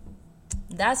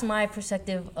that's my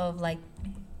perspective of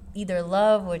either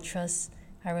love or trust.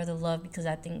 I rather love because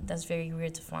I think that's very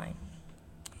rare to find.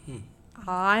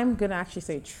 I'm gonna actually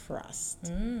say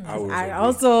trust. I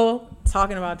also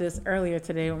talking about this earlier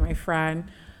today with my friend.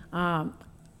 I'm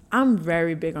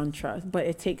very big on trust, but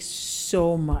it takes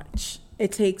so much.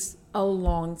 It takes a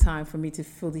long time for me to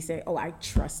fully say, oh, I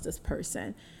trust this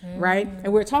person, right?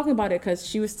 And we're talking about it because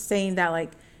she was saying that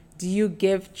do you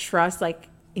give trust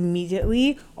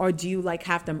immediately, or do you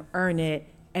have them earn it,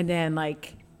 and then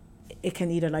it can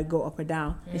either go up or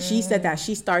down. And she said that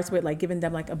she starts with giving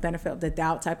them a benefit of the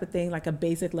doubt type of thing, a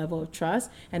basic level of trust,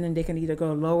 and then they can either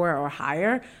go lower or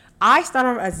higher. I start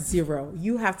off at 0.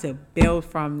 You have to build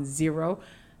from 0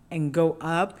 and go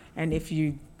up, and if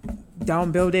you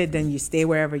don't build it, then you stay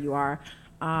wherever you are.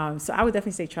 So I would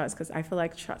definitely say trust, because I feel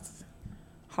like trust is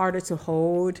harder to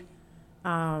hold.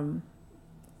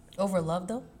 Over love,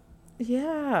 though?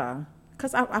 Yeah,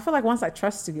 because I feel like once I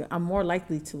trust you, I'm more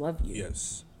likely to love you.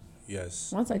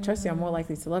 Yes. Once I trust you, I'm more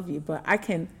likely to love you. But I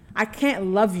can't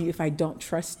love you if I don't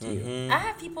trust you. I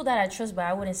have people that I trust, but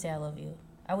I wouldn't say I love you.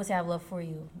 I would say I have love for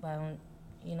you, but I don't,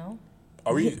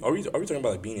 Are we talking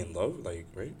about being in love,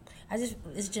 right?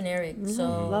 It's generic.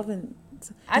 So Loving.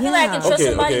 I feel like I can trust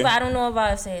somebody, but I don't know if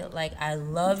I say I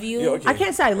love you. Yeah, okay. I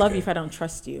can't say I love you if I don't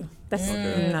trust you. That's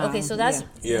no. Okay, so that's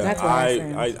that's what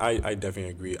I'm saying. I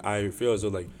definitely agree. I feel as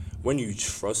though when you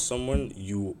trust someone,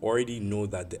 you already know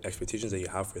that the expectations that you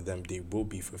have for them, they will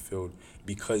be fulfilled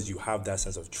because you have that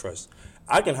sense of trust.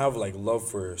 I can have love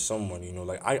for someone,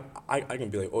 I can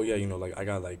be oh yeah, I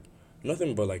got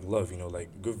nothing but love,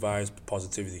 good vibes,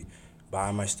 positivity. But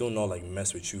I might still not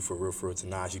mess with you for real to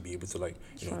not actually be able to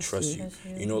trust you.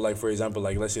 For example,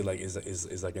 let's say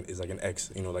is an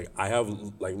ex. I have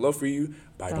love for you,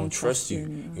 but I don't trust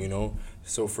you.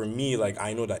 So for me,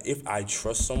 I know that if I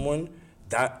trust someone,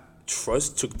 that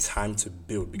trust took time to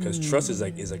build, because trust is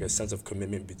a sense of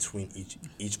commitment between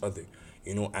each other.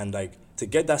 And to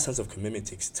get that sense of commitment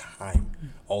takes time.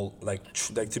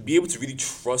 To be able to really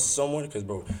trust someone, because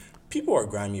bro, people are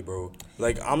grimy, bro.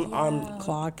 I'm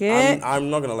clock it. I'm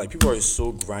not gonna lie. People are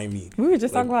so grimy. We were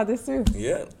just talking about this too.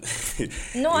 Yeah.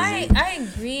 No, I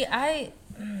agree. I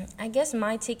guess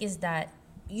my take is that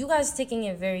you guys taking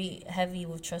it very heavy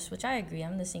with trust, which I agree.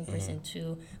 I'm the same person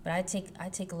too, but I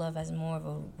take love as more of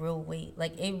a real weight.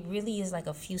 Like, it really is like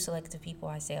a few selective people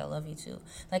I say I love you to.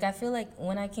 Like, I feel like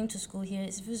when I came to school here,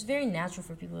 it was very natural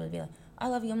for people to be like, I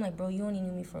love you. I'm like, bro, you only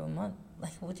knew me for a month.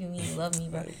 Like, what do you mean you love me,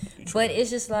 bro? But it's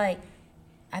just like,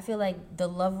 I feel like the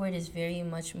love word is very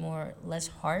much more less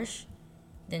harsh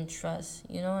than trust.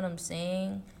 You know what I'm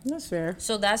saying? That's fair.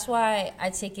 So that's why I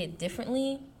take it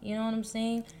differently. You know what I'm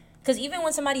saying? Because even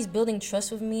when somebody's building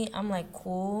trust with me, I'm like,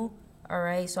 cool, all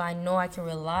right, so I know I can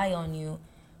rely on you.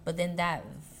 But then that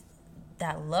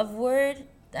love word,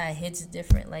 that hits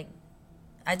different. Like,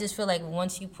 I just feel like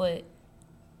once you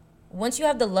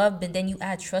have the love, but then you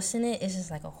add trust in it, it's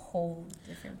just like a whole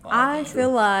different ballgame. I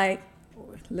feel like,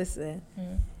 listen,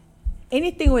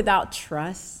 anything without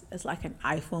trust is like an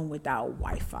iPhone without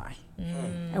Wi-Fi.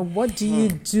 And what do you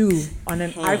do on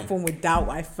an iPhone without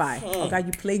Wi-Fi? Oh God,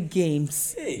 you play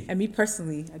games. Hey. And me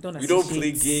personally, I don't. We don't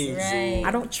play games. Right.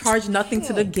 I don't charge nothing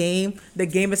to the game. The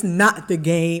game is not the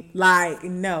game. Like,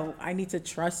 no, I need to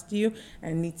trust you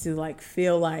and need to like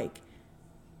feel like,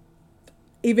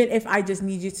 even if I just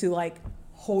need you to like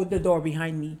hold the door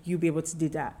behind me, you'll be able to do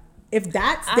that. If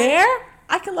that's there,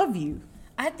 I can love you.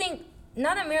 I think,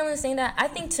 now that Marilyn's saying that, I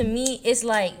think to me, it's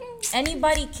like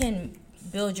anybody can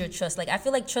build your trust. Like, I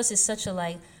feel like trust is such a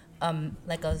like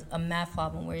a math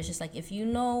problem where it's just like, if you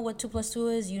know what 2 + 2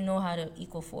 is, you know how to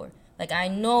equal 4. Like, I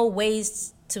know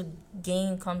ways to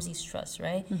gain Kamsi's trust,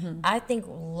 right? I think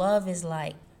love is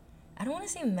like, I don't want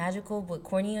to say magical, but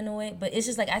corny in a way, but it's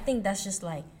just like, I think that's just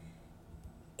like,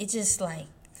 it's just like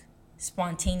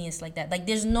spontaneous like that. Like,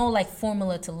 there's no like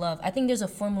formula to love. I think there's a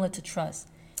formula to trust.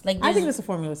 Like, I think there's a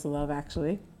formula to love,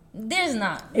 actually. There's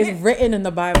not. It's written in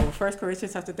the Bible. 1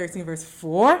 Corinthians chapter 13, verse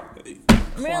 4.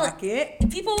 Clock it.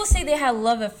 People will say they have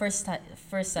love at first sight.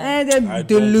 And they're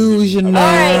delusional. All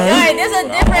right, there's a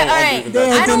different. All right,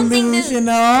 They're I don't think this.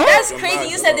 delusional. That's crazy.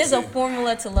 You said there's a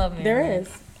formula to love, man. There is.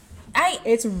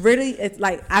 It's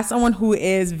like, as someone who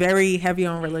is very heavy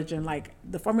on religion, like,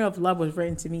 the formula of love was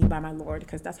written to me by my Lord,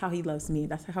 because that's how he loves me.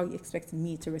 That's how he expects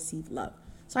me to receive love.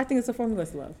 So I think it's a formula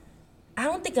to love. I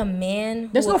don't think a man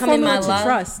There's who no will come in my formula to life.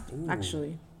 trust,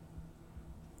 actually.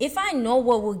 If I know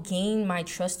what will gain my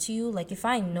trust to you, like, if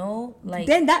I know, like,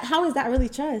 Then how is that really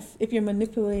trust? If you're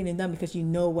manipulating them because you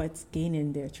know what's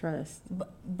gaining their trust.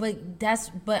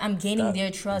 but I'm gaining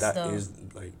their trust though. That is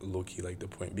like low key like the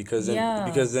point, because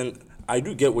then I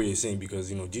do get what you're saying,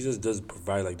 because you know Jesus does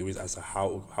provide like the ways as to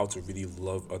how to really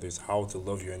love others, how to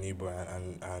love your neighbor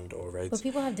and all right. But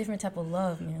people have different type of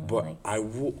love, man. But like, I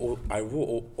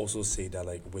will also say that,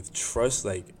 like, with trust,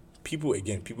 like, people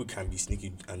can be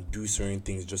sneaky and do certain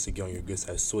things just to get on your good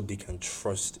side, so they can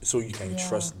trust, so you can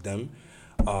trust them.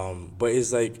 But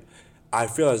it's like, I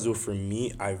feel as though for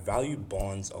me, I value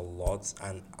bonds a lot,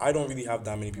 and I don't really have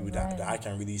that many people that I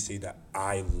can really say that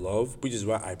I love, which is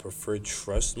why I prefer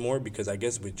trust more, because I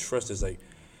guess with trust is like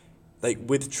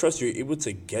with trust, you're able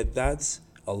to get that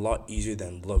a lot easier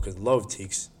than love, because love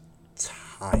takes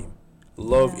time.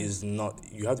 Love is not,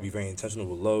 you have to be very intentional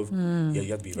with love. You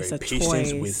have to be very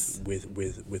patient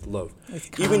with love.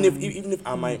 Even if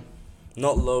I might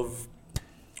not love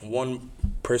one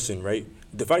person, right?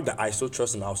 The fact that I still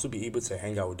trust them, I'll still be able to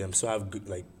hang out with them, still have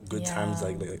good times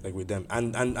like with them,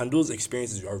 and those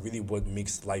experiences are really what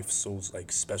makes life so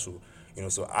like special, you know.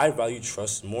 So I value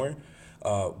trust more,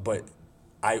 but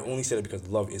I only say that because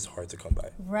love is hard to come by.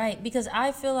 Right, because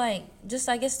I feel like, just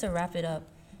I guess to wrap it up,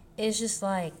 it's just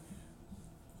like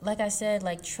I said,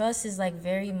 like, trust is like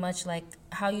very much like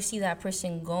how you see that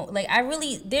person go. Like,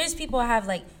 there's people I have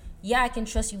like, I can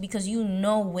trust you because you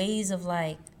know ways of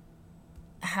like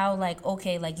how, like,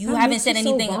 okay, like, you haven't said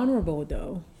anything. So vulnerable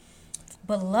though.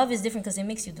 But love is different because it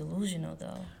makes you delusional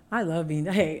though. I love being.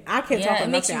 Hey, I can't talk about it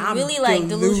makes you nothing. really I'm like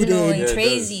delusional and Yeah,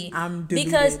 crazy. I'm deluded.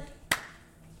 Because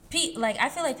like, I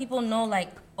feel like people know, like,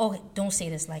 oh, don't say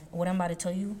this, like, what I'm about to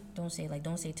tell you, don't say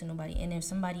it to nobody. And if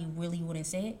somebody really wouldn't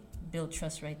say it, build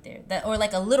trust right there. That, or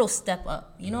like a little step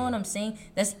up. You know what I'm saying?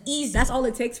 That's easy. That's all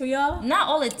it takes for y'all? Not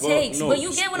all it takes, no, but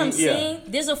you get what I'm saying?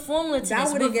 There's a formula to That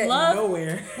this. wouldn't get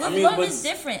nowhere. With love is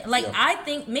different. Like, I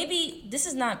think maybe this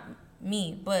is not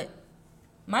me, but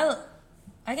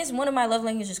I guess one of my love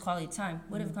languages is quality time.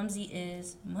 What if Kamsi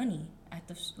is money?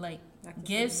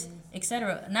 Gifts,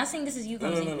 etc. Not saying this is you,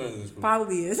 Kamsi. No,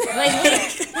 Probably is.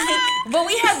 But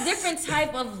we have different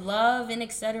type of love and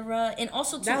etc. And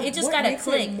also too, it just gotta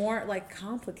click. It more like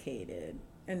complicated,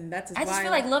 and that's. I just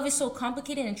feel like love is so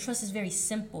complicated and trust is very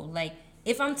simple. Like,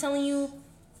 if I'm telling you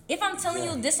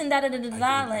this and that, like,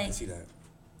 I can see that.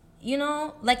 You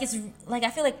know, like, it's like, I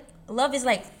feel like love is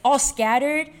like all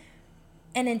scattered,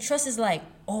 and then trust is like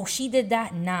oh, she did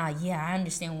that. Nah, yeah, I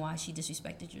understand why she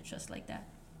disrespected your trust like that.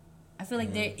 I feel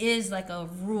like there is like a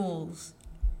rules.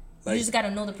 Like, you just gotta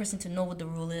know the person to know what the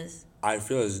rule is. I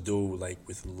feel as though like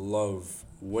with love,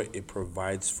 what it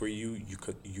provides for you,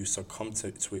 you succumb to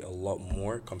it a lot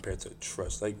more compared to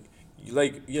trust. Like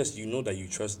yes, you know that you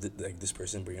trust this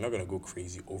person, but you're not gonna go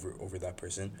crazy over that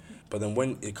person. But then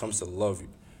when it comes to love,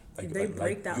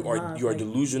 you are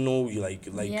delusional. You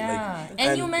yeah.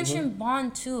 And you mentioned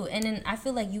bond too, and then I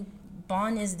feel like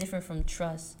bond is different from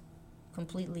trust,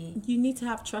 completely. You need to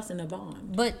have trust in a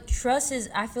bond. But trust is,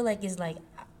 I feel like, is like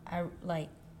I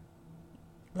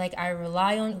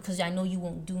rely on because I know you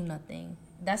won't do nothing.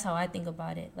 That's how I think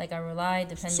about it. Like I rely,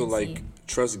 dependency. So like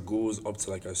trust goes up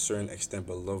to like a certain extent,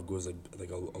 but love goes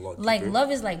like a lot deeper. Like love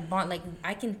is like bond. Like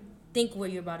I can think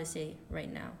what you're about to say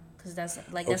right now because that's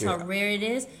how rare it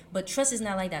is. But trust is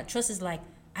not like that. Trust is like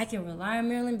I can rely on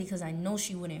Marilyn because I know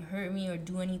she wouldn't hurt me or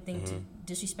do anything to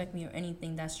disrespect me or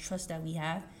anything. That's trust that we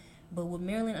have. But would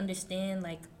Marilyn understand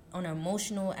like on an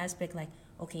emotional aspect, like,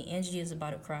 okay, Angie is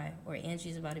about to cry or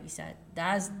Angie is about to be sad?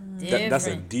 That's different. That's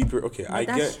a deeper. Okay, but I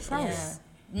that's get. Trust.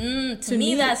 Yeah. To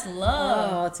me, that's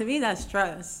love. Oh, to me, that's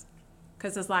trust.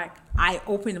 Because it's like, I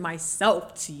opened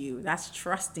myself to you. That's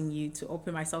trusting you to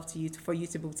open myself to you for you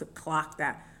to be able to clock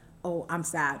that, oh, I'm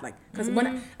sad. Like, because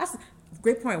that's a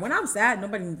great point. When I'm sad,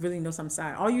 nobody really knows I'm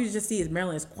sad. All you just see is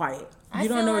Marilyn is quiet. You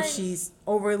don't know if she's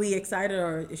overly excited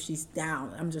or if she's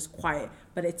down. I'm just quiet.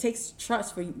 But it takes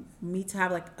trust for me to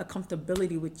have like a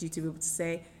comfortability with you to be able to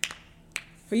say,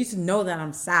 for you to know that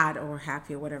I'm sad or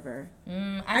happy or whatever.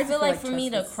 I feel like for me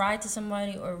to cry to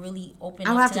somebody or really open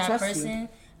up to that person,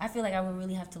 I feel like I would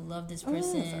really have to love this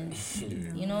person.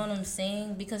 You know what I'm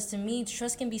saying? Because to me,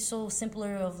 trust can be so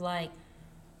simpler of like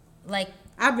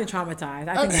I've been traumatized.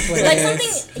 I think that's what like it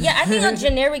is. something. Yeah, I think a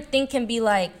generic thing can be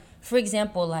like, for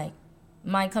example, like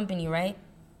my company, right?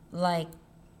 Like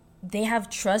they have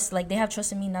trust. Like they have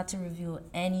trust in me not to reveal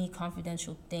any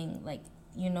confidential thing. Like.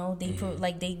 You know, they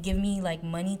they give me like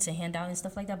money to hand out and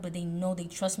stuff like that, but they know they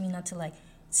trust me not to like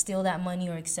steal that money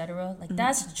or etc. Like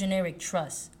that's generic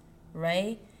trust,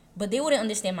 right? But they wouldn't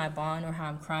understand my bond or how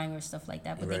I'm crying or stuff like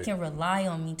that. But they can rely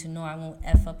on me to know I won't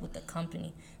F up with the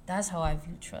company. That's how I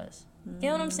view trust. You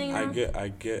know what I'm saying? I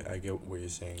get what you're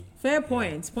saying. Fair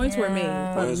points. Points were made.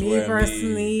 But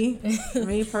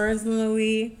me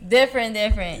personally, different.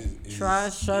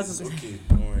 Trust. It's okay.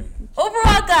 Don't worry.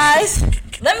 Overall, guys,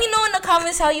 let me know in the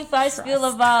comments how you guys feel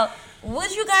about,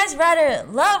 would you guys rather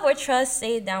love or trust?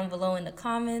 Say it down below in the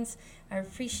comments. I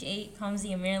appreciate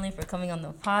Kamsi and Marilyn for coming on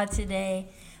the pod today.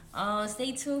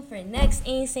 Stay tuned for next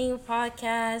A.SAINT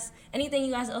podcast. Anything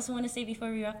you guys also want to say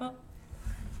before we wrap up?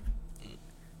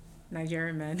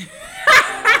 Nigerian men.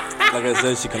 Like I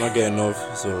said, she cannot get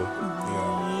enough, so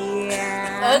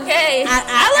yeah. Okay.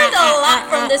 I learned a lot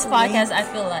from this podcast, I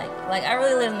feel like. Like, I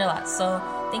really learned a lot. So,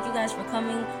 thank you guys for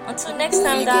coming. Until next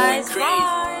time, guys.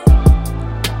 Bye.